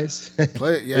it, guys.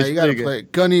 Play it. Yeah, you gotta play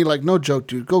it. Gunny, no joke,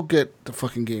 dude. Go get the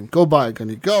fucking game. Go buy it,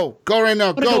 Gunny. Go right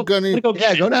now. Go, Gunny. Go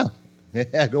now.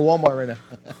 Yeah, go Walmart right now.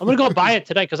 I'm gonna go buy it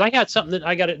today because I got something that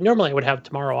I got it. Normally I would have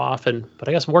tomorrow off, but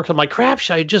I got some work. I'm like, crap.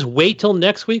 Should I just wait till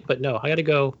next week? But no, I gotta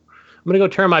go. I'm gonna go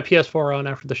turn my PS4 on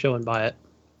after the show and buy it.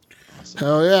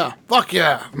 Hell yeah! Fuck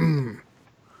yeah!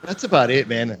 That's about it,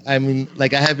 man. I mean,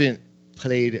 like, I haven't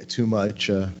played too much.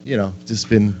 Just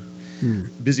been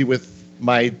busy with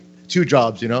my 2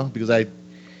 jobs. Because I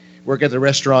work at the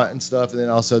restaurant and stuff, and then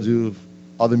also do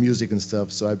all the music and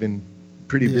stuff. So I've been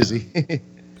pretty busy.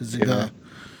 Busy guy.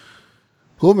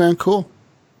 Cool, man. Cool.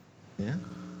 Yeah.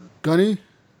 Gunny?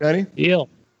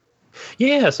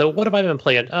 Yeah. So what have I been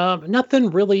playing?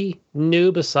 Nothing really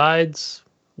new besides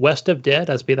West of Dead.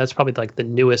 That's probably like the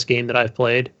newest game that I've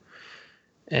played,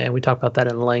 and we talked about that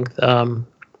in length.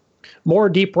 More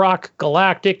Deep Rock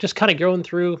Galactic. Just kind of going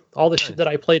through all the shit that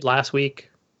I played last week.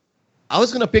 I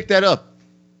was gonna pick that up.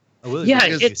 Yeah,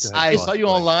 I saw you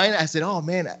online. I said, "Oh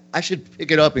man, I should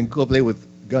pick it up and go play with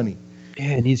Gunny."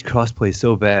 Yeah, it needs crossplay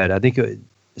so bad. I think it's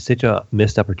such a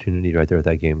missed opportunity right there with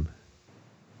that game.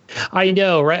 I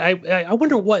know, right? I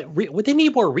wonder would they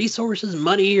need more resources,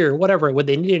 money, or whatever? Would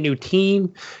they need a new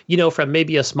team, from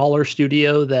maybe a smaller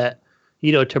studio that,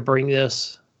 to bring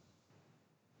this,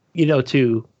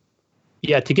 to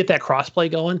get that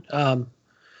crossplay going?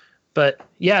 But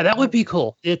yeah, that would be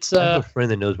cool. It's I have a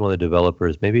friend that knows one of the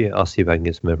developers. Maybe I'll see if I can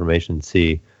get some information and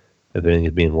see if anything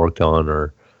is being worked on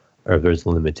or if there's a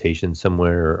limitation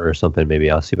somewhere or something.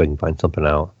 Maybe I'll see if I can find something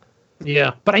out.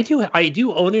 Yeah, but I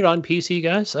do own it on PC,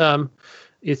 guys.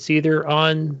 It's either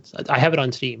I have it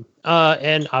on Steam,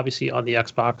 and obviously on the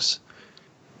Xbox.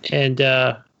 And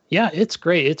it's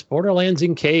great. It's Borderlands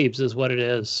in caves is what it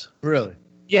is. Really?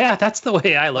 Yeah, that's the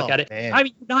way I look at it. Man. I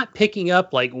mean, you're not picking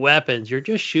up like weapons. You're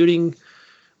just shooting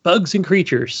bugs and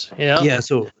creatures. Yeah.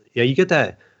 So you get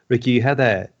that, Ricky. You have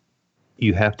that.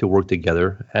 You have to work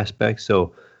together aspect.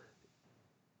 So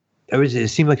it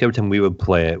seemed like every time we would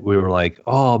play it, we were like,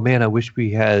 "Oh man, I wish we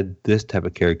had this type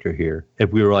of character here."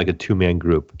 If we were like a 2-man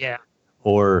group. Yeah.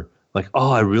 Or like,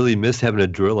 "Oh, I really miss having a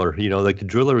driller." Like the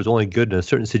driller is only good in a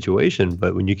certain situation,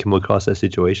 but when you come across that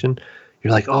situation,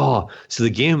 you're like, "Oh." So the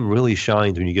game really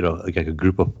shines when you get a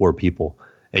group of 4 people,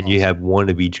 and you have one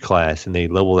of each class, and they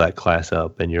level that class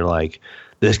up, and you're like,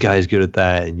 "This guy's good at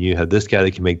that," and you have this guy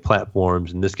that can make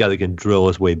platforms, and this guy that can drill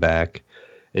his way back.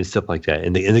 And stuff like that,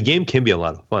 and the game can be a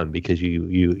lot of fun because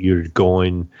you're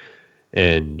going,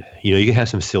 and you can have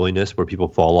some silliness where people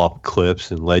fall off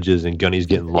cliffs and ledges, and Gunny's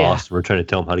getting lost. And we're trying to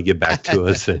tell him how to get back to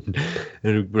us, and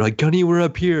we're like, "Gunny, we're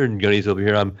up here," and Gunny's over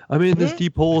here. I'm in this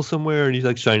deep hole somewhere, and he's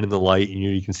like shining the light, and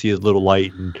you can see his little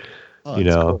light, and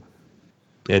Cool.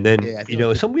 And then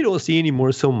something we don't see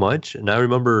anymore so much. And I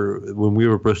remember when we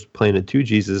were first playing it too,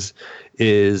 Jesus,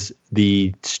 is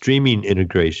the streaming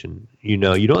integration. You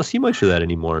don't see much of that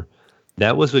anymore.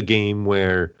 That was a game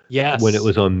where when it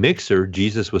was on Mixer,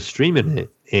 Jesus was streaming it,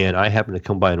 and I happened to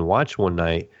come by and watch one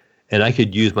night, and I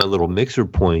could use my little Mixer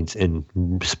points and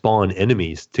spawn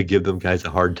enemies to give them guys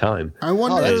a hard time. I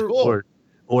wonder, that's cool.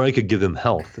 Or I could give them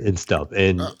health and stuff.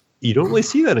 And you don't really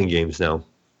see that in games now.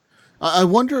 I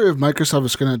wonder if Microsoft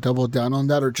is going to double down on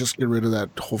that or just get rid of that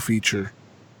whole feature.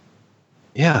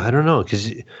 Yeah, I don't know.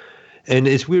 And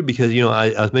it's weird because, I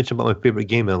was mentioning about my favorite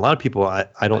game, and a lot of people,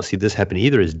 I don't see this happen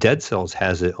either, is Dead Cells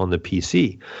has it on the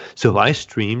PC. So if I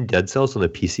stream Dead Cells on the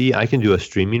PC, I can do a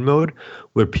streaming mode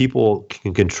where people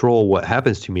can control what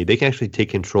happens to me. They can actually take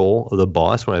control of the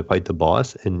boss when I fight the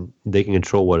boss, and they can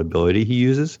control what ability he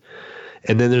uses.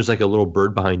 And then there's like a little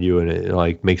bird behind you, and it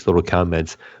like makes little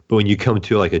comments. But when you come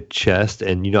to like a chest,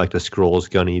 and like the scrolls,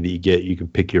 Gunny, that you get, you can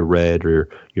pick your red or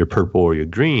your purple or your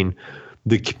green.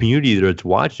 The community that's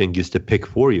watching gets to pick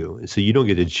for you, so you don't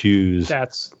get to choose.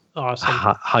 That's awesome.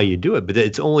 How you do it, but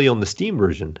it's only on the Steam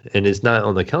version, and it's not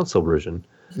on the console version.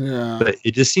 Yeah, but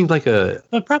it just seems like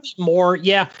but probably more.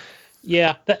 Yeah.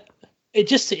 That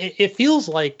it feels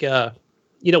like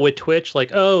with Twitch,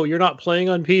 like, oh, you're not playing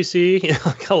on PC.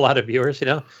 Like a lot of viewers, you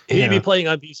need to be playing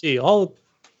on PC. All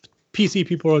PC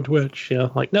people are on Twitch.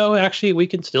 Like, no, actually, we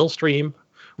can still stream.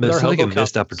 But it's like a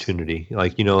missed opportunity.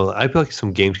 Like, I feel like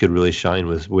some games could really shine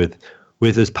with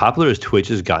as popular as Twitch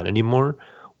has gotten anymore,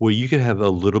 where you could have a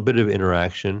little bit of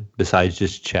interaction besides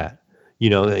just chat.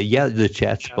 The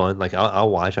chat's fun. Like,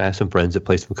 I'll watch. I have some friends that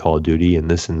play some Call of Duty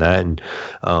and this and that. And,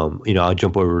 I'll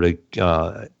jump over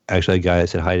to, actually, a guy that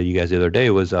said hi to you guys the other day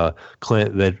was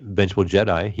Clint, Vengeful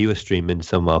Jedi. He was streaming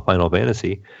some Final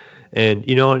Fantasy. And,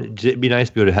 it'd be nice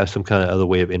to be able to have some kind of other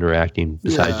way of interacting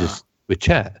besides just with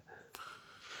chat.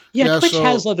 Yeah, Twitch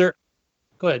has other.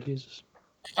 Go ahead, Jesus.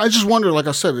 I just wonder, like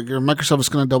I said, Microsoft is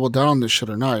going to double down on this shit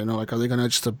or not. Like, are they going to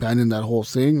just abandon that whole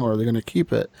thing, or are they going to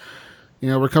keep it?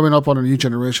 We're coming up on a new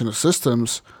generation of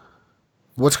systems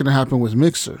what's going to happen with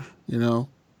Mixer? You know,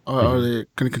 are they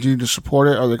going to continue to support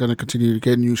it? Are they going to continue to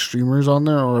get new streamers on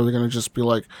there, or are they going to just be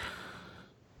like,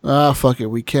 fuck it,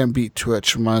 we can't beat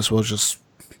Twitch, we might as well just.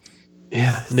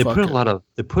 Yeah, and they put a lot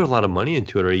of money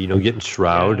into it, right? You know, getting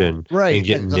Shroud and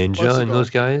getting Ninja and those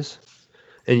guys.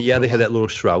 And yeah, they had that little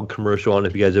Shroud commercial on.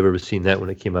 If you guys have ever seen that when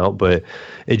it came out, but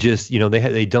it just, you know,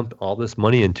 they dumped all this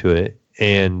money into it,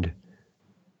 and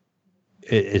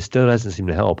it still doesn't seem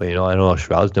to help. You know, I know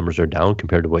Shroud's numbers are down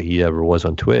compared to what he ever was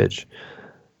on Twitch,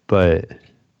 but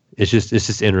it's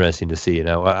just interesting to see. And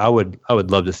I would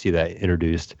love to see that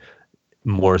introduced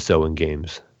more so in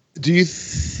games. Do you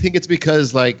think it's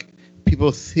because like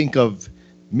people think of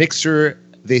Mixer,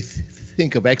 they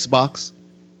think of Xbox,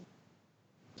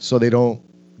 so they don't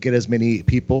get as many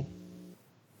people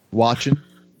watching?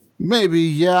 Maybe,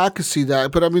 yeah, I could see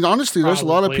that. But I mean, honestly, there's a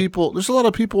lot of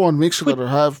people on Mixer that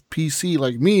have PC.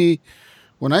 Like me,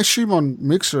 when I stream on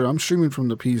Mixer, I'm streaming from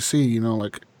the PC. You know,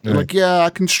 like I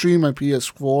can stream my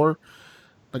PS4.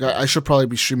 Like I should probably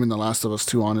be streaming The Last of Us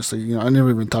 2. Honestly, you know, I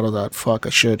never even thought of that. Fuck, I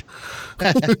should.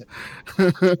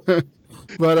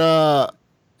 But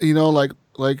you know,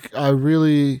 like I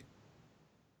really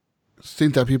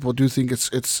think that people do think it's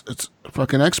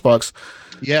fucking Xbox.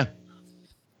 Yeah.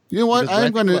 You know what?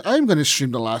 I'm gonna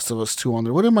stream The Last of Us 2 on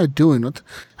there. What am I doing?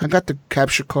 I got the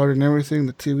capture card and everything.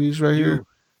 The TV's right here.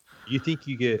 You think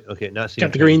you get not seeing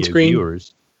got the green screen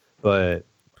viewers, but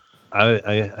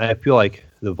I feel like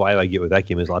the vibe I get with that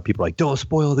game is a lot of people are like, don't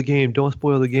spoil the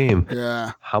game.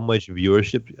 Yeah. How much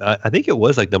viewership? I think it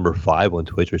was like number 5 on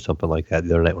Twitch or something like that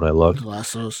the other night when I looked. The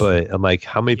Last of Us. But I'm like,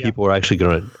 how many people are actually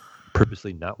going to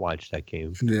purposely not watch that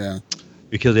game? Yeah.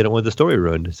 Because they don't want the story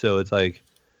ruined. So it's like,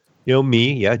 you know,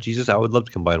 Jesus, I would love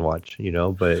to come by and watch, you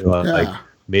know, but like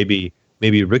maybe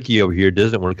Ricky over here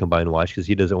doesn't want to come by and watch because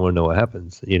he doesn't want to know what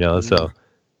happens, you know, so.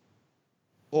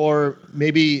 Or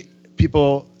maybe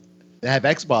people that have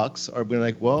Xbox are being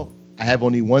like, well, I have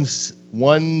only one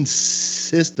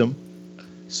system,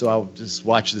 so I'll just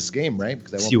watch this game, right?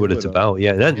 Because I won't see what it's about.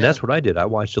 Yeah, and that's what I did. I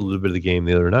watched a little bit of the game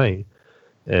the other night,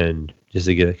 and just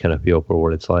to get a kind of feel for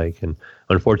what it's like. And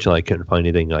unfortunately, I couldn't find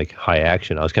anything like high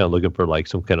action. I was kind of looking for like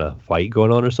some kind of fight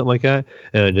going on or something like that,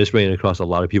 and I just ran across a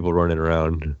lot of people running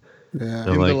around. Yeah,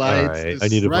 I'm like, all right, I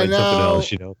need to find something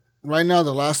else, you know. Right now,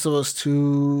 The Last of Us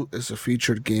 2 is a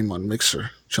featured game on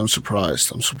Mixer, which I'm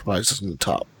surprised. It's in the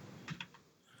top.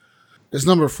 It's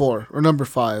number 4 or number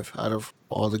 5 out of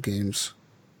all the games.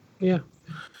 Yeah.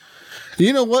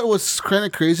 You know what was kind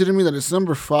of crazy to me? That it's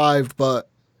number 5, but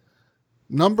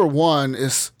number 1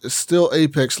 is still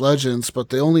Apex Legends,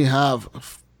 but they only have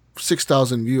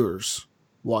 6,000 viewers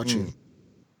watching.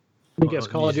 I guess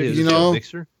Call of Duty. You know,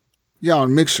 Mixer? Yeah,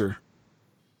 on Mixer.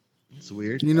 It's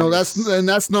weird. You know,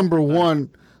 that's number 1.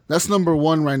 That's number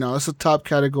 1 right now. That's the top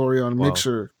category on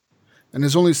Mixer, and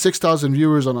there's only 6,000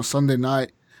 viewers on a Sunday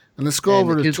night. And let's go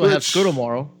over to Twitch. Will have school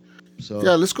tomorrow. So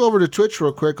yeah, let's go over to Twitch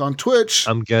real quick. On Twitch,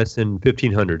 I'm guessing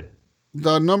 1,500.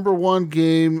 The number 1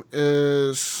 game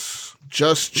is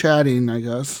Just Chatting, I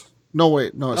guess. No,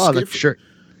 wait, no. that's for sure.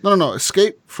 No.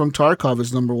 Escape from Tarkov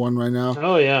is number 1 right now.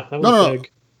 Oh yeah, that was big.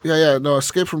 Yeah. No,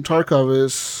 Escape from Tarkov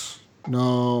is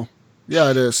no.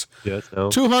 Yeah, it is. Yes, no.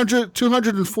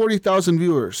 240,000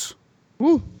 viewers.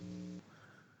 Woo.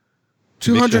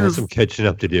 200 has some catching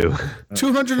up to do.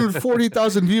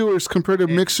 240,000 viewers compared to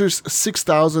Mixer's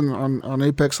 6,000 on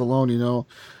Apex alone, you know.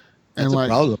 And that's a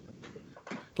problem.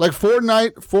 Like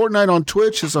Fortnite on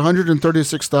Twitch is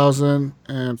 136,000,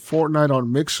 and Fortnite on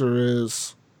Mixer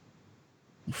is.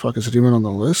 Fuck, is it even on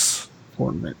the list?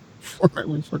 Fortnite. What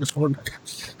the fuck is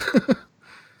Fortnite?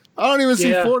 I don't even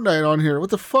see Fortnite on here. What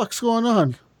the fuck's going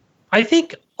on? I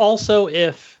think also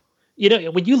if, you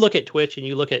know, when you look at Twitch and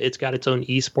you look at, it's got its own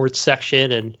esports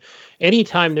section, and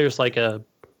anytime there's like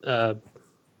the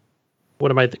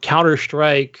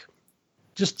Counter-Strike,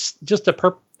 just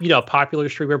a popular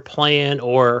streamer playing,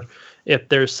 or if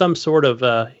there's some sort of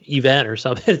event or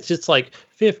something, it's just like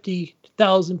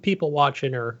 50,000 people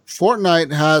watching. Or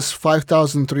Fortnite has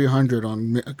 5,300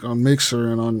 on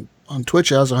Mixer, and on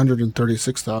Twitch it has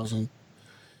 136,000.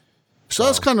 So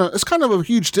it's kind of a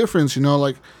huge difference, you know.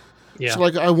 Like, so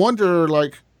like I wonder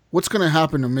like what's going to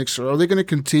happen to Mixer? Are they going to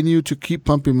continue to keep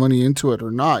pumping money into it or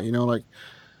not? You know, like,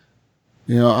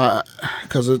 you know, I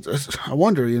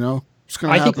wonder, you know, what's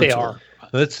going to happen. I think they are.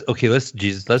 Let's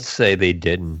say they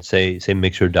didn't. Say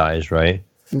Mixer dies, right?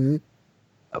 Mm-hmm.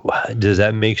 Does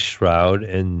that make Shroud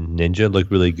and Ninja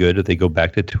look really good if they go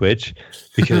back to Twitch?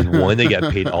 Because one, they got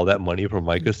paid all that money from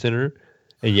Micro Center,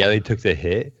 and yeah, they took the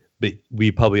hit. But we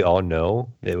probably all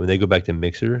know that when they go back to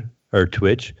Mixer or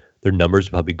Twitch, their numbers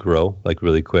probably grow like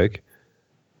really quick.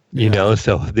 You know,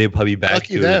 so they'd probably be back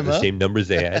Lucky to them, the huh? same numbers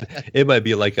they had. It might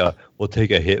be like we'll take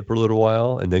a hit for a little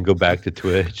while and then go back to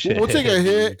Twitch. We'll take a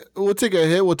hit. We'll take a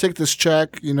hit. We'll take this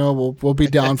check. You know, we'll be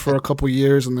down for a couple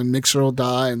years, and then Mixer will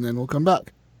die, and then we'll come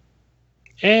back.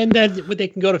 And then they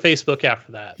can go to Facebook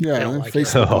after that. Yeah, They don't and like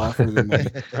Facebook it. will offer them money.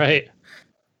 Right.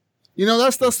 You know,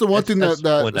 that's the one thing That's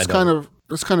one that's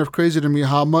I kind of crazy to me.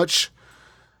 How much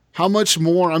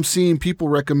more I'm seeing people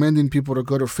recommending people to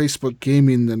go to Facebook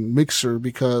Gaming than Mixer,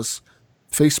 because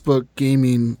Facebook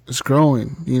Gaming is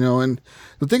growing. You know, and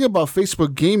the thing about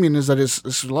Facebook Gaming is that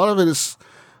it's a lot of it is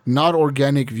not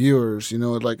organic viewers. You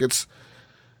know, like it's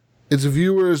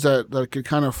viewers that get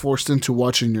kind of forced into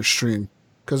watching your stream.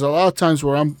 Because a lot of times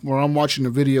where I'm watching a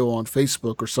video on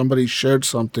Facebook or somebody shared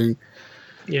something,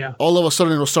 Yeah. all of a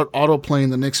sudden it'll start auto playing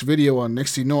the next video, and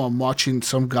next thing you know, I'm watching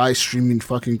some guy streaming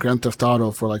fucking Grand Theft Auto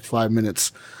for like 5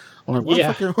 minutes. I'm like,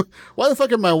 why the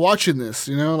fuck am I watching this?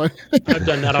 You know, like I've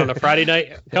done that on a Friday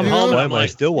night. Come Yeah. home. and Why I'm am I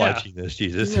like, still yeah. watching this,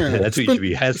 Jesus? Yeah, That's what you should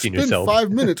be asking it's been yourself.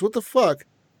 5 minutes. What the fuck?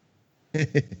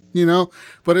 You know,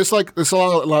 but it's a lot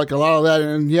of that,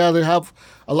 and yeah, they have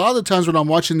a lot of the times when I'm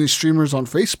watching these streamers on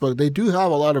Facebook, they do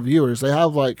have a lot of viewers. They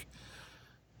have like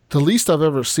the least I've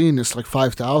ever seen is like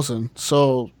 5,000.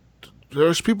 So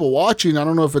there's people watching. I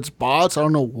don't know if it's bots. I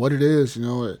don't know what it is. You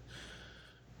know,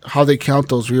 how they count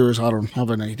those viewers, I don't have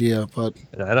an idea. But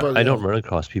And I don't run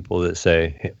across people that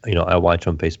say, hey, you know, I watch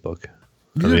on Facebook.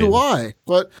 neither do I.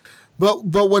 But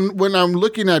when I'm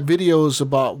looking at videos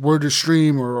about where to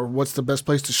stream or what's the best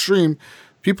place to stream,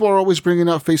 people are always bringing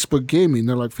out Facebook Gaming.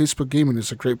 They're like, Facebook Gaming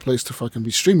is a great place to fucking be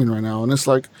streaming right now. And it's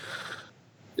like,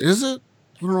 is it?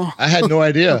 I don't know I had no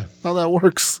idea. how that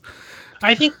works.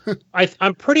 I think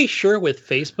I'm pretty sure with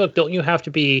Facebook, don't you have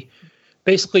to be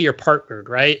basically you're partnered,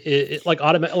 right?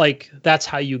 Like that's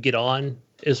how you get on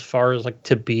as far as like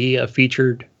to be a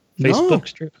featured Facebook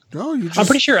stream. No, you just. I'm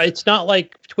pretty sure it's not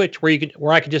like Twitch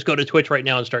where I could just go to Twitch right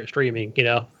now and start streaming, you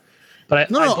know. But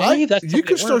I believe that's the you way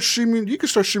can it start works. streaming. You can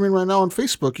start streaming right now on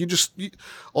Facebook.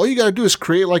 All you gotta do is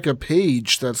create like a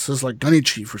page that says like Gunny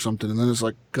Chief or something, and then it's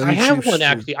like Gunny I have Chief one stream.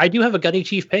 actually. I do have a Gunny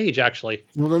Chief page actually.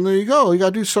 Well, then there you go. You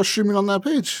gotta do start streaming on that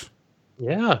page.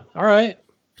 Yeah. All right.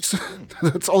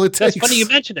 That's all it takes. That's funny you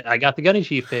mentioned it. I got the Gunny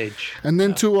Chief page. And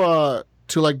then to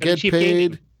like get Chief paid,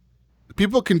 Gaming.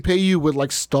 people can pay you with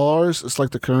like stars. It's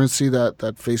like the currency that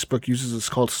Facebook uses. It's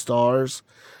called stars,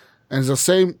 and it's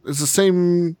the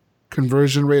same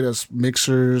conversion rate as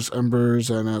Mixers, Embers,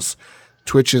 and as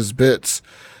Twitch's bits.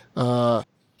 But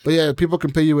yeah, people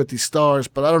can pay you with these stars.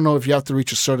 But I don't know if you have to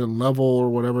reach a certain level or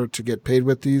whatever to get paid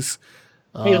with these.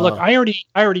 Hey, look, I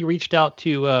already reached out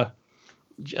to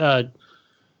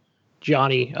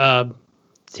Johnny.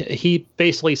 He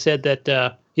basically said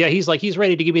that he's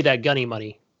ready to give me that Gunny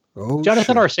money. Oh,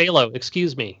 Jonathan shit. Arcelo,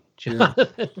 excuse me. Yeah.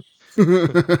 Jonathan.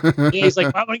 Yeah, he's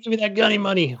like, I want to give me that Gunny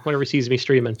money whenever he sees me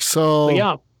streaming. So But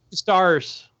yeah,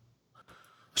 stars.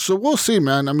 So we'll see,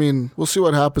 man. I mean, we'll see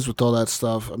what happens with all that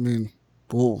stuff. I mean,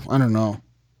 I don't know.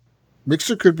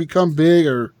 Mixer could become big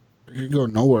or it could go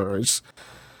nowhere.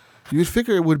 You'd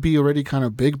figure it would be already kind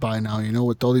of big by now, you know,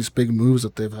 with all these big moves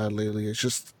that they've had lately. It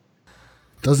just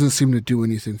doesn't seem to do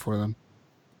anything for them,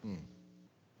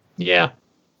 Yeah,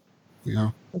 you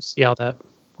know. we'll see how that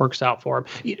works out for him.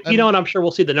 You know, and I'm sure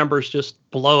we'll see the numbers just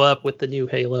blow up with the new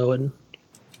Halo and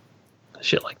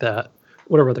shit like that.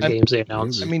 Whatever other games they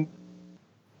announce. I mean,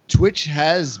 Twitch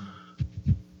has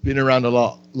been around a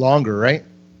lot longer, right?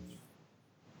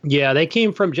 Yeah, they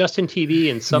came from Justin TV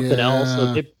and something else, so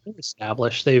Yeah. they've been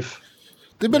established. They've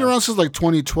Been around since like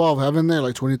 2012, haven't they?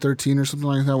 Like 2013 or something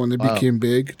like that when they Wow. became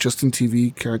big. Justin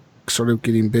TV started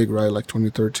getting big, right? Like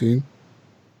 2013.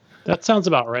 that sounds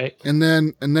about right. And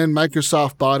then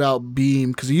Microsoft bought out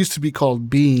Beam because it used to be called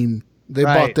Beam. They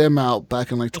bought Right. them out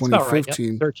back in like That's about right. Yep,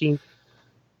 2015. 13.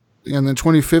 And then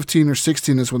 2015 or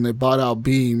 16 is when they bought out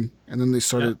Beam, and then they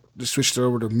switched it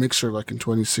over to Mixer like in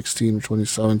 2016 or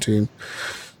 2017.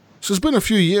 So it's been a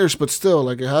few years, but still,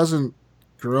 like it hasn't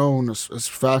grown as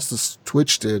fast as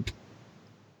Twitch did.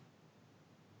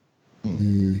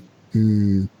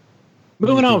 Moving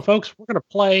on, folks. We're gonna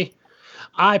play.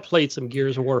 I played some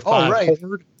Gears of War 5 right.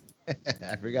 Horde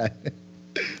I forgot.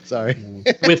 Sorry.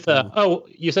 with. Oh,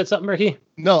 you said something, Ricky?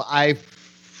 No, I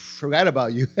forgot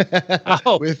about you.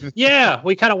 Oh, With- yeah.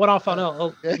 We kind of went off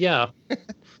on. Yeah.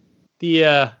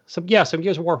 Some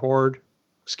Gears of War Horde,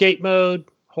 skate mode,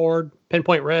 Horde,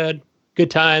 Pinpoint Red, good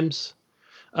times.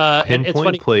 And it's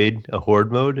funny. Pinpoint played a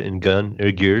Horde mode in Gun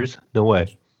or Gears? No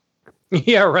way.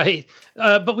 Yeah, right.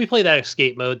 But we play that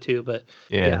escape mode too. But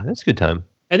Yeah, that's a good time.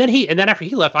 and then after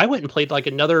he left, I went and played like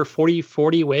another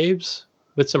 40 waves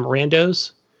with some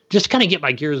randos, just to kind of get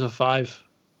my Gears of 5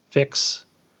 fix.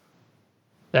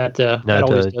 That Not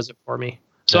always to- does it for me.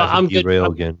 So Not to I'm good. derail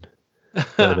I'm- again.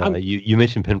 But you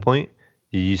mentioned Pinpoint.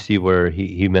 Did you see where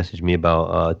he messaged me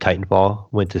about Titanfall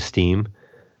went to Steam,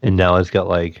 and now it's got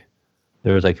like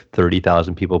there's like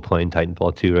 30,000 people playing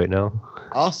Titanfall 2 right now.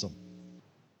 Awesome.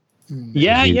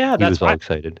 yeah, he, yeah. he That's was all why.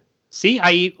 excited. See,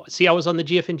 I was on the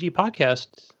GFNG podcast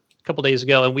a couple days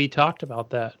ago, and we talked about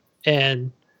that.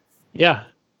 And yeah,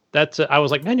 that's I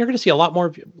was like, man, you're going to see a lot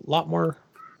more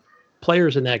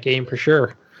players in that game for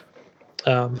sure.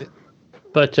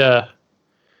 But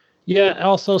yeah,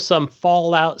 also some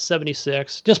Fallout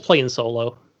 76, just playing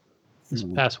solo this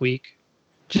past week.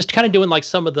 Just kind of doing like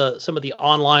some of the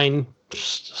online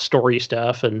story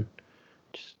stuff, and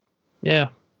just, yeah,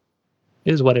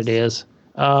 it is what it is.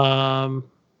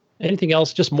 Anything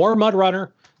else? Just more Mud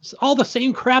Runner. It's all the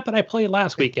same crap that I played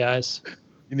last week, guys.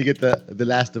 You need to get the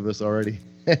Last of Us already.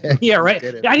 Yeah, right.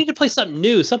 Get it. I need to play something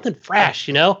new, something fresh,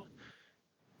 you know?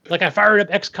 Like I fired up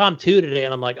XCOM 2 today,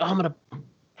 and I'm like, oh, I'm gonna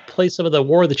play some of the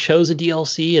War of the Chosen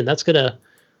DLC, and that's gonna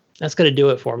do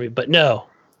it for me. But no,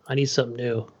 I need something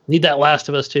new. Need that Last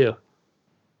of Us too.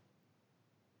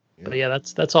 But yeah,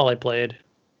 that's all I played.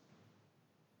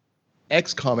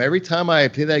 XCOM. Every time I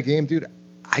play that game, dude,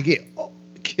 I get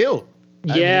killed.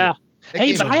 Yeah. That Hey,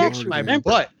 game but is I big actually for me. remember.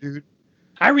 But dude,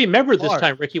 I remember this Hard.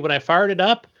 time, Ricky, when I fired it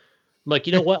up. I'm like,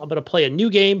 you know what? I'm going to play a new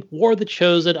game, War of the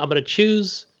Chosen. I'm going to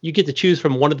choose. You get to choose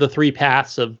from one of the three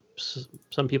paths of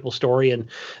some people's story. And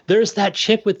there's that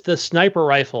chick with the sniper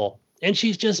rifle. And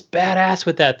she's just badass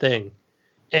with that thing.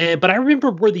 But I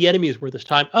remember where the enemies were this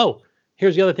time. Oh,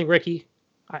 here's the other thing, Ricky.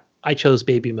 I chose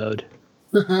baby mode.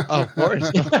 oh, of course.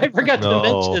 I forgot to No.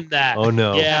 mention that. Oh,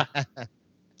 no. Yeah.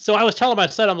 So I was telling my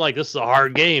son, I'm like, this is a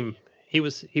hard game. He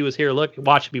was here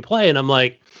watching me play, and I'm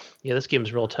like, yeah, this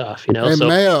game's real tough, you know. Hey, so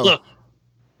Mayo. look,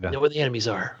 Yeah. know where the enemies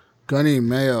are. Gunny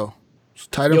Mayo.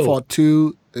 Titanfall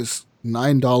 2 is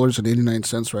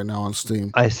 $9.89 right now on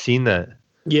Steam. I seen that.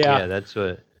 Yeah. That's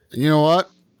what. You know what?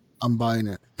 I'm buying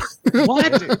it.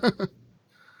 What?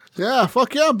 Yeah,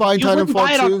 fuck yeah, I'm buying You wouldn't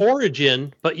buy Titanfall it on 2.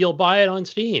 Origin, but you'll buy it on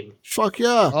Steam. Fuck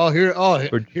yeah. Here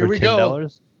we go.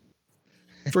 $10?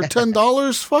 For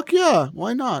 $10? Fuck yeah.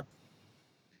 Why not?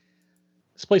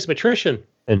 Let's play some attrition.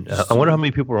 And I wonder how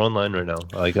many people are online right now.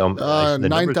 Like the numbers are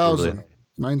 9,000. really-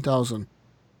 9,000.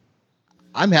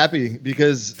 I'm happy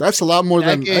because That's a lot more That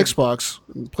than game Xbox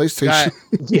and PlayStation.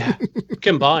 Yeah,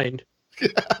 combined.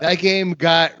 that game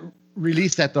got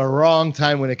released at the wrong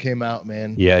time when it came out,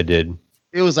 man. Yeah, I did.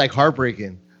 It was like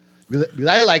heartbreaking. Because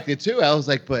I liked it too. I was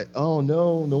like, but oh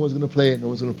no, no one's gonna play it. No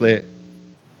one's gonna play it.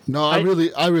 No, I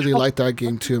really like that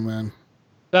game too, man.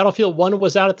 Battlefield 1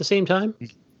 was out at the same time,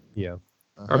 Yeah.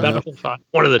 or Battlefield 5,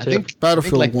 one of the I two. think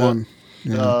Battlefield like 1.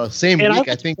 Yeah. same And week.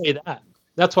 I went to think. play that.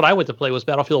 That's what I went to play was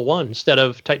Battlefield 1 instead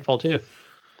of Titanfall 2.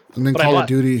 And then but I Call of like-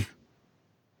 Duty.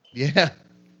 Yeah,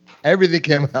 everything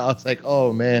came out. I was like,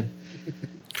 oh man.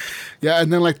 Yeah,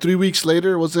 and then like 3 weeks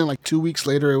later, wasn't it like 2 weeks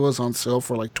later, it was on sale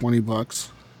for like $20.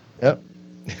 Yep.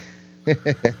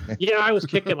 Yeah, I was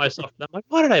kicking myself. I'm like,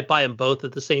 why did I buy them both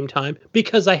at the same time?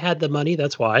 Because I had the money.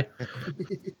 That's why.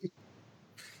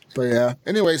 But yeah.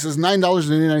 Anyways, it's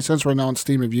 $9.89 right now on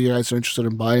Steam if you guys are interested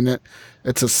in buying it.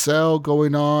 It's a sale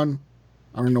going on.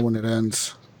 I don't know when it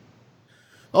ends.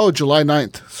 Oh, July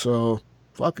 9th. So,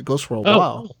 fuck, it goes for a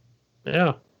while.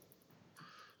 Yeah.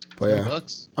 But yeah.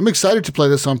 $20. I'm excited to play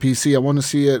this on PC. I want to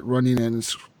see it running in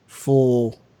its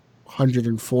full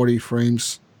 140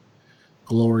 frames.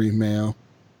 Glory, Mayo.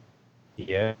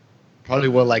 Yeah. Probably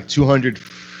what, like 200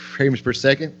 frames per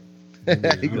second. You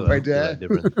can probably do that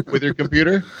Different. with your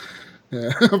computer.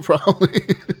 Yeah, probably.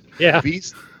 Yeah.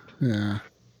 Beast. Yeah.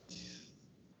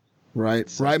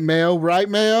 Right. Right, Mayo. Right,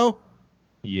 Mayo.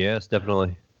 Yes,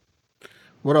 definitely.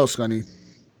 What else, Gunny?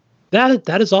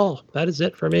 That is all. That is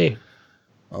it for me.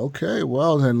 Okay,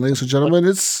 well then, ladies and gentlemen,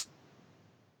 it's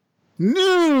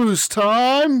news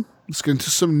time. Let's get into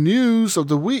some news of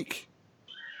the week.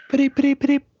 Beep, beep,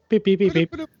 beep, beep, beep, beep,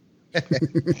 beep.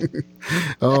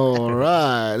 All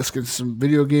right, let's get into some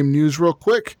video game news real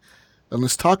quick. And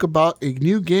let's talk about a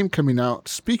new game coming out.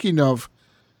 Speaking of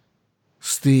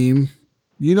Steam,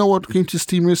 you know what came to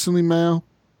Steam recently, Mayo?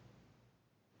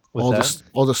 What's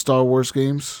All the Star Wars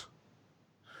games.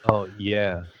 Oh,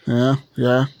 yeah. Yeah.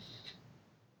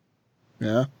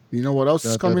 You know what else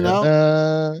is coming out?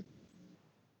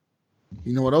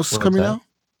 You know what else is What's coming that? out?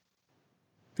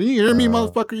 Can you hear me,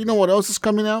 motherfucker? You know what else is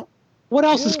coming out? What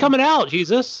else is coming out,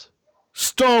 Jesus?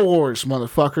 Star Wars,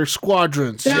 motherfucker.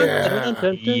 Squadrons. Yeah. Yeah.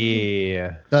 Dun,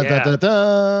 Yeah. dun, dun, dun,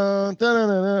 dun, dun,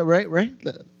 dun, dun. Right?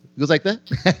 It goes like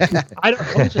that? I don't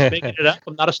know. I'm just making it up.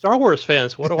 I'm not a Star Wars fan,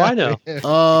 so what do I know?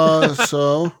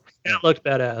 So It looked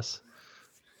badass.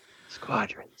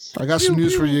 Squadrons. I got some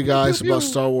news for you guys about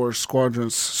Star Wars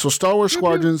Squadrons. So Star Wars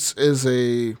Squadrons is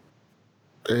a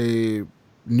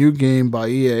new game by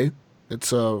EA.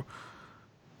 It's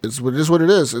what it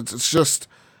is. It's just,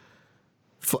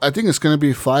 I think it's going to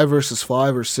be 5 versus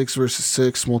 5 or 6 versus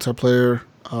 6 multiplayer.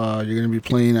 You're going to be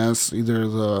playing as either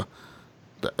the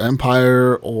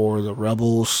Empire or the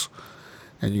Rebels,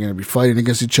 and you're going to be fighting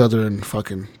against each other in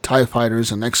fucking TIE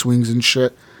fighters and X-Wings and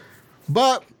shit.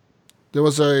 But there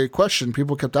was a question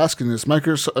people kept asking: is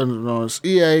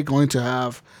EA going to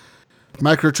have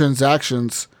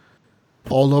microtransactions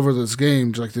all over this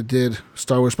game, like they did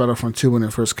Star Wars Battlefront 2 when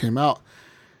it first came out?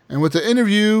 And with the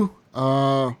interview,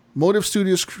 Motive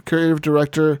Studios creative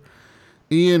director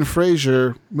Ian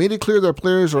Fraser made it clear that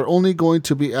players are only going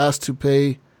to be asked to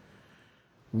pay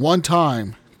one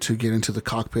time to get into the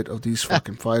cockpit of these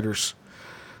fucking fighters.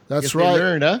 That's right.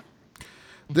 Learned, huh?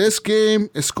 This game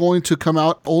is going to come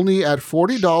out only at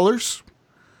 $40.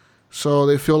 So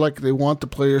they feel like they want the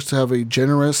players to have a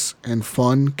generous and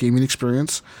fun gaming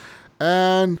experience.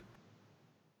 And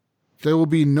there will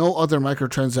be no other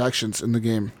microtransactions in the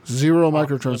game. 0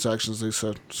 microtransactions, they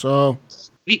said. So,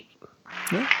 Sweet.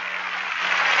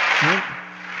 Yeah,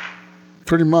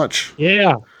 pretty much.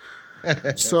 Yeah.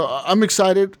 So I'm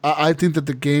excited. I think that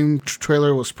the game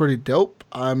trailer was pretty dope.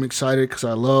 I'm excited because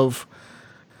I love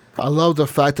the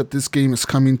fact that this game is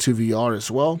coming to VR as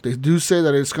well. They do say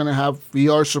that it's going to have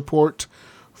VR support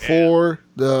for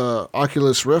the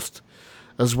Oculus Rift,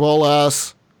 as well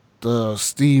as the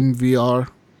Steam VR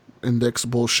Index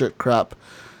bullshit crap,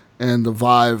 and the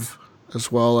Vive,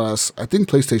 as well as, I think,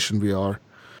 PlayStation VR.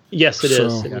 Yes, it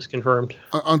is. It was confirmed.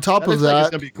 On top of that, it's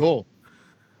going to be cool.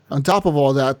 On top of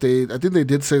all that, I think they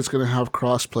did say it's going to have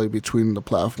crossplay between the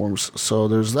platforms. So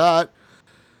there's that.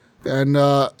 And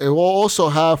it will also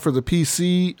have for the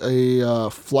PC a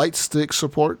flight stick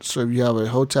support. So if you have a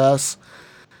HOTAS,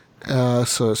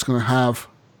 so it's going to have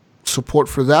support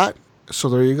for that. So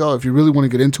there you go. If you really want to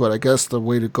get into it, I guess the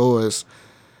way to go is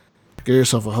get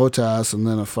yourself a HOTAS and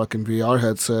then a fucking VR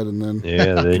headset, and then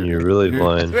then you're really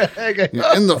flying.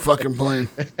 You're in the fucking plane.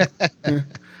 You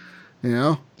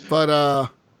know? But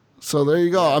so there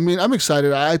you go. I mean, I'm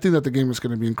excited. I think that the game is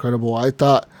going to be incredible. I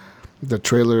thought the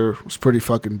trailer was pretty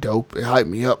fucking dope. It hyped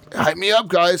me up. It hyped me up,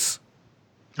 guys.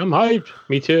 I'm hyped.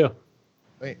 Me too.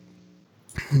 Wait.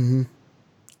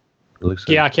 Looks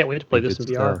Yeah, I can't wait to play this in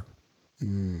VR.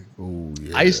 Oh,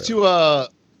 yeah. I used to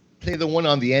play the one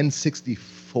on the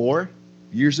N64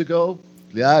 years ago.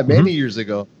 Yeah, many years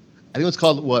ago. I think it was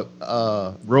called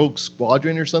Rogue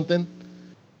Squadron or something.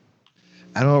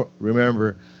 I don't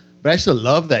remember, but I used to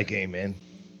love that game, man.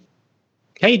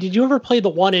 Hey, did you ever play the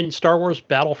one in Star Wars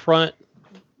Battlefront?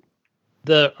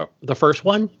 The first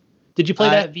one? Did you play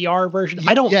that VR version?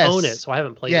 I don't own it, so I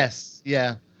haven't played it. Yes,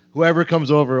 yeah. Whoever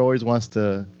comes over always wants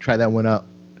to try that one out,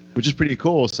 which is pretty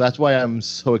cool. So that's why I'm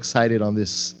so excited on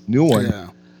this new one. Yeah.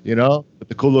 You know, with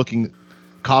the cool looking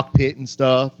cockpit and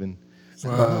stuff, and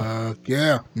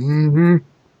yeah. Mm-hmm.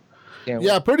 can't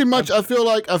Yeah, wait. pretty much. I feel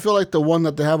like the one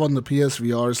that they have on the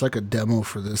PSVR is like a demo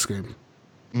for this game.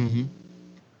 Mm-hmm.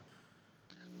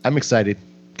 I'm excited.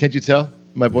 Can't you tell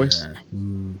my voice? Yeah.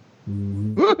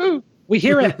 Woohoo! We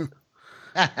hear it.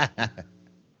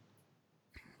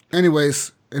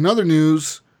 Anyways, in other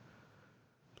news,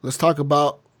 let's talk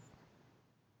about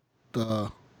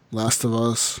The Last of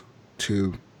Us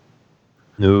 2.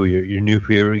 No, your new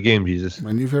favorite game, Jesus.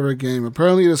 My new favorite game.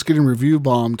 Apparently, it's getting review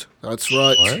bombed. That's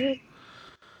right. What?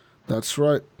 That's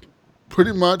right.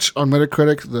 Pretty much on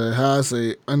Metacritic, that has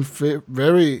a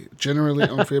very generally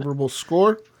unfavorable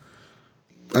score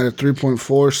at a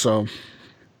 3.4. So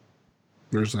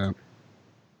there's that.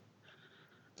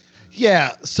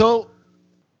 Yeah, so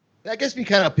that gets me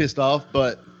kind of pissed off,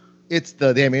 but it's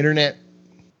the damn internet,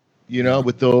 you know,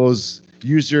 with those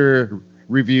user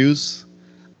reviews.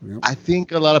 Yep. I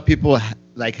think a lot of people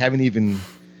haven't even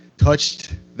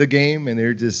touched the game and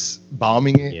they're just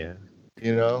bombing it. Yeah.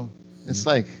 You know, it's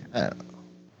like I don't know.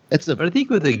 It's a But I think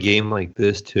with a game like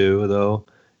this too, though,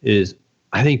 is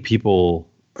I think people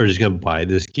are just gonna buy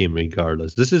this game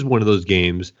regardless. This is one of those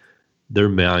games their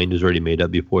mind is already made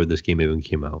up before this game even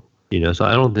came out. You know, so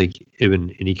I don't think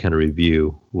even any kind of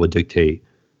review will dictate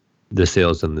the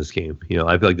sales in this game. You know,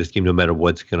 I feel like this game, no matter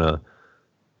what's gonna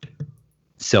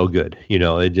sell good. You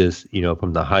know, it just, you know,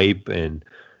 from the hype and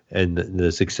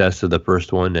the success of the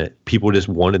first one, that people just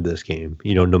wanted this game,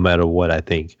 you know, no matter what, I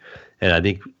think. And I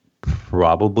think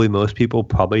probably most people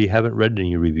probably haven't read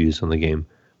any reviews on the game.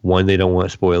 One, they don't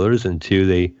want spoilers, and two,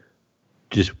 they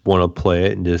just want to play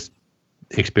it and just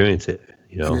experience it,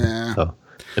 you know. Yeah. So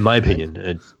In my opinion,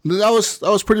 that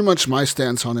was pretty much my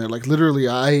stance on it. Like literally,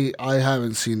 I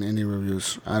haven't seen any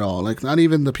reviews at all. Like not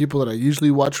even the people that I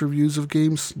usually watch reviews of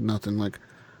games. Nothing like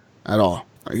at all.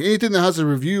 Like anything that has a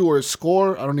review or a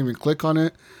score, I don't even click on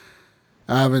it.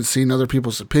 I haven't seen other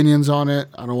people's opinions on it.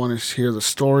 I don't want to hear the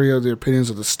story or the opinions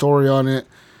of the story on it.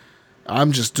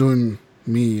 I'm just doing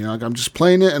me, you know, like I'm just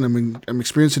playing it and I'm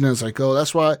experiencing it as I go.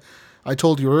 That's why I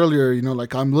told you earlier, you know,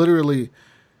 like I'm literally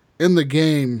in the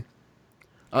game.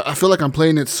 I feel like I'm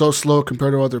playing it so slow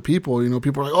compared to other people. You know,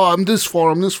 people are like, oh, I'm this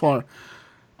far.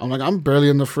 I'm like, I'm barely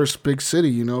in the first big city,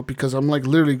 you know, because I'm like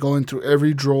literally going through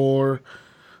every drawer,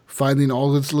 finding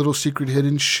all this little secret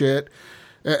hidden shit.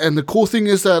 And the cool thing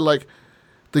is that like,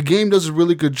 the game does a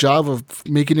really good job of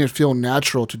making it feel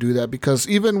natural to do that, because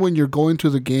even when you're going through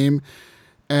the game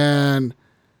and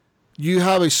you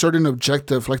have a certain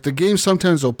objective, like the game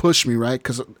sometimes will push me, right?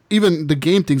 Because even the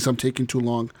game thinks I'm taking too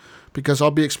long, because I'll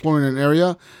be exploring an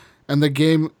area and the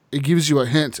game, it gives you a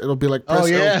hint. It'll be like, press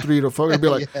L3 to focus. It'll be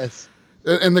like, yes.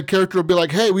 And the character will be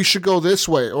like, hey, we should go this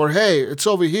way, or hey, it's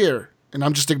over here. And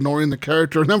I'm just ignoring the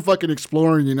character and I'm fucking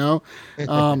exploring, you know?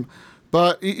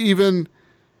 But even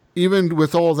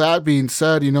with all that being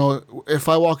said, you know, if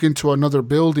I walk into another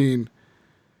building,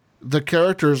 the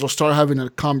characters will start having a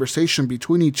conversation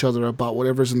between each other about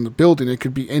whatever's in the building. It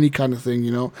could be any kind of thing,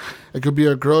 you know. It could be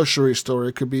a grocery store.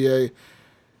 It could be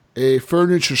a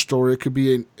furniture store. It could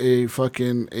be a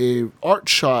fucking art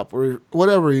shop or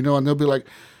whatever, you know. And they'll be like,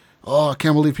 oh, I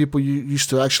can't believe people used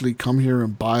to actually come here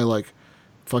and buy like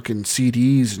fucking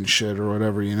CDs and shit or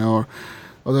whatever, you know.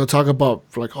 Or they'll talk about,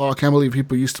 like, oh, I can't believe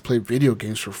people used to play video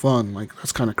games for fun. Like,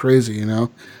 that's kind of crazy, you know?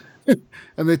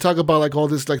 And they talk about, like, all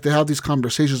this, like, they have these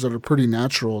conversations that are pretty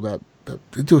natural, that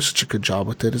they do such a good job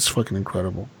with it. It's fucking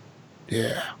incredible.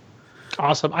 Yeah.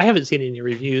 Awesome. I haven't seen any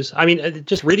reviews. I mean,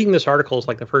 just reading this article is,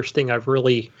 like, the first thing I've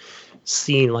really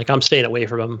seen. Like, I'm staying away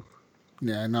from them.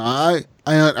 Yeah, no,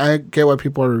 I get why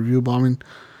people are review bombing.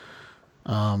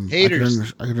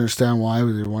 Haters. I can understand why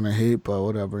they want to hate, but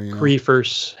whatever, you know.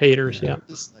 Griefers, haters, yeah.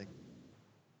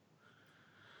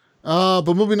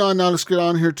 But moving on now, let's get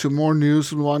on here to more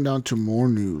news. Move on down to more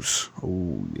news.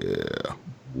 Oh yeah,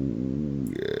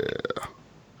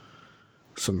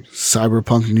 some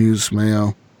cyberpunk news,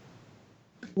 Mayo.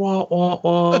 Wah wah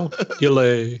wah.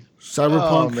 Delay.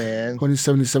 Cyberpunk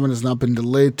 2077 has not been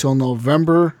delayed till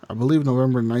November. I believe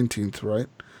November 19th, right?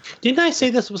 Didn't I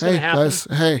say this was going to happen? Guys,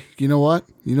 hey, you know what?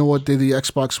 You know what day the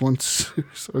Xbox One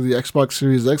or the Xbox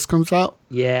Series X comes out?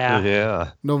 Yeah.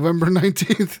 Yeah. November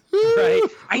 19th. Right.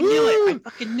 I knew it. I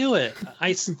fucking knew it.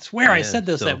 I swear I said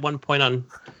this at one point in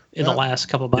the last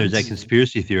couple of months. There's that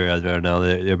conspiracy theory out there now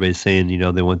that everybody's saying, you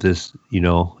know, they want this, you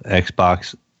know,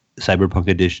 Xbox Cyberpunk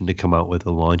edition to come out with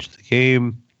the launch of the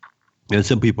game. And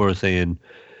some people are saying,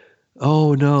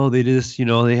 oh no, they just, you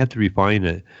know, they have to refine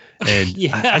it. And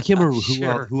yeah, I can't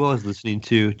remember who I was listening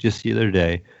to just the other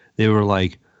day. They were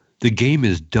like, the game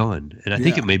is done. And I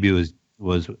think it maybe was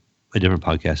a different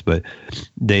podcast, but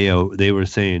they were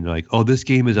saying like, oh, this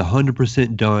game is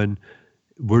 100% done.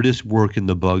 We're just working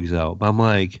the bugs out. But I'm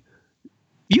like,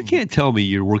 you can't tell me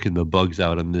you're working the bugs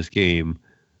out on this game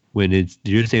when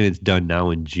you're saying it's done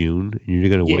now in June and you're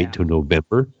going to wait till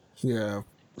November. Yeah.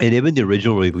 And even the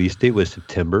original release date was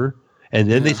September. And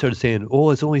then they started saying, oh,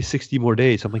 it's only 60 more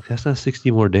days. I'm like, that's not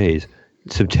 60 more days.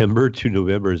 September to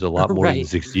November is a lot more than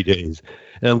 60 days.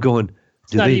 And I'm going,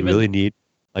 do they really need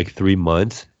like 3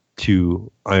 months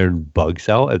to iron bugs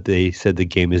out if they said the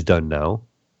game is done now?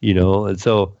 You know? And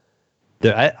so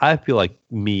I feel like,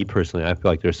 me personally, I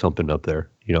feel like there's something up there.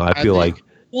 You know, I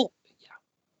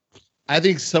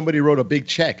think somebody wrote a big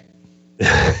check.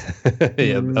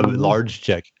 A large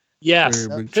check. Yes.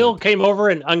 Phil came over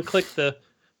and unclicked the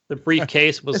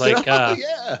briefcase, was like,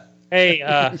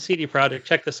 hey, CD Projekt,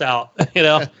 check this out. You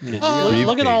know,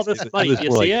 look at all this money. Do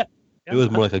you see it? It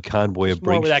was more like a convoy of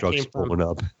Brinks trucks pulling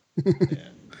up.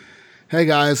 Hey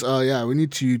guys, we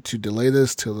need to delay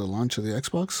this till the launch of the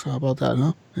Xbox. How about that,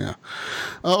 huh? Yeah.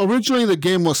 Originally, the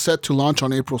game was set to launch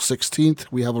on April 16th.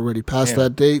 We have already passed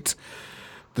that date.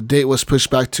 The date was pushed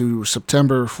back to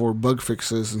September for bug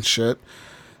fixes and shit.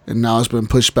 And now it's been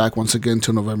pushed back once again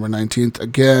to November 19th,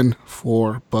 again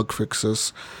for bug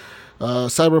fixes.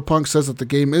 Cyberpunk says that the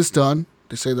game is done.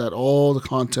 They say that all the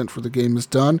content for the game is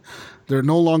done. They're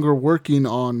no longer working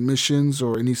on missions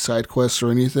or any side quests or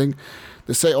anything.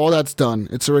 They say all that's done.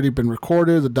 It's already been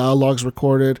recorded. The dialogue's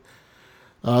recorded.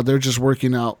 They're just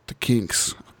working out the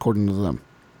kinks, according to them.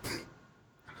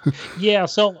 Yeah,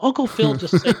 so Uncle Phil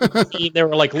just said to me, they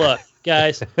were like, look,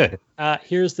 guys,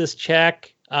 here's this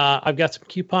check. I've got some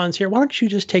coupons here. Why don't you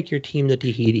just take your team to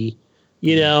Tahiti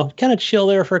You know, kind of chill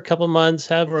there for a couple months.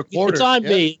 For a quarter, it's on yeah.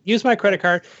 me. Use my credit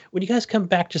card. When you guys come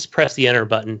back, just press the enter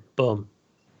button. Boom.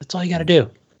 That's all you got to do.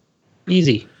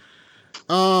 Easy.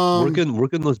 Work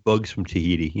on those bugs from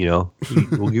Tahiti. You know,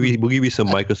 we'll give you some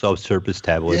Microsoft Surface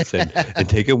tablets and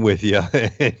take them with you,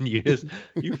 and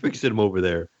you fix them over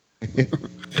there.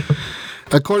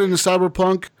 According to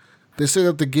Cyberpunk, they say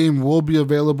that the game will be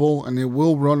available and it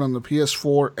will run on the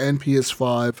PS4 and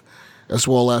PS5, as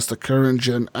well as the current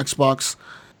gen Xbox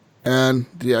and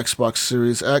the Xbox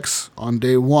Series X on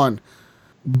day one.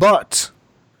 But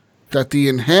that the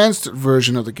enhanced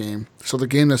version of the game, so the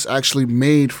game that's actually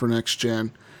made for next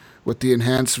gen with the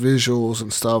enhanced visuals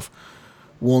and stuff,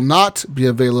 will not be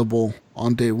available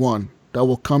on day one. That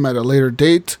will come at a later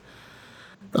date.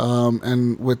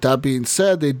 And with that being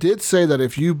said, they did say that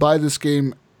if you buy this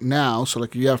game now, so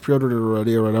like you have pre-ordered it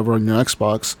already or whatever on your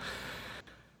Xbox,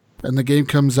 and the game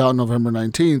comes out November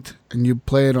 19th, and you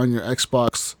play it on your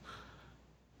Xbox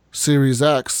Series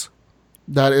X,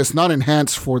 that is not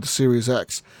enhanced for the Series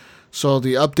X. So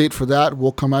the update for that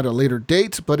will come at a later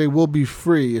date, but it will be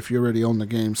free if you already own the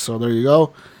game. So there you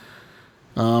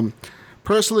go.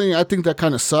 Personally, I think that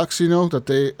kind of sucks, you know, that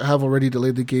they have already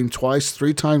delayed the game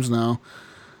three times now.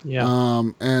 Yeah.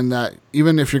 And that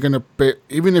even if you're gonna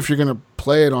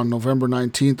play it on November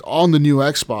 19th on the new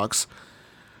Xbox,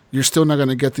 you're still not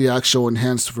gonna get the actual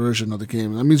enhanced version of the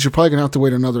game. That means you're probably gonna have to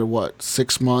wait another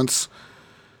 6 months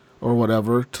or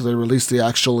whatever till they release the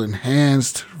actual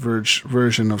enhanced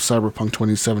version of Cyberpunk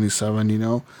 2077, you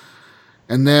know,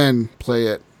 and then play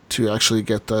it to actually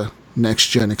get the next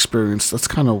gen experience. That's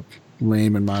kind of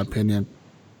lame in my opinion.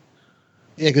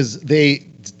 Yeah, because they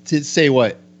did say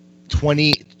what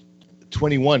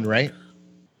 2021, right?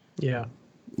 Yeah.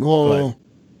 Well,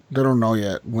 they don't know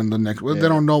yet when the next. They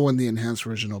don't know when the enhanced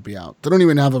version will be out. They don't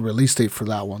even have a release date for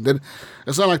that one.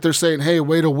 It's not like they're saying, "Hey,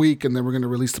 wait a week and then we're going to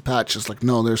release the patch." It's like,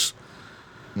 no, there's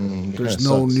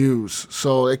no news.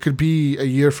 So it could be a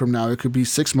year from now. It could be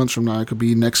 6 months from now. It could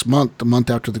be next month, the month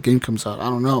after the game comes out. I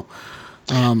don't know.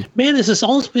 Man, this is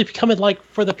almost becoming like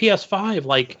for the PS5.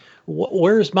 Like,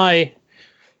 where's my?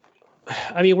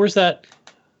 I mean, where's that?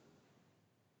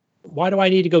 Why do I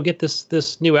need to go get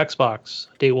this new Xbox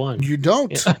day one? You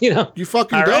don't. You know, you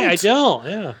fucking all don't. Right, I don't.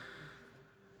 Yeah.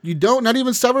 You don't. Not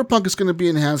even Cyberpunk is going to be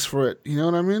enhanced for it. You know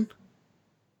what I mean?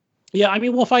 Yeah, I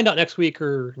mean, we'll find out next week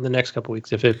or in the next couple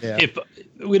weeks if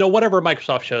you know, whatever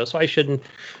Microsoft shows. So I should.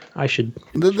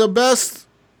 The best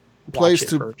place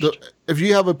to if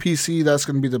you have a PC, that's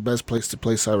going to be the best place to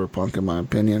play Cyberpunk, in my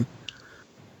opinion.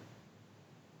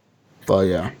 But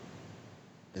yeah.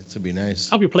 It would be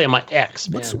nice. I'll be playing my X,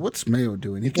 man. What's Mayo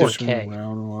doing? He just running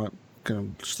around a lot. I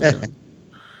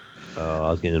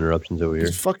was getting interruptions over here.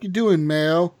 What the fuck you doing,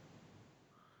 Mayo?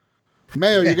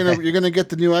 Mayo, you're gonna get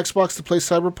the new Xbox to play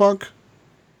Cyberpunk?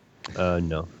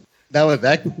 No.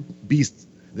 That beast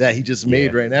that he just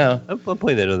made right now. I'm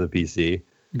playing that on the PC.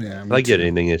 Yeah. If I get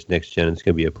anything that's next gen, it's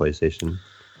gonna be a PlayStation.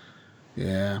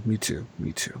 Yeah, me too.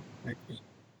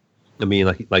 I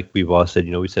mean, like we've all said,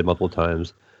 you know, we said multiple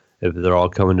times, if they're all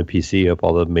coming to PC, if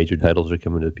all the major titles are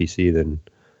coming to PC, then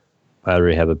I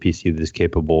already have a PC that's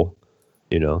capable,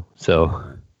 you know. So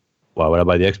why would I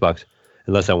buy the Xbox?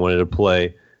 Unless I wanted to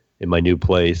play in my new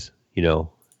place, you know,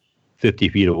 50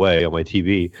 feet away on my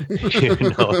TV. You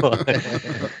know?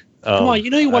 Come on,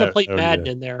 you know you want to play Madden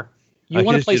in there. You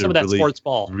want to play some of that sports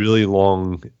ball. Really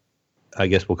long, I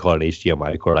guess we'll call it an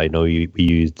HDMI cord. I know we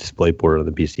use DisplayPort on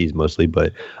the PCs mostly,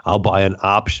 but I'll buy an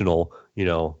optional, you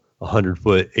know,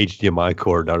 100-foot HDMI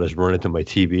cord. I'll just run it to my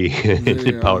TV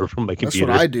and power from my computer.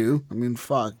 That's what I do. I mean,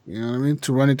 fuck. You know what I mean?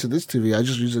 To run it to this TV, I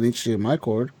just use an HDMI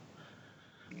cord.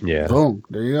 Yeah. Boom.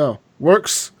 There you go.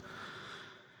 Works.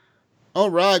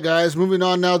 All right, guys. Moving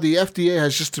on now. The FDA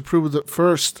has just approved the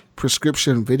first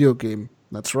prescription video game.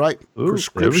 That's right. Ooh,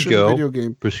 prescription there we go. video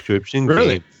game. Prescription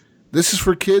Really? game. This is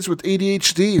for kids with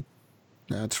ADHD.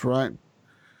 That's right.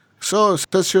 So it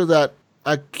says here that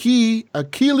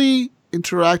Akili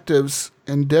Interactive's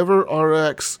Endeavor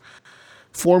RX,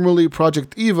 formerly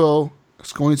Project Evo,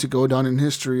 is going to go down in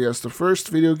history as the first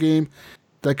video game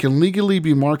that can legally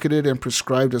be marketed and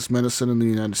prescribed as medicine in the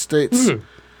United States.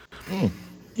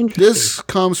 This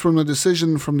comes from the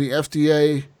decision from the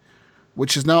FDA,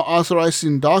 which is now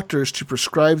authorizing doctors to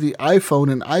prescribe the iPhone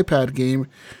and iPad game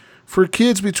for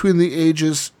kids between the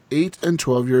ages 8 and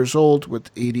 12 years old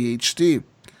with ADHD.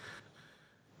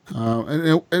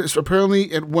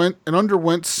 Apparently it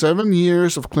underwent 7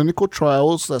 years of clinical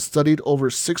trials that studied over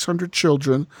 600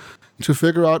 children to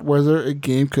figure out whether a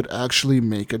game could actually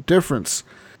make a difference.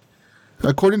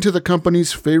 According to the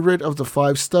company's favorite of the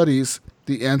 5 studies,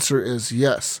 the answer is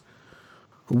yes.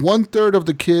 1/3 of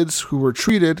the kids who were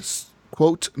treated,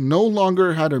 quote, no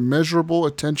longer had a measurable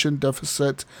attention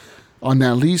deficit on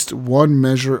at least one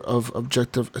measure of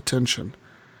objective attention.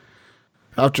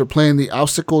 After playing the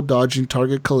obstacle dodging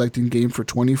target collecting game for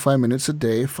 25 minutes a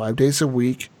day, 5 days a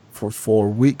week, for 4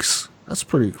 weeks. That's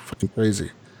pretty fucking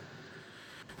crazy.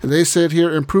 And they said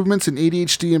here, improvements in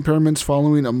ADHD impairments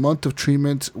following a month of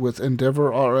treatment with Endeavor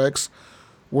RX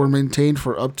were maintained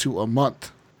for up to a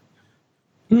month.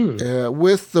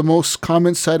 With the most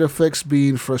common side effects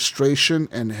being frustration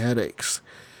and headaches.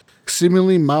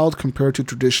 Seemingly mild compared to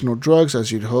traditional drugs,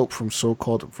 as you'd hope from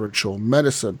so-called virtual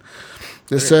medicine.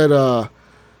 They said, that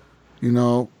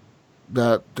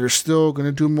they're still going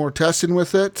to do more testing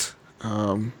with it,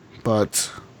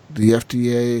 but the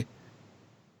FDA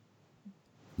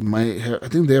I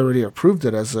think they already approved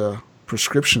it as a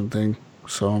prescription thing.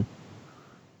 So,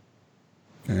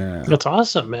 yeah. That's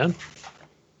awesome, man.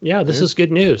 Yeah, this is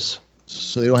good news.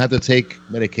 So they don't have to take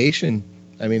medication.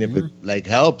 I mean, if it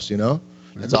helps,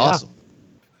 that's awesome.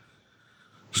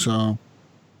 So,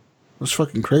 that's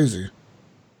fucking crazy.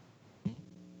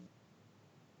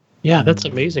 Yeah, that's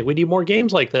amazing. We need more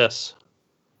games like this.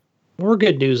 More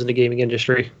good news in the gaming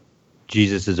industry.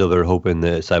 Jesus is over there hoping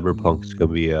that Cyberpunk's going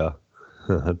to be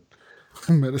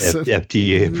Medicine.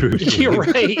 FDA approved. You're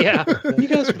right, yeah. You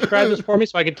guys prescribe this for me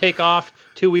so I can take off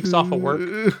 2 weeks off of work?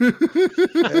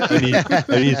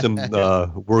 I need some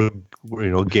work,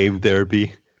 game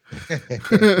therapy.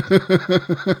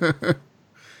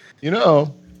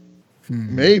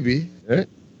 Maybe. Right?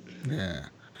 Yeah.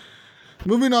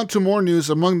 Moving on to more news,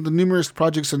 among the numerous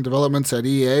projects and developments at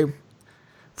EA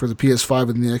for the PS5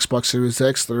 and the Xbox Series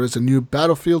X, there is a new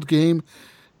Battlefield game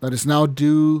that is now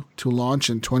due to launch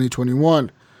in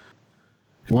 2021.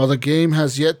 While the game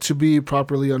has yet to be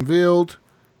properly unveiled,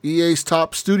 EA's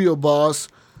top studio boss,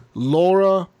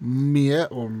 Laura Miele,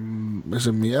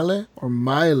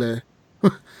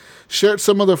 shared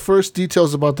some of the first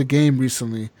details about the game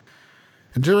recently.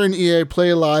 And during EA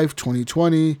Play Live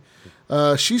 2020,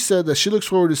 she said that she looks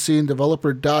forward to seeing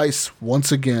developer DICE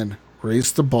once again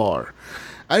raise the bar,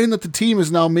 adding that the team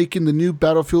is now making the new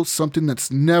Battlefield something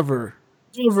that's never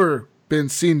been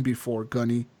seen before,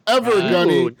 Gunny.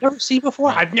 Gunny. Never seen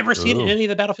before? I've never seen it in any of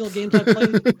the Battlefield games I've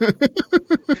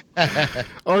played.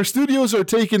 Our studios are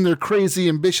taking their crazy,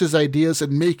 ambitious ideas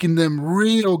and making them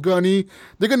real, Gunny.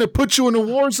 They're going to put you in a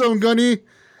war zone, Gunny.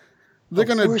 They're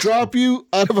going to drop you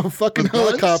out of a fucking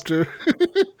helicopter.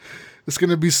 It's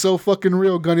going to be so fucking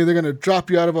real, Gunny. They're going to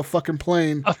drop you out of a fucking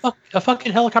plane. A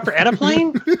fucking helicopter and a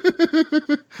plane?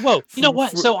 Whoa. You know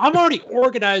what? So I'm already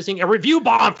organizing a review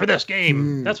bomb for this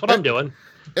game. That's what I'm doing.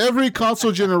 Every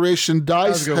console generation,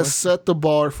 DICE has set the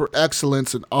bar for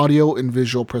excellence in audio and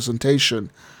visual presentation.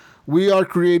 We are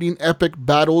creating epic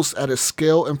battles at a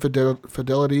scale and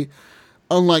fidelity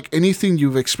unlike anything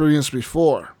you've experienced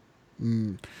before.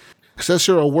 It says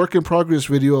here a work-in-progress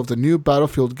video of the new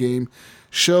Battlefield game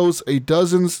shows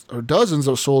dozens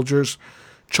of soldiers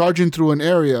charging through an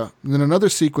area, and then another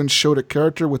sequence showed a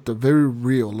character with a very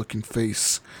real-looking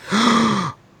face.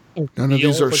 None of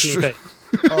these are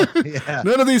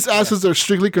none of these assets are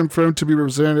strictly confirmed to be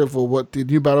representative of what the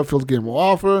new Battlefield game will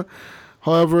offer.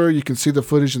 However, you can see the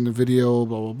footage in the video,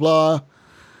 blah, blah, blah.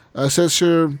 It says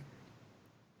here,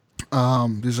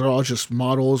 these are all just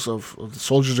models of the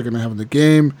soldiers they're going to have in the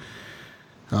game.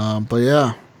 But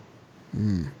yeah.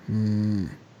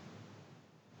 I'm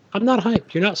not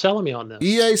hyped. You're not selling me on this.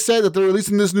 EA said that they're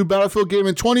releasing this new Battlefield game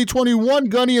in 2021,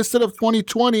 Gunny, instead of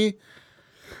 2020,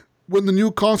 when the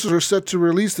new consoles are set to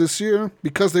release this year,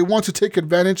 because they want to take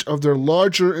advantage of their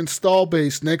larger install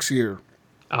base next year.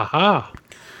 Aha.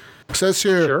 It says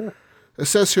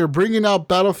here, bringing out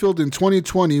Battlefield in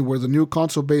 2020, where the new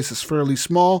console base is fairly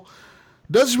small,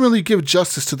 doesn't really give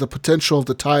justice to the potential of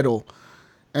the title.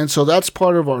 And so that's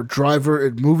part of our driver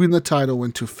in moving the title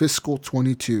into fiscal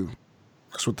 22.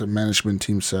 That's what the management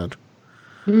team said.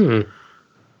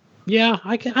 Yeah,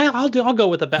 I'll go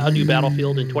with a new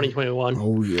Battlefield in 2021.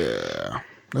 Oh yeah,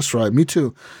 that's right. Me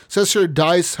too. It says here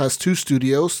DICE has 2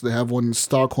 studios. They have one in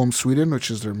Stockholm, Sweden, which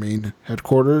is their main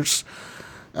headquarters,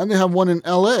 and they have one in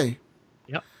LA.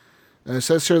 Yep. And it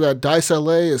says here that DICE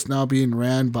LA is now being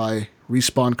ran by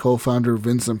Respawn co-founder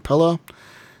Vincent Pella,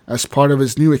 as part of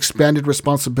his new expanded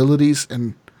responsibilities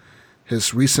and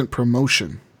his recent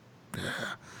promotion. Yeah.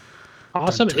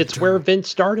 Awesome. Dun, dun, it's where Vince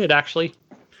started, actually.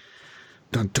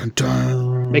 Dun, dun,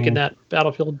 dun. Making that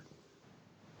Battlefield.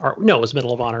 No, it was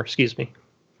Medal of Honor. Excuse me.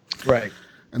 Right.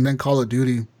 And then Call of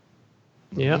Duty.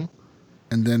 Yeah.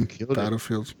 And then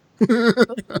Battlefield.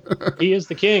 He is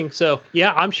the king. So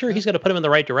yeah, I'm sure he's going to put him in the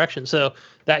right direction. So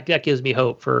that gives me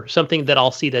hope for something that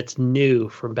I'll see that's new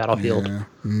from Battlefield.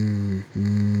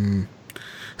 Yeah.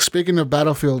 Speaking of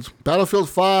Battlefield, Battlefield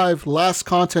 5 last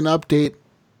content update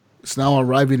is now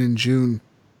arriving in June.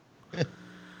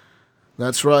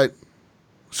 That's right.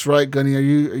 That's right, Gunny. Are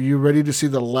you ready to see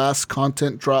the last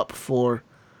content drop for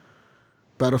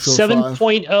Battlefield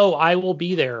 7.0? I will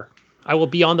be there. I will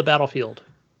be on the battlefield.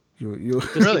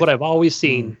 This is what I've always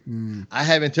seen. I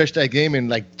haven't touched that game in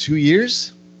like 2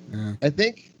 years. Yeah. I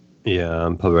think. Yeah,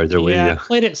 I'm probably right there with Yeah, I you.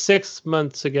 played it 6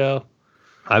 months ago.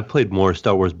 I've played more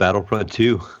Star Wars Battlefront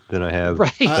 2 than I have. Right.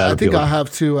 I think Battlefield. I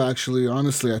have too, actually.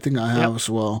 Honestly, I think I have as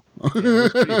well. It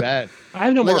was pretty bad. I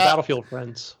have no more Like, Battlefield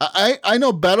friends. I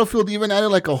know Battlefield even added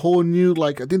like a whole new,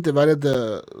 like, I think they've added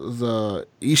the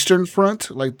Eastern Front,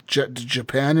 like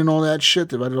Japan and all that shit.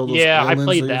 They've added all those Yeah, I islands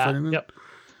played you're that. fighting in. Yep.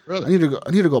 Really?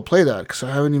 I need to go play that because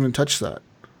I haven't even touched that.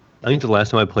 I think the last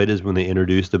time I played is when they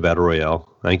introduced the Battle Royale.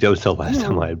 I think that was the last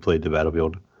time I had played the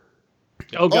Battlefield.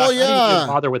 Oh gosh, I didn't yeah. even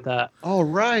bother with that. Oh,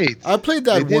 right. I played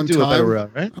They that did one do a battle time.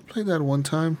 royale, right? I played that one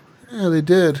time. Yeah, they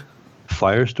did.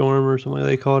 Firestorm or something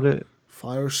they called it.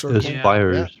 Fire It was Circle.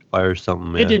 Yeah. fire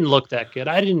something. It didn't look that good.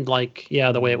 I didn't like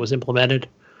the way it was implemented.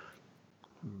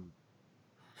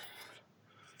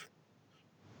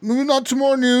 Moving on to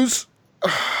more news.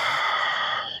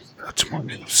 That's more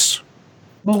news.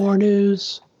 More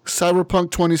news.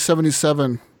 Cyberpunk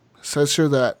 2077 says here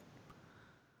that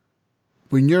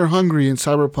when you're hungry in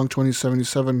Cyberpunk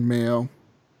 2077, Mayo,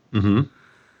 Mm-hmm.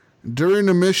 during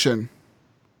a mission,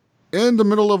 in the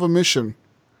middle of a mission,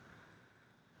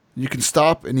 you can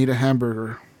stop and eat a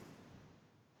hamburger.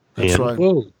 That's And? right.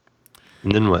 Whoa.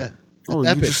 And then what? Oh,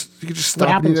 Epic. you can just What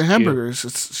stop and eat happens a to you? hamburger.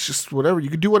 It's just whatever. You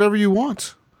can do whatever you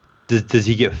want. Does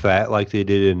he get fat like they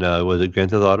did in was it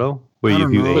Grand Theft Auto? Where I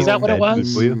don't know. ate Was that what it bad food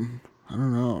was? for you? I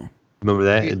don't know. Remember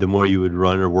that? The more you would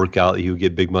run or work out, he would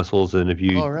get big muscles, and if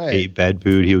you Oh, right. ate bad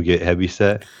food, he would get heavy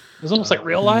set. It was almost like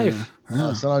real life.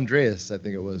 Yeah. San Andreas, I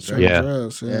think it was. San Right? Yeah.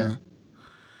 Andreas, Yeah.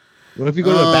 What if you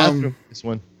go to the bathroom? This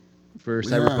one for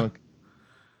Cyberpunk.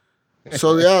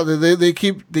 So yeah, they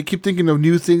keep thinking of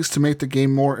new things to make the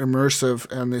game more immersive,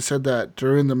 and they said that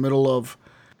during the middle of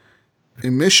a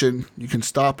mission, you can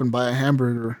stop and buy a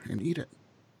hamburger and eat it.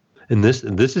 And this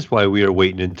is why we are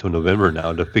waiting until November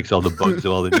now to fix all the bugs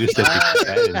of all the new stuff.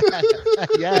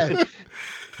 Yeah.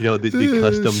 You know, the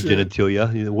custom Shit.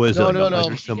 genitalia. You know, what is No, it? no,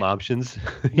 no. Some options.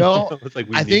 No, It's like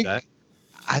we I need think that.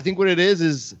 I think what it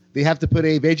is they have to put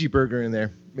a veggie burger in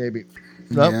there, maybe.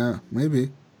 No? Yeah,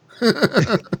 maybe.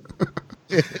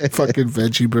 Fucking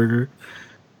veggie burger.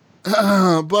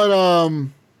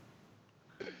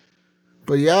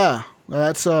 But yeah,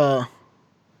 that's what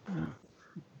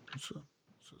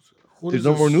There's is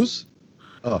no more this? news?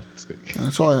 Oh, that's good.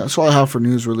 That's all I have for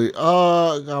news, really.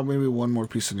 Got maybe one more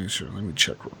piece of news here. Let me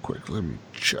check real quick. Real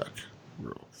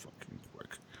fucking quick.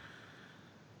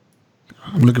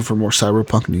 I'm looking for more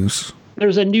Cyberpunk news.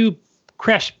 There's a new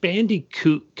Crash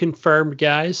Bandicoot confirmed,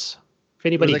 guys. If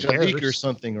anybody Like a cares. leak or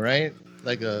something, right?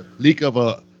 Like a leak of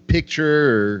a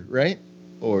picture, or right?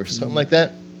 Or something like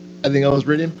that. I think I was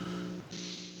reading.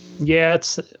 Yeah,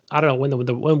 it's I don't know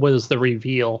when was the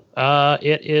reveal.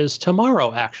 It is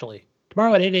tomorrow actually.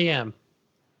 Tomorrow at 8 a.m.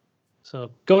 So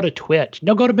go to Twitch.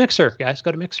 No, go to Mixer, guys.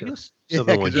 Go to Mixer. Something Yeah,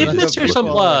 like Give that's that. Mixer some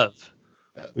love.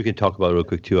 We can talk about it real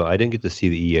quick too. I didn't get to see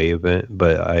the EA event,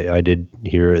 but I did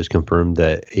hear it's confirmed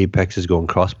that Apex is going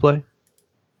crossplay.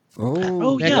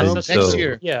 Oh Next- yeah, next that's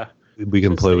year. Yeah. We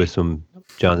can Should play say. with some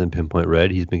Jonathan Pinpoint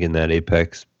Red. He's making that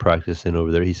Apex practicing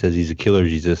over there. He says he's a killer,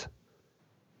 Jesus.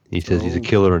 He says he's a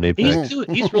killer in Apex.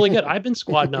 He's really good. I've been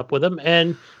squadding up with him,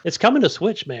 and it's coming to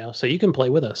Switch, man. So you can play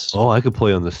with us Oh, I could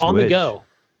play on the Switch. on the go.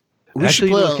 We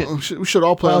Actually, should play. look at- We should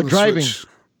all play While on the driving. Switch.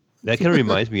 That kind of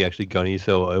reminds me, actually, Gunny.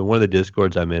 So one of the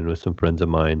Discords I'm in with some friends of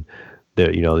mine,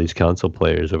 that these console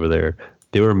players over there,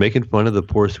 they were making fun of the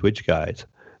poor Switch guys.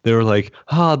 They were like,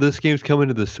 this game's coming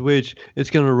to the Switch.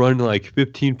 It's going to run like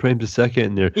 15 frames a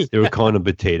second. And they were calling them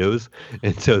potatoes.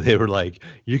 And so they were like,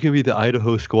 you can be the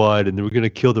Idaho squad and then we're going to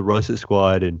kill the Russet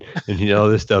squad and all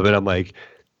this stuff. And I'm like,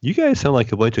 you guys sound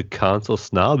like a bunch of console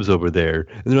snobs over there.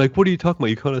 And they're like, what are you talking about?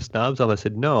 You calling us snobs? I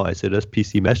said, no. I said, us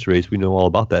PC Master Race, we know all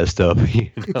about that stuff.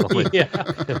 Like, Yeah.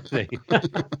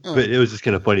 but it was just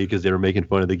kind of funny because they were making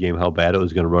fun of the game, how bad it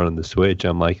was going to run on the Switch.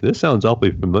 I'm like, this sounds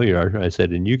awfully familiar. I said,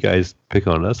 and you guys pick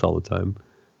on us all the time.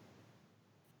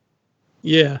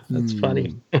 Yeah, that's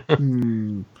funny. All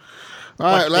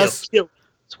right, Watch kill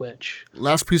Switch.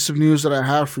 last piece of news that I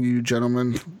have for you,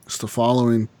 gentlemen, is the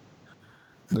following: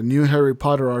 the new Harry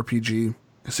Potter RPG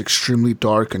is extremely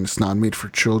dark and it's not made for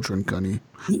children, Gunny.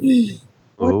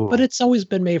 Oh. But it's always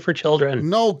been made for children.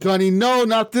 No, Gunny. No,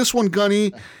 not this one,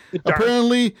 Gunny.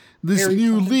 Apparently, this Harry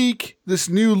new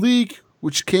Potter. leak,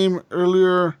 which came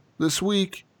earlier this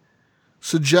week,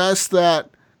 suggests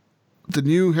that the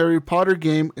new Harry Potter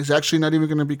game is actually not even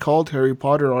going to be called Harry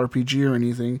Potter RPG or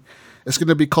anything. It's going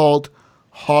to be called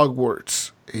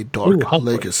Hogwarts: A Dark Hogwarts.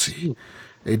 Legacy.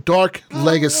 A Dark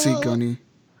Legacy, Gunny.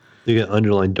 They're going to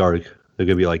underline dark. They're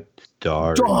going to be like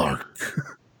dark.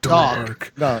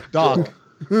 Dark. No, dog.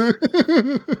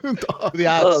 The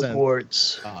accent.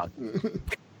 Hogwarts. I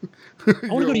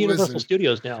want to go to Universal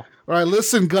Studios now. All right,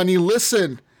 listen, Gunny,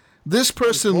 listen. This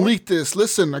person leaked this.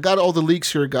 Listen, I got all the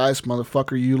leaks here, guys.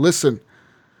 Motherfucker, you listen.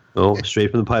 Oh,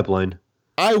 straight from the pipeline.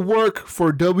 I work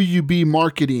for WB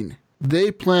Marketing.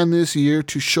 They plan this year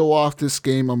to show off this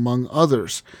game among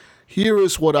others. Here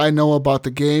is what I know about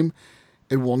the game.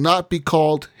 It will not be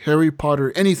called Harry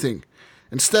Potter anything.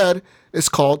 Instead, it's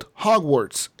called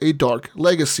Hogwarts: A Dark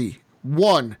Legacy.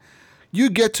 1. You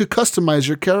get to customize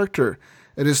your character.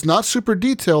 It is not super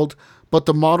detailed, but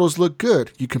the models look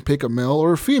good. You can pick a male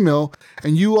or a female,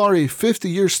 and you are a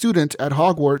 50-year student at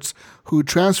Hogwarts who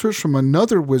transfers from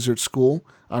another wizard school.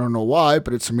 I don't know why,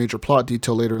 but it's a major plot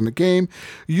detail later in the game.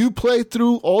 You play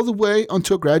through all the way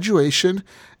until graduation,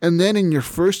 and then in your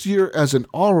first year as an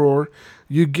Auror,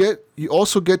 you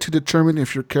also get to determine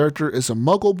if your character is a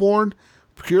Muggle-born,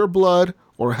 pure blood,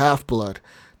 or half-blood.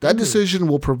 That decision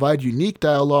will provide unique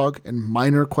dialogue and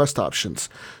minor quest options.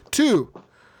 2.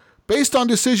 Based on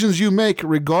decisions you make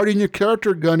regarding your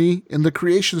character, Gunny, in the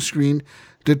creation screen,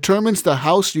 determines the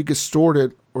house you get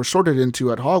sorted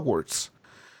into at Hogwarts.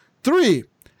 3.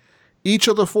 Each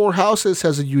of the 4 houses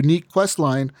has a unique quest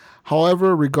line.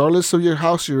 However, regardless of your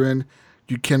house you're in,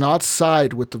 you cannot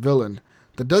side with the villain.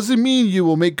 That doesn't mean you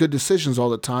will make good decisions all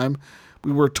the time.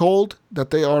 We were told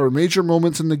that there are major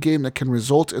moments in the game that can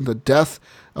result in the death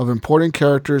of important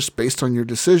characters based on your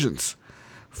decisions.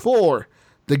 4.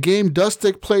 The game does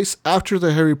take place after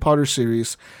the Harry Potter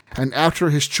series and after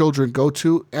his children go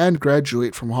to and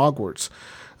graduate from Hogwarts.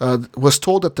 Was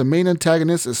told that the main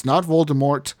antagonist is not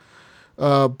Voldemort,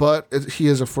 but he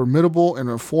is a formidable and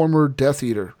a former Death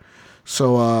Eater.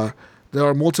 So there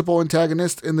are multiple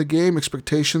antagonists in the game,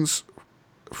 expectations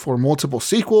for multiple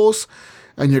sequels,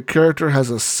 and your character has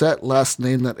a set last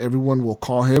name that everyone will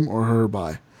call him or her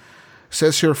by. It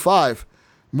says here 5.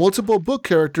 Multiple book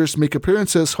characters make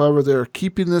appearances, however, they are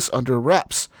keeping this under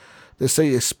wraps. They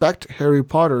say expect Harry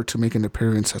Potter to make an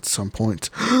appearance at some point.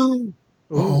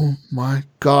 Oh my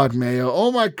God, Mayo.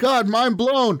 Oh my God, mind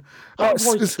blown.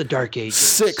 Hogwarts: The Dark Ages.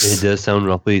 6. It does sound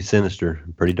roughly sinister.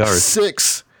 Pretty dark.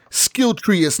 6. Skill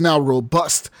tree is now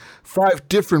robust. 5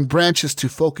 different branches to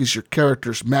focus your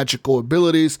character's magical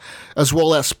abilities, as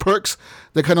well as perks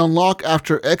that can unlock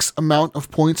after X amount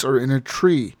of points are in a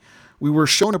tree. We were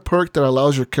shown a perk that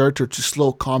allows your character to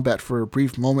slow combat for a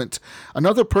brief moment.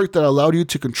 Another perk that allowed you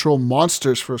to control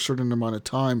monsters for a certain amount of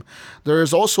time. There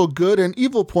is also good and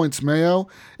evil points, Mayo.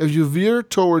 If you veer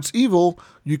towards evil,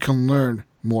 you can learn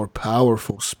more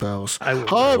powerful spells.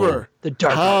 However,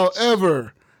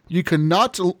 you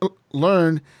cannot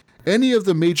learn any of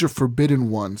the major forbidden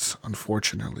ones,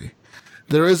 unfortunately.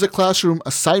 There is a classroom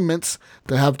assignments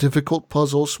that have difficult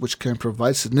puzzles which can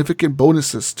provide significant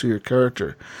bonuses to your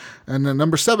character. And then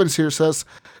number 7 here says,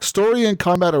 story and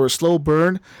combat are a slow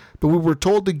burn, but we were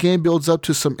told the game builds up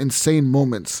to some insane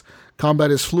moments.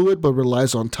 Combat is fluid but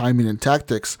relies on timing and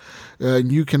tactics.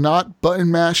 You cannot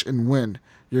button mash and win.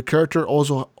 Your character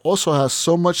also has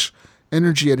so much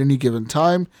energy at any given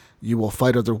time. You will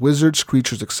fight other wizards,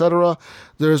 creatures, etc.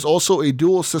 There is also a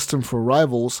duel system for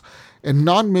rivals. In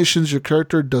non-missions, your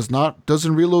character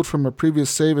doesn't reload from a previous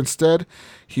save. Instead,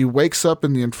 he wakes up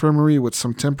in the infirmary with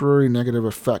some temporary negative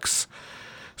effects.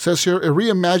 It says here, a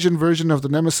reimagined version of the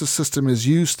Nemesis system is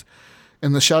used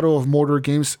in the Shadow of Mordor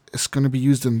games. It's going to be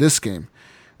used in this game.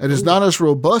 It is not as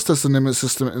robust as the Nemesis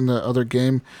system in the other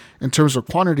game in terms of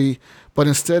quantity, but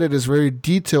instead it is very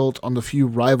detailed on the few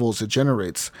rivals it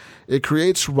generates. It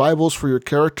creates rivals for your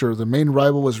character. The main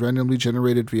rival is randomly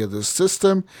generated via this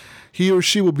system. He or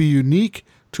she will be unique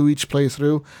to each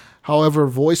playthrough, however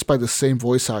voiced by the same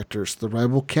voice actors. The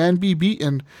rival can be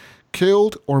beaten,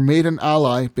 killed, or made an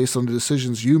ally based on the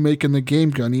decisions you make in the game,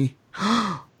 Gunny.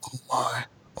 Oh my.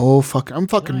 Oh, fuck. I'm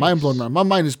fucking mind blown now. My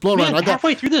mind is blown right now.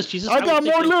 Halfway through this, Jesus. I got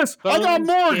more lists. I got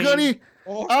more, Gunny.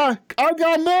 I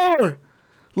got more.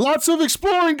 Lots of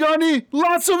exploring, Gunny.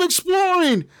 Lots of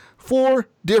exploring. 4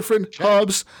 different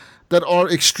hubs that are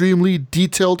extremely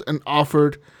detailed and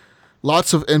offered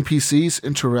lots of NPCs,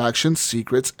 interactions,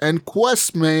 secrets, and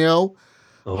quests, Mayo.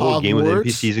 Oh, a game with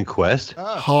NPCs and quests?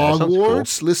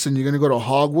 Hogwarts. Cool. Listen, you're going to go to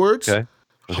Hogwarts. Okay.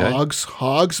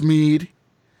 Hogsmeade,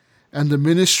 and the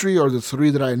Ministry are the 3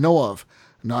 that I know of.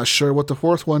 Not sure what the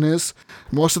 4th one is.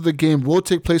 Most of the game will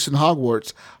take place in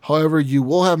Hogwarts. However, you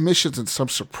will have missions in some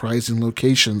surprising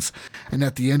locations. And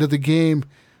at the end of the game,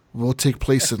 will take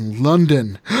place in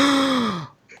London.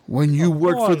 When you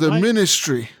work for the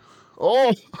Ministry.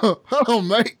 Oh, hello,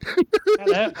 mate.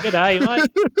 Good day,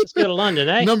 mate. Let's go to London,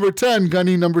 eh? Number 10,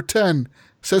 Gunny, number 10.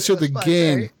 Says here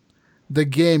the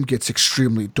game gets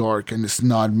extremely dark and it's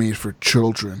not made for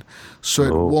children, so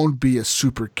it won't be a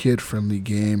super kid-friendly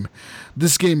game.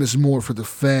 This game is more for the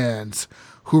fans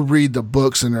who read the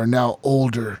books and are now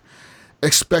older.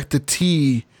 Expect a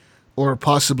T or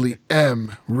possibly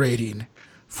M rating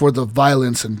for the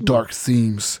violence and dark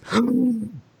themes.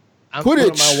 I'm putting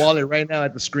my wallet right now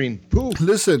at the screen. Poof.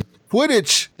 Listen,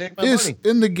 Quidditch is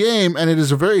in the game and it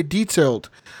is very detailed.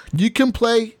 You can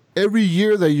play every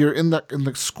year that you're in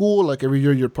the school, like every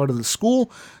year you're part of the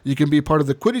school, you can be part of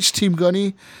the Quidditch team,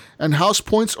 Gunny, and house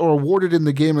points are awarded in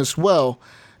the game as well.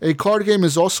 A card game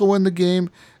is also in the game,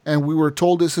 and we were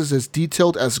told this is as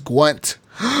detailed as Gwent.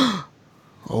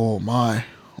 Oh my,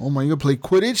 you can play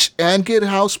Quidditch and get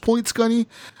house points, Gunny? It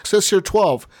says here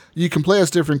 12. You can play as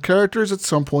different characters at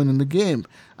some point in the game.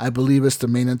 I believe it's the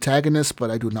main antagonist, but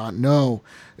I do not know.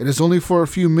 It is only for a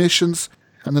few missions,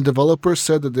 and the developers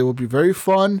said that they will be very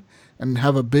fun and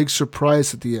have a big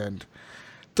surprise at the end.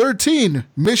 13.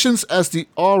 Missions as the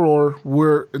Auror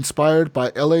were inspired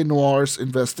by L.A. Noir's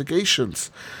investigations.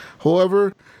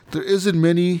 However, there isn't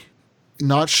many,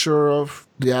 not sure of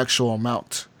the actual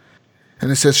amount.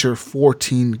 And it says here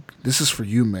 14. This is for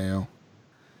you, Mayo.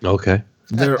 Okay.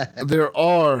 There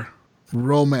are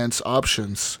romance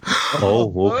options.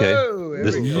 Oh, okay.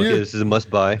 This is a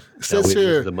must-buy. It says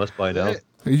here, this is a must-buy now.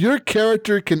 Your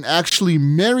character can actually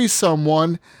marry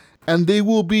someone and they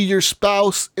will be your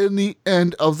spouse in the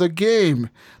end of the game.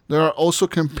 There are also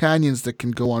companions that can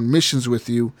go on missions with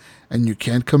you and you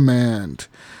can command.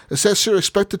 It says here,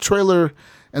 expect the trailer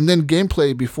and then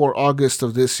gameplay before August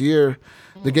of this year.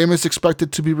 The game is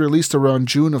expected to be released around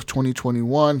June of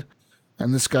 2021.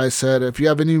 And this guy said, if you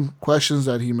have any questions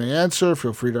that he may answer,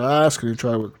 feel free to ask and he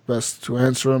try his best to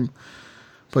answer them.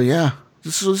 But yeah.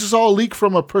 This is all leaked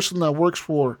from a person that works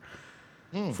for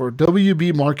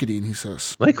WB Marketing, he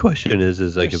says. My question is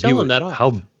like,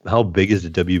 how big is the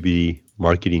WB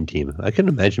marketing team? I can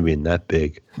imagine being that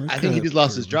big. I think he just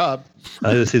lost his job. I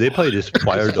was gonna say they probably just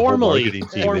fired the whole marketing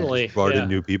team and just brought in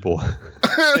new people.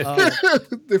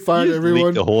 They fired everyone.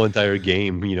 Leaked the whole entire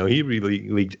game. You know, he really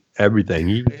leaked everything.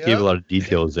 He gave a lot of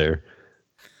details there.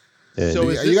 And so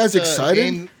are you guys excited?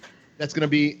 Game that's going to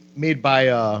be made by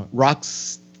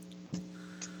Rocksteady?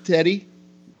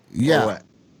 Yeah.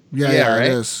 Yeah, right?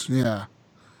 It is. Yeah.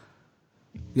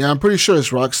 Yeah, I'm pretty sure it's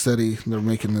Rocksteady they're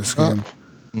making this game.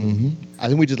 Mm-hmm. I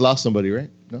think we just lost somebody, right?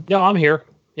 No, I'm here.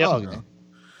 Yeah. Oh, okay.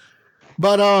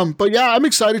 But yeah, I'm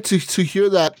excited to hear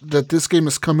that this game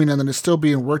is coming and that it's still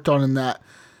being worked on and that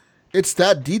it's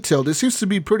that detailed. It seems to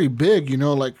be pretty big, you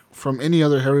know, like from any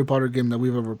other Harry Potter game that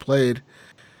we've ever played.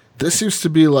 This seems to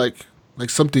be like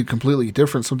something completely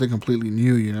different, something completely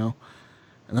new, you know?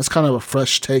 And that's kind of a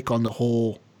fresh take on the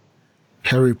whole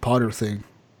Harry Potter thing,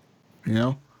 you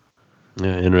know?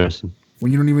 Yeah, interesting.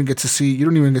 When you don't even get to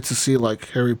see like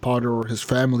Harry Potter or his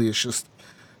family. It's just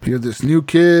you're this new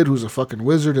kid who's a fucking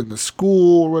wizard in the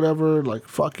school or whatever. Like,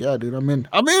 fuck yeah, dude, I'm in.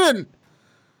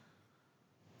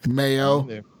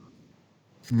 Mayo.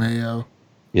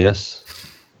 Yes.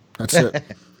 That's it.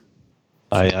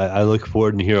 I look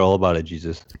forward to hear all about it,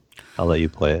 Jesus. I'll let you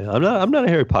play it. I'm not a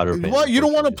Harry Potter fan. What? You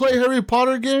don't want to play Harry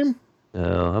Potter game?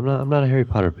 No, I'm not a Harry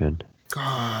Potter fan.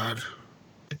 God.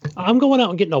 I'm going out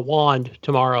and getting a wand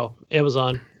tomorrow.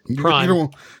 Amazon Prime.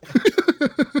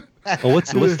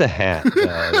 What's the hat? The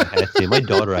hat thing? My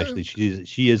daughter actually,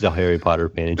 she is a Harry Potter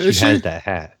fan, and she has that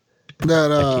hat.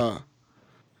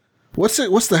 What's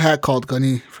the hat called,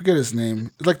 Gunny? Forget his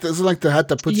name. Is it like the hat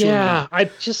that puts you in? Yeah, I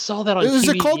just saw that on TV. Is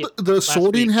it called the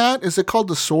sorting hat? Is it called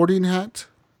the sorting hat?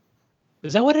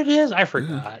 Is that what it is? I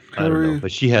forgot. I don't know,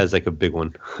 but she has like a big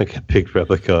one, like a big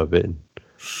replica of it.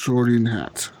 Sorting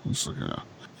hat. Let's look it up.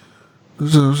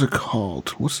 What's it called?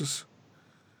 What's this?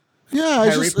 Yeah,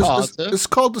 it's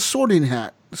called the sorting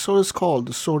hat. So it's called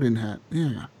the sorting hat.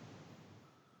 Yeah.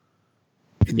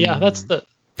 Yeah, that's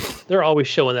they're always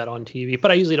showing that on TV, but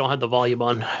I usually don't have the volume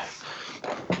on.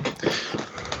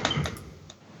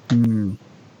 I'm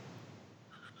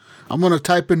going to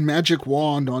type in magic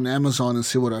wand on Amazon and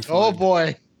see what I find. Oh,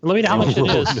 boy. Let me know how much it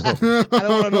is. I don't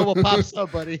want to know what pops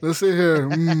up, buddy. Let's see here.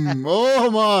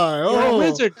 Oh, my. Oh. You're a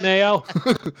wizard, Mayo.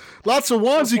 Lots of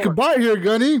wands you can buy here,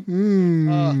 Gunny.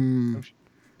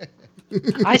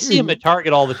 I see them at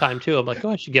Target all the time too. I'm like, oh,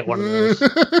 I should get one of those.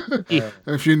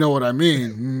 If you know what I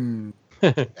mean.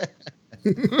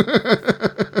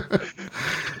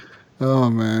 Oh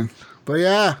man, but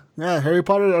yeah, Harry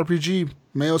Potter RPG.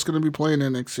 Mayo's gonna be playing it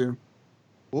next year.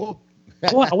 Cool.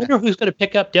 Well, I wonder who's going to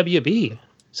pick up WB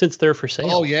since they're for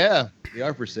sale. Oh yeah, they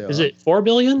are for sale. Is it $4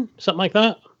 billion, something like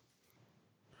that?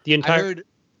 The I entire. heard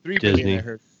 $3 Disney. billion. I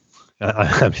heard.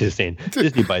 I'm just saying,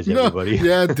 Disney buys everybody.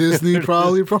 Yeah, Disney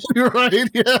probably right.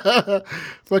 Yeah,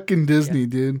 fucking Disney,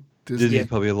 dude. Disney's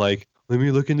probably like, let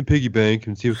me look in the piggy bank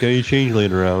and see if got any change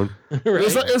laying around. Right?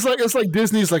 It's like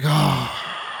Disney's like,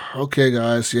 oh, okay,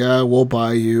 guys, yeah, we'll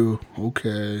buy you.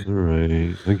 Okay, All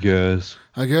right,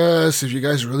 I guess if you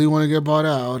guys really want to get bought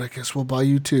out, I guess we'll buy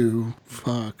you too.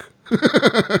 Fuck.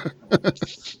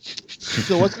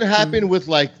 So what's gonna happen with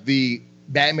like the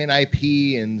Batman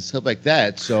IP and stuff like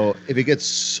that? So if it gets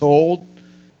sold,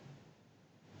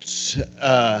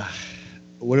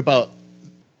 what about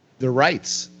the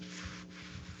rights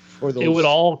for those? It would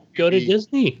all go to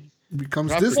Disney.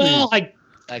 Becomes Property. Disney. Well, like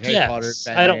Harry Potter, yes.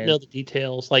 I don't Batman. know the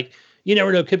details. Like, you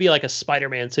never know. It could be like a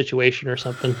Spider-Man situation or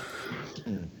something.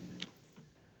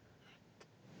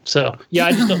 So yeah,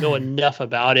 I just don't know enough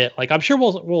about it. Like, I'm sure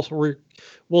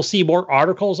we'll see more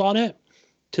articles on it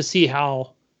to see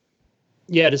how.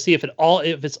 Yeah, to see if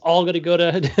it's all going to go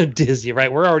to Disney, right?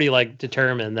 We're already like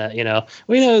determined that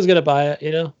we know who's going to buy it.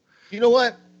 You know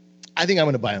what? I think I'm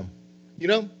gonna buy them. You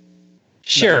know?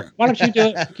 Sure. Why don't you do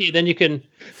it? Okay, then you can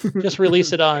just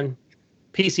release it on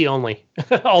PC only.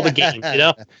 All the games,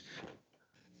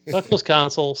 Fuck those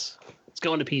consoles. It's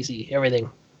going to PC. Everything.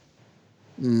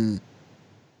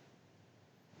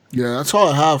 Yeah, that's all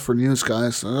I have for news,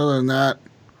 guys. Other than that,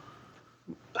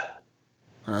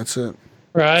 that's it.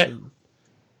 Right.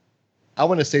 I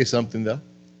want to say something though.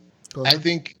 Go I ahead.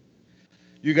 think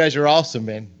you guys are awesome,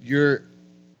 man. Your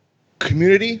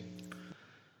community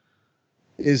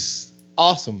is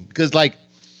awesome because, like,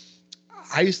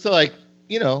 I used to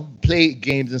play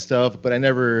games and stuff, but I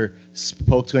never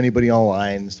spoke to anybody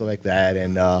online and stuff like that.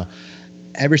 And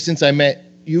ever since I met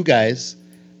you guys,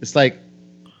 it's like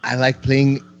I like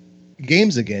playing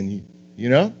games again.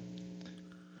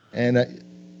 And I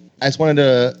just wanted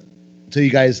to tell you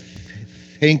guys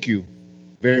thank you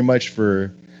very much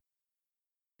for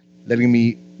letting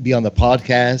me be on the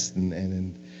podcast,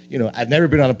 and I've never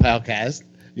been on a podcast,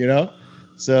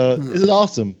 so this is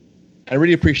awesome. I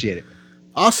really appreciate it.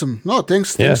 Awesome. No,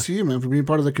 thanks to you, man, for being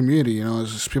part of the community.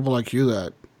 It's just people like you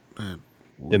that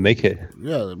They make it.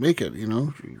 that make it.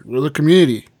 We're the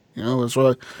community. That's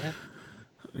why.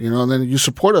 And then you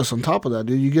support us on top of that,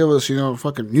 dude. You give us,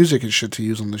 fucking music and shit to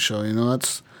use on the show.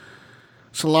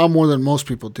 It's a lot more than most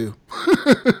people do.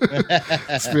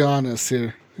 Let's be honest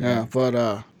here. Yeah,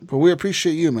 but we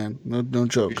appreciate you, man. No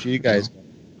joke. Appreciate you guys.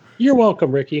 You're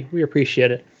welcome, Ricky. We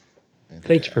appreciate it.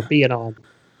 Thanks for being on.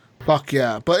 Fuck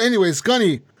yeah. But anyways,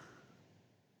 Gunny.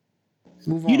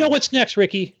 Move on. You know what's next,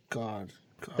 Ricky? God.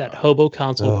 That hobo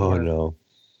console. Oh porn. no.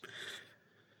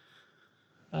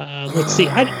 Let's see.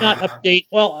 I did not update.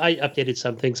 Well, I updated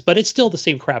some things, but it's still the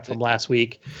same crap from last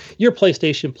week. Your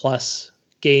PlayStation Plus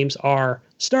games are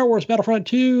Star Wars Battlefront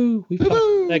 2. We've talked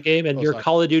about that game, and your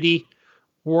Call of Duty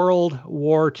World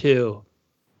War II.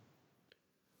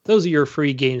 Those are your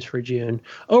free games for June.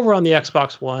 Over on the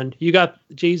Xbox One, you got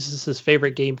Jesus'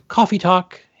 favorite game, Coffee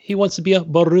Talk. He wants to be a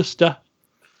barista.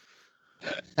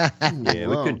 Yeah,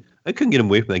 I couldn't get him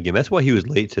away from that game. That's why he was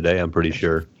late today. I'm pretty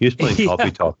sure he was playing Coffee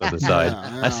Talk on the side.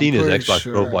 Yeah, I seen his pretty Xbox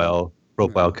sure.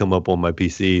 profile come up on my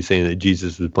PC saying that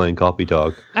Jesus was playing Coffee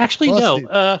Talk. Actually, Busted.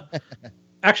 no.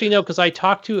 No, because I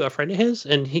talked to a friend of his,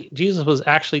 and Jesus was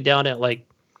actually down at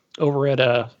over at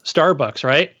Starbucks,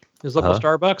 right? His local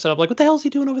Starbucks, and I'm like, "What the hell is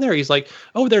he doing over there?" He's like,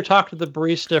 "Oh, they're talking to the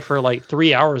barista for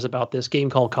 3 hours about this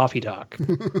game called Coffee Talk."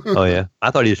 Oh yeah,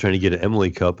 I thought he was trying to get an Emily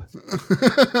cup. You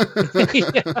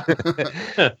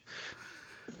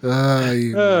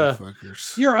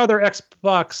motherfuckers. Your other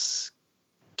Xbox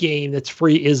game that's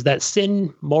free is that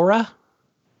Sin Mora.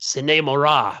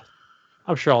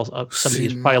 I'm sure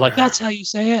somebody's Sin probably like, Mora. "That's how you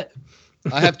say it."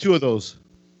 I have 2 of those.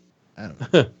 I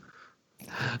don't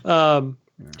know.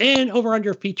 And over on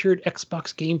your featured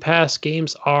Xbox Game Pass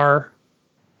games are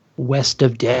West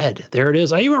of Dead. There it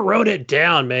is. I even wrote it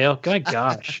down, Mayo. God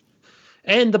gosh.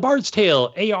 And The Bard's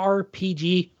Tale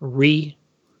ARPG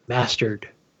Remastered.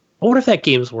 I wonder if that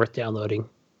game's worth downloading.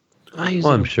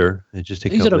 I'm sure it just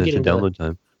takes a These couple don't minutes of get into download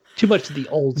time. Too much of the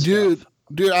old stuff.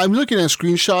 Dude, I'm looking at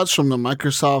screenshots from the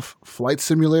Microsoft Flight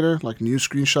Simulator, new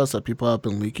screenshots that people have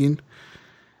been leaking.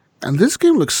 And this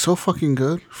game looks so fucking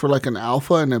good for an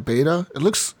alpha and a beta. It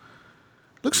looks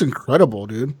incredible,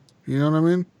 dude. You know what I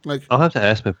mean? Like, I'll have to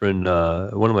ask my friend.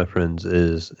 One of my friends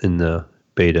is in the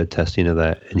beta testing of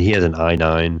that, and he has an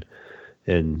i9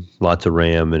 and lots of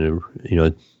RAM and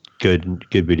a good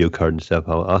video card and stuff.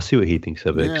 I'll see what he thinks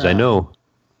of it because I know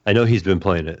he's been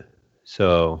playing it.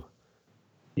 So,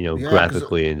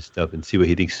 graphically and stuff, and see what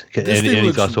he thinks. And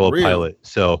he's also a pilot,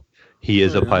 so he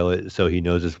is a pilot, so he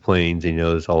knows his planes, he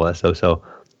knows all that stuff. So,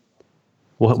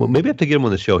 well, maybe I have to get him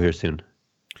on the show here soon.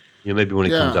 Maybe when it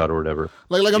comes out or whatever.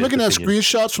 Like I'm looking at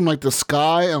screenshots from like the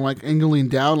sky and like angling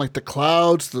down, like the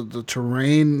clouds, the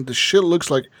terrain. The shit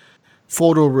looks like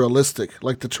photorealistic.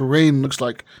 Like the terrain looks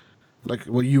like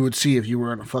what you would see if you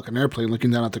were in a fucking airplane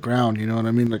looking down at the ground. You know what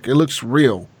I mean? Like it looks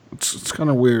real. It's kind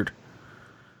of weird.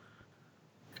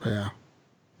 Yeah.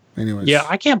 Anyways. Yeah,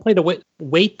 I can't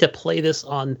wait to play this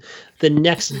on the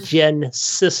next gen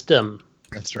system.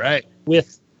 That's right.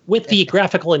 With the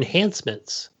graphical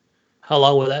enhancements. How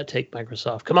long will that take,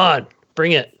 Microsoft? Come on,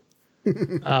 bring it.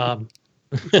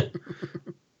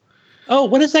 Oh,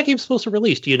 when is that game supposed to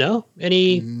release? Do you know?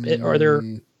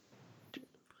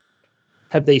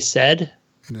 Have they said?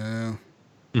 No.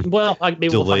 Well, maybe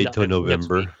delayed we'll till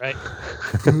November, week, right?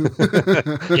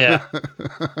 Yeah.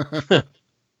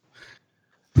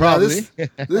 Bro, this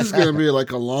is gonna be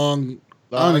like a long.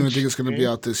 I don't even think it's gonna be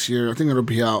out this year. I think it'll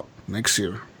be out next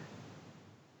year.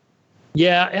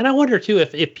 Yeah, and I wonder too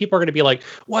if people are going to be like,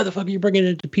 "Why the fuck are you bringing it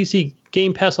into PC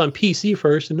Game Pass on PC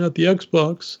first and not the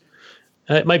Xbox?"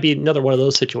 It might be another one of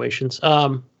those situations.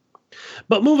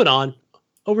 But moving on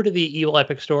over to the evil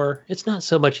Epic Store, it's not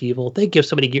so much evil. They give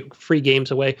so many free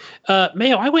games away.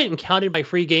 Mayo, I went and counted my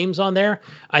free games on there.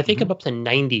 I think I'm up to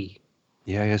 90.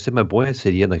 Yeah, I said my boy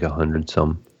said he had like 100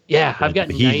 some. Yeah, I've got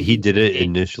 90. He did it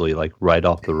initially, like right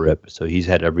off the rip. So he's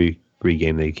had every free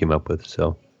game that he came up with.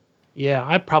 So. Yeah,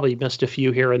 I probably missed a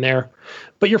few here and there.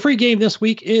 But your free game this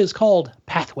week is called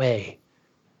Pathway.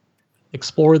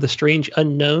 Explore the strange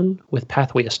unknown with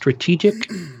Pathway,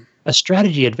 a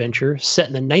strategy adventure set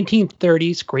in the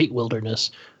 1930s Great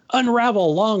Wilderness.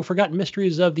 Unravel long forgotten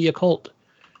mysteries of the occult.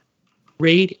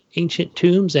 Raid ancient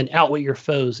tombs and outwit your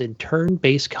foes in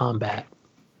turn-based combat.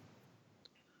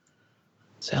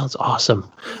 Sounds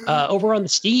awesome. Over on the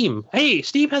Steam. Hey,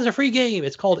 Steam has a free game.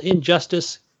 It's called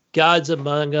Injustice Gods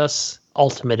Among Us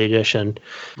Ultimate Edition.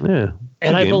 Yeah.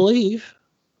 And I believe,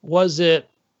 I want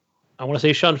to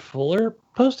say Sean Fuller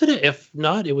posted it. If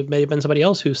not, it may have been somebody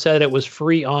else who said it was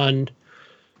free on,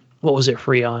 what was it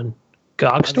free on?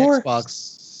 GOG Store?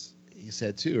 Xbox, he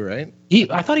said too, right?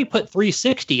 I thought he put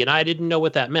 360 and I didn't know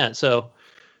what that meant. So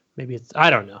maybe I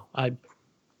don't know.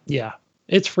 Yeah,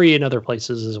 it's free in other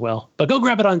places as well. But go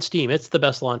grab it on Steam. It's the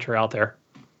best launcher out there.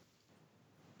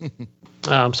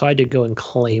 So I did go and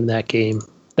claim that game.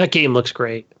 That game looks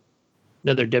great.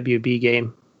 Another WB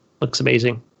game. Looks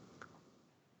amazing.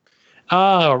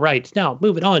 All right. Now,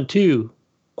 moving on to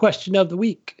question of the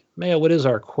week. Mayo, what is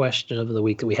our question of the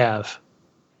week that we have?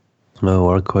 No,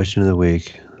 our question of the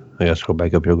week. I got to scroll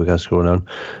back up here. We got to scroll down.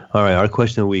 All right. Our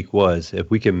question of the week was if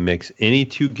we can mix any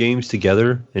two games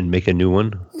together and make a new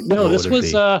one. No, this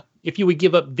was if you would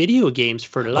give up video games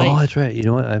for life. Oh, that's right. You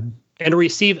know what? And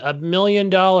receive $1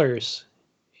 million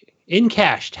in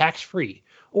cash, tax-free.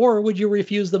 Or would you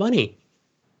refuse the money?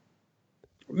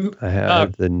 I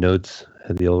have the notes,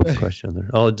 had the old question there.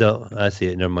 Oh, I see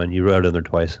it. Never mind. You wrote it on there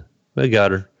twice. I got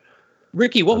her.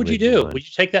 Ricky, what would you do? Would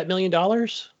you take that $1 million?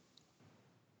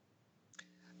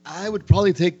 I would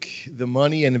probably take the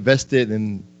money and invest it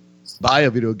and buy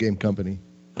a video game company.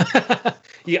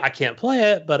 Yeah, I can't play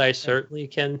it, but I certainly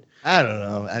can. I don't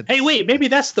know. Hey, wait, maybe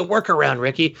that's the workaround,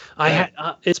 Ricky.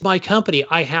 It's my company.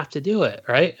 I have to do it,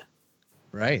 right?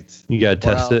 Right. You got to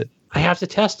test it. I have to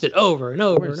test it over and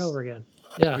over and over again.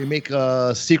 Yeah. We make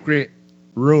a secret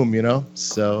room,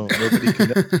 so nobody can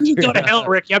know. You go to hell,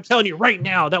 Ricky. I'm telling you right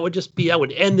now, that would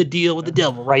end the deal with the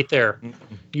devil right there.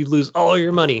 You'd lose all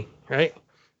your money, right?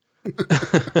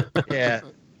 Yeah.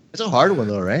 It's a hard one,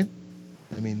 though, right?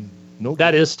 I mean, no.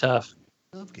 That is tough.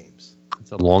 Love games.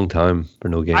 It's a long time for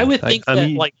no game. I would think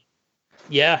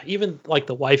even like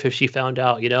the wife, if she found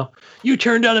out, you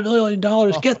turned down $1 million,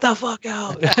 get the fuck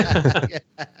out.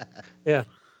 Yeah.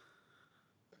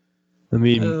 I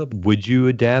mean, would you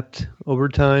adapt over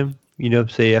time?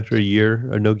 Say after a year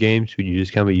of no games, would you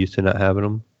just kind of be used to not having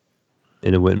them,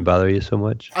 and it wouldn't bother you so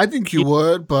much? I think you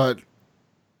would, but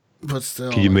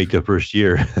still. Could you make the first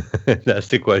year? That's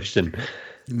the question.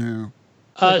 No.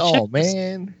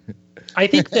 Man. I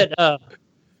think that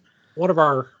one of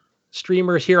our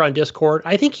streamers here on Discord,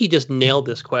 I think he just nailed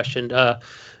this question.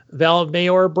 Val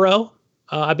Mayor, bro.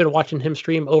 I've been watching him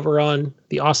stream over on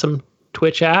the awesome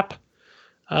Twitch app.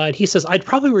 And he says, I'd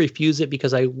probably refuse it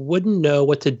because I wouldn't know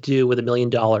what to do with $1 million.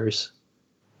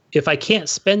 If I can't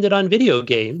spend it on video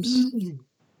games,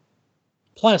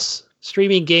 plus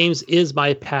streaming games is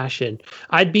my passion.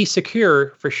 I'd be secure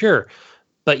for sure.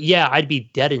 But yeah, I'd be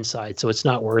dead inside, so it's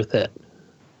not worth it.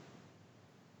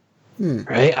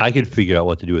 Right? I could figure out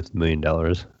what to do with $1 million.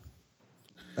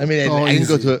 I mean, I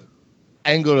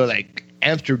can go to like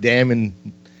Amsterdam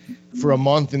and for a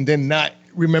month and then not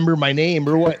remember my name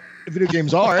or what video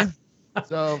games are.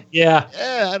 So yeah,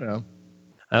 I don't know.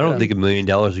 I don't think $1 million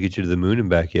will get you to the moon and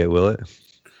back yet, will it?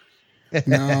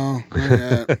 No,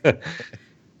 not yet.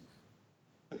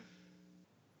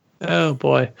 Oh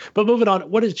boy. But moving on,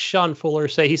 what did Sean Fuller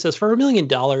say? He says, for $1 million,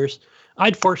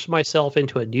 I'd force myself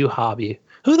into a new hobby.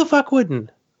 Who the fuck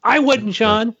wouldn't? I wouldn't,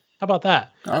 Sean. How about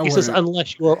that? He says,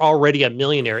 unless you were already a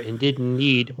millionaire and didn't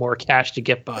need more cash to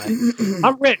get by.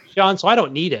 I'm rich, Sean, so I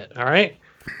don't need it. All right.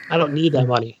 I don't need that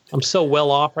money. I'm so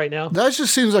well off right now. That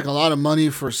just seems like a lot of money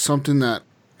for something that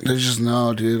they just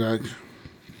know, dude. I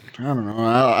don't know.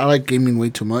 I like gaming way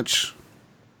too much.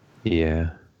 Yeah.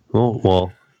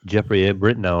 Well, Jeffrey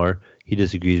Brittenauer, he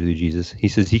disagrees with you, Jesus. He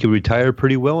says he could retire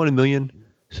pretty well on $1 million.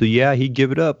 So yeah, he'd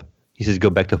give it up. He says go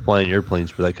back to flying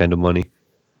airplanes for that kind of money.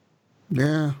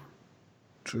 Yeah.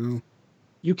 True.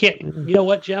 You can't. You know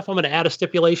what, Jeff? I'm going to add a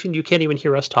stipulation. You can't even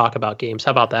hear us talk about games.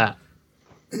 How about that?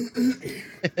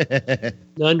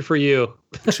 None for you.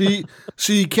 So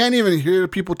you can't even hear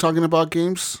people talking about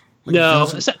games? Like No,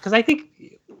 because I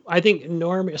think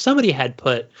Norm, somebody had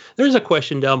put. There's a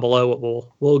question down below.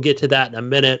 We'll get to that in a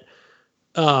minute.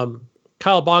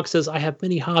 Kyle Bogg says, "I have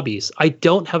many hobbies. I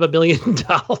don't have $1 million."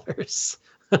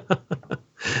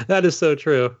 That is so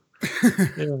true.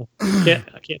 Yeah.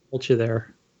 I can't hold you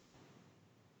there.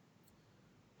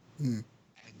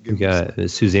 We got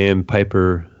Suzanne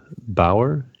Piper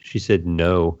Bauer. She said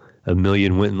no. $1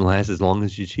 million wouldn't last as long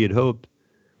as she had hoped.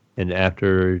 And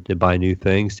after to buy new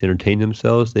things to entertain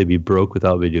themselves, they'd be broke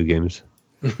without video games.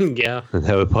 Yeah. And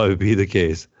that would probably be the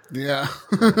case. Yeah.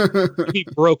 Be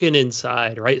broken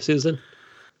inside, right, Susan?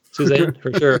 Suzanne,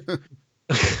 for sure.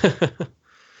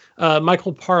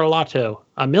 Michael Parlato,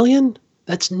 $1 million?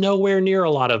 That's nowhere near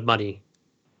a lot of money.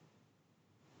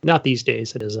 Not these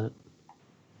days, it isn't.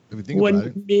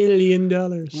 $1 million.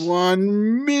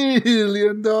 $1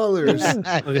 million.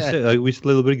 Like I said, like we said a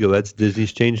little bit ago, that's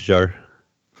Disney's change jar.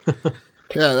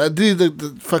 Yeah, that dude,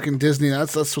 the fucking Disney.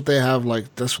 That's what they have.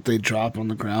 Like that's what they drop on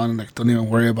the ground and like don't even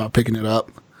worry about picking it up.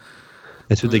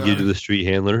 That's what they give to the street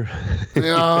handler.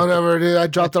 Yeah, whatever, dude. I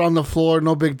dropped it on the floor.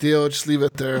 No big deal. Just leave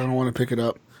it there. I don't want to pick it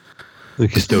up. The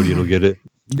custodian will get it.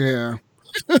 Yeah,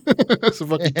 that's a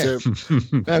fucking tip.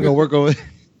 I'm gonna work over.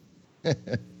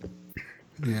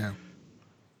 Yeah.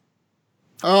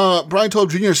 Brian Toll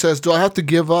Jr. says, "Do I have to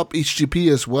give up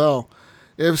HGP as well?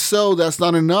 If so, that's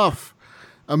not enough.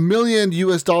 $1 million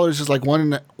US is like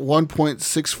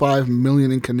 1.65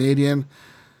 million in Canadian.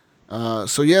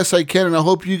 So yes, I can, and I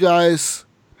hope you guys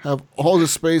have all the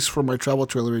space for my travel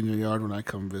trailer in your yard when I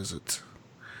come visit."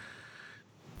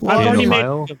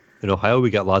 In Ohio, we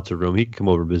got lots of room. He can come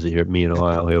over and visit here. Me in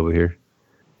Ohio, over here.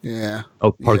 Yeah.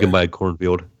 I'll park him by a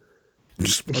cornfield.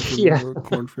 Just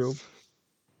cornfield.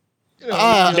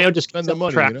 They'll just spend get the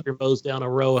money, tractor mows down a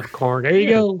row of corn. There you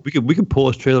go. We could pull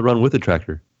his trailer around with a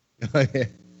tractor.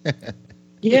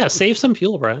 Yeah, save some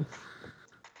fuel, Brian.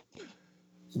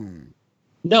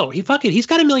 No, he's got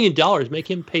 $1 million. Make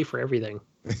him pay for everything.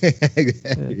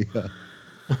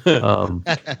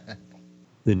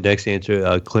 The next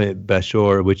answer, Clint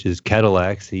Bashor, which is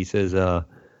Cadillacs. He says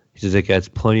like that's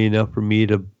plenty enough for me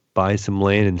to buy some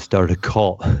land and start a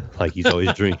cult, like he's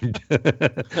always dreamed.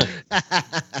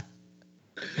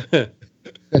 There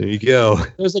you go.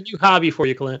 There's a new hobby for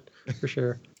you, Clint, for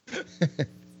sure.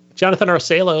 Jonathan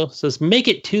Arcelo says, "Make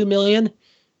it $2 million,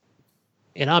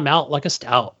 and I'm out like a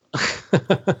stout."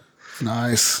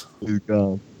 Nice. He's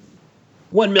gone.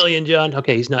 1 million, John.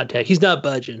 Okay, he's not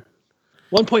budging.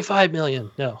 1.5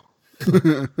 million. No.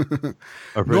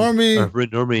 Our friend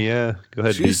Normie, yeah. Go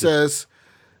ahead. She says,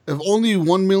 if only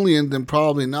 1 million, then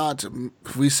probably not.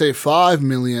 If we say 5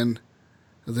 million,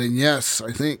 then yes,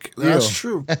 I think that's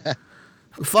true.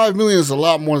 5 million is a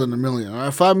lot more than $1 million. All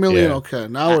right, 5 million, okay.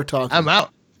 Now we're talking. I'm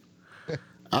out.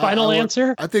 Final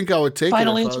answer? I think I would take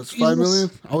Final it. If answer, I was 5 million,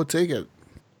 I would take it.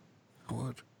 I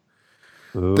would.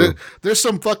 There's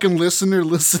some fucking listener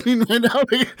listening right now.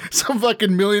 Some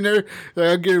fucking millionaire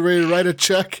getting ready to write a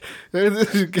check.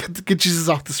 Get Jesus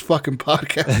off this fucking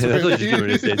podcast. That's what you're going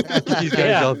to say. These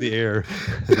guys off the air.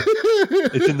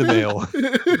 It's in the mail.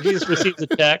 Jesus receives a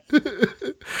check.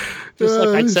 Just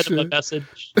like I'd send him a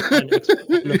message and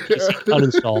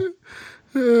uninstall.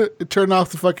 Turn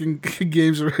off the fucking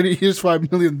games already. Here's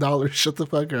 $5 million. Shut the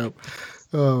fuck up.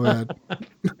 Oh man.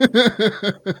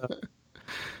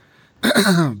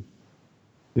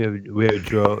 We have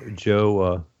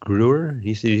Joe Brewer.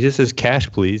 He just says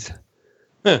cash, please.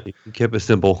 He kept it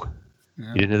simple.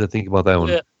 Yeah. You didn't have to think about that one.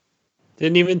 Yeah.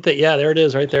 Didn't even think. Yeah, there it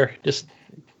is, right there. Just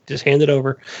hand it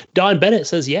over. Don Bennett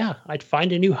says, "Yeah, I'd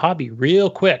find a new hobby real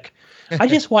quick. I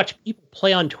just watch people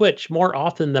play on Twitch more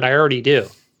often than I already do."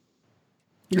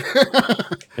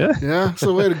 Yeah, it's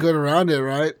a way to get around it,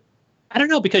 right? I don't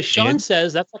know, because Sean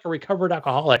says that's like a recovered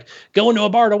alcoholic going to a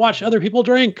bar to watch other people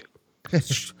drink.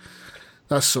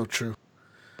 That's so true.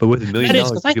 But with $1 million, you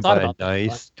could buy a about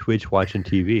nice Twitch watching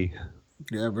TV.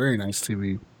 Yeah, very nice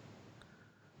TV.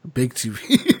 A big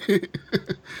TV.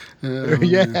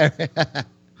 Yeah.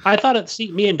 I thought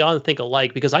me and Don think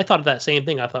alike, because I thought of that same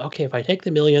thing. I thought, okay, if I take the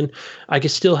 $1 million, I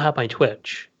could still have my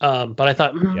Twitch. But I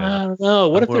thought, I don't know.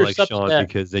 What if more there's like something Sean, that...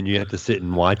 because then you have to sit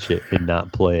and watch it and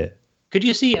not play it. Could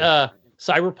you see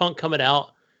Cyberpunk coming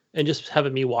out and just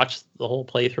having me watch the whole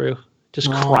playthrough? Just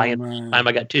crying every time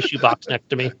I got tissue box next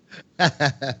to me.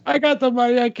 I got the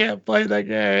money, I can't play the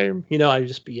game. You know,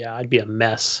 I'd be a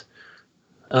mess.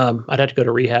 I'd have to go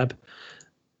to rehab.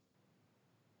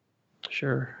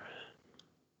 Sure.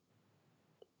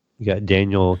 You got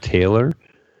Daniel Taylor,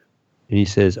 and he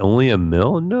says, only $1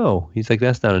 million? No. He's like,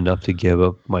 that's not enough to give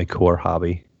up my core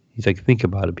hobby. He's like, think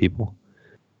about it, people.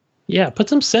 Yeah, put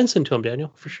some sense into them,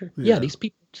 Daniel, for sure. Yeah, these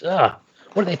people, what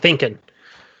are they thinking?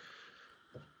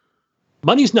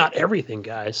 Money's not everything,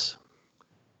 guys.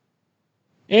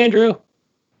 Andrew,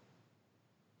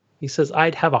 he says,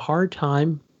 I'd have a hard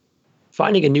time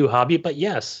finding a new hobby, but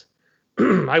yes,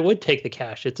 I would take the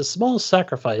cash. It's a small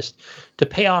sacrifice to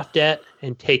pay off debt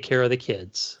and take care of the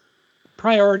kids.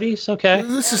 Priorities, okay.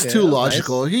 This is too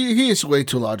logical. Nice. He is way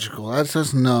too logical. That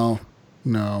says no.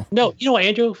 No, you know what,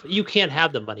 Andrew? You can't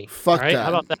have the money. Fuck right? that.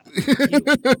 How about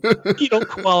that? You don't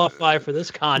qualify for this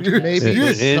contract.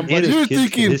 You're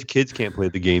thinking his kids can't play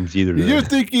the games either. You're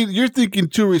thinking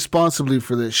too responsibly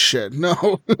for this shit. No.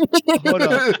 Hold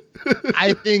on.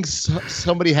 I think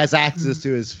somebody has access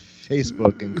to his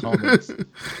Facebook and comments.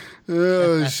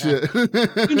 Oh shit!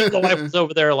 You know, the wife was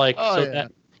over there like,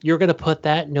 you're going to put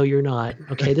that? No, you're not.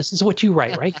 Okay, this is what you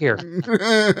write right here.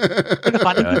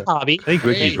 Hobby. I think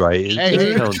Ricky's right.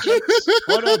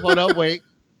 Hold up, wait.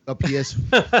 A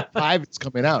PS5 is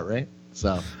coming out, right?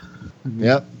 So,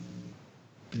 yep.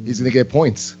 He's going to get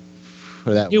points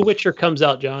for that. New Witcher comes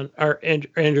out, John. Or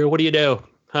Andrew, what do you do?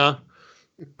 Huh?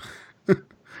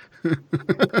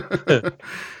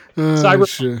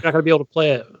 Cyberpunk, you're not going to be able to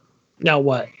play it. Now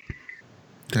what?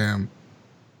 Damn.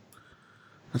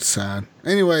 That's sad.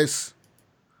 Anyways.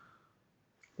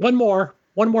 One more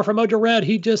from Mojo Red.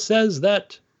 He just says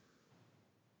that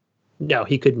no,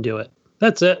 he couldn't do it.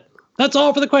 That's it. That's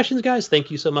all for the questions, guys.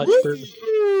 Thank you so much for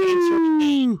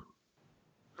answering.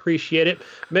 Appreciate it.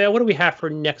 Man, what do we have for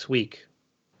next week?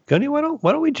 Gunny, why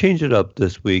don't we change it up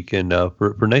this week? And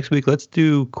for next week, let's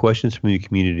do questions from the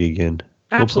community again.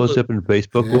 Absolutely. We'll post up in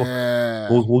Facebook. Yeah.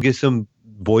 We'll get some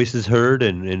voices heard,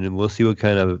 and we'll see what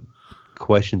kind of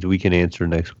questions we can answer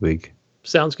next week.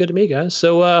 Sounds good to me, guys.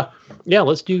 So yeah,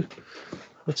 let's do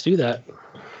that.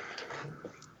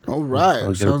 All right.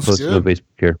 I'm Sounds post good. on Facebook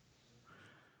here.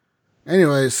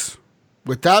 Anyways,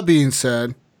 with that being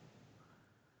said,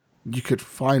 you could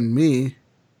find me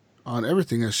on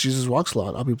everything as Jesus Walks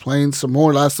Lot. I'll be playing some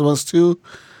more Last of Us 2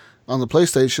 on the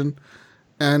PlayStation,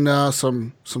 and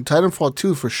some Titanfall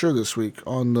 2 for sure this week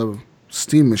on the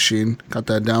Steam machine. Got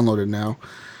that downloaded now.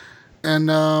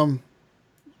 And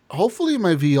hopefully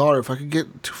my VR, if I could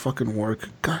get to fucking work.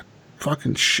 God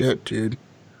fucking shit, dude.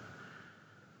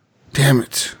 Damn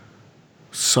it.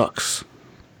 Sucks.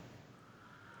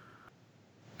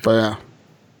 But yeah.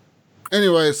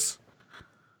 Anyways,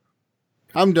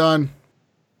 I'm done.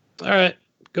 All right.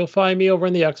 Go find me over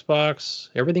in the Xbox.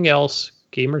 Everything else,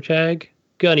 Gamertag,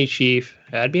 Gunny Chief.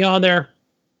 Add me on there.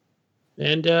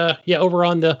 And yeah, over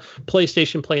on the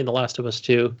PlayStation playing The Last of Us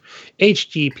 2,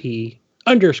 HGP_Gunny.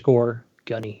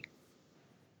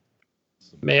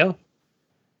 Mayo?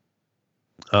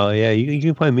 Yeah, you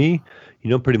can find me,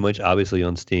 pretty much obviously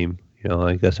on Steam.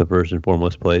 Like that's the first and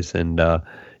foremost place. And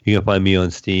you can find me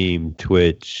on Steam,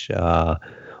 Twitch,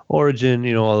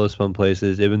 Origin, all those fun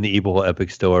places. Even the Evil Epic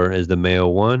Store is the Mayo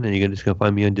one, and you can just go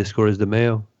find me on Discord as the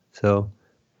Mayo. So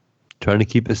trying to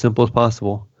keep it as simple as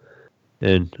possible.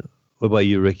 And what about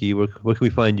you, Ricky? Where can we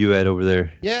find you at over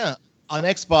there? Yeah, on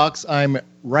Xbox, I'm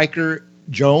Riker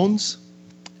Jones,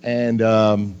 and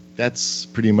that's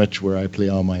pretty much where I play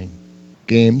all my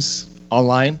games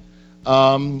online.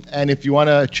 And if you want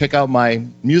to check out my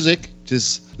music,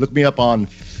 just look me up on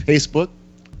Facebook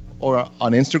or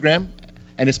on Instagram,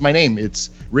 and it's my name. It's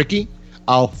Ricky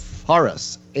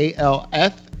Alfaras,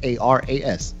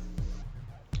 Alfaras.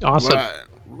 Awesome.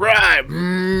 Right.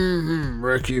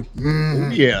 Ricky.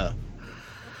 Yeah.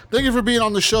 Thank you for being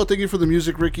on the show. Thank you for the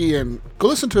music, Ricky. And go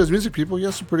listen to his music, people. He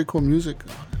has some pretty cool music.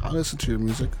 I listen to your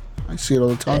music. I see it all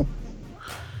the time.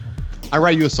 I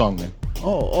write you a song, man.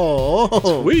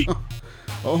 Oh. Sweet.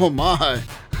 Oh, my.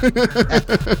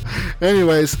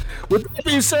 Anyways, with that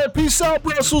being said, peace out,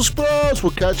 Brussels sprouts.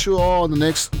 We'll catch you all in the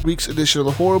next week's edition of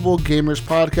the Horrible Gamers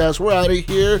Podcast. We're out of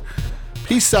here.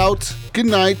 Peace out. Good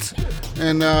night.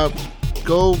 And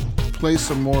go play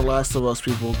some more Last of Us,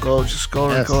 people. Go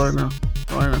right now.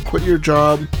 Quit your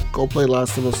job. Go play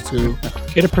Last of Us 2.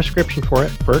 Get a prescription for it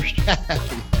first.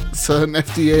 It's an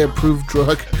FDA-approved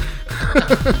drug.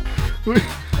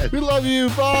 We love you.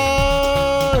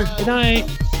 Bye. Good night.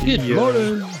 Good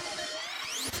morning.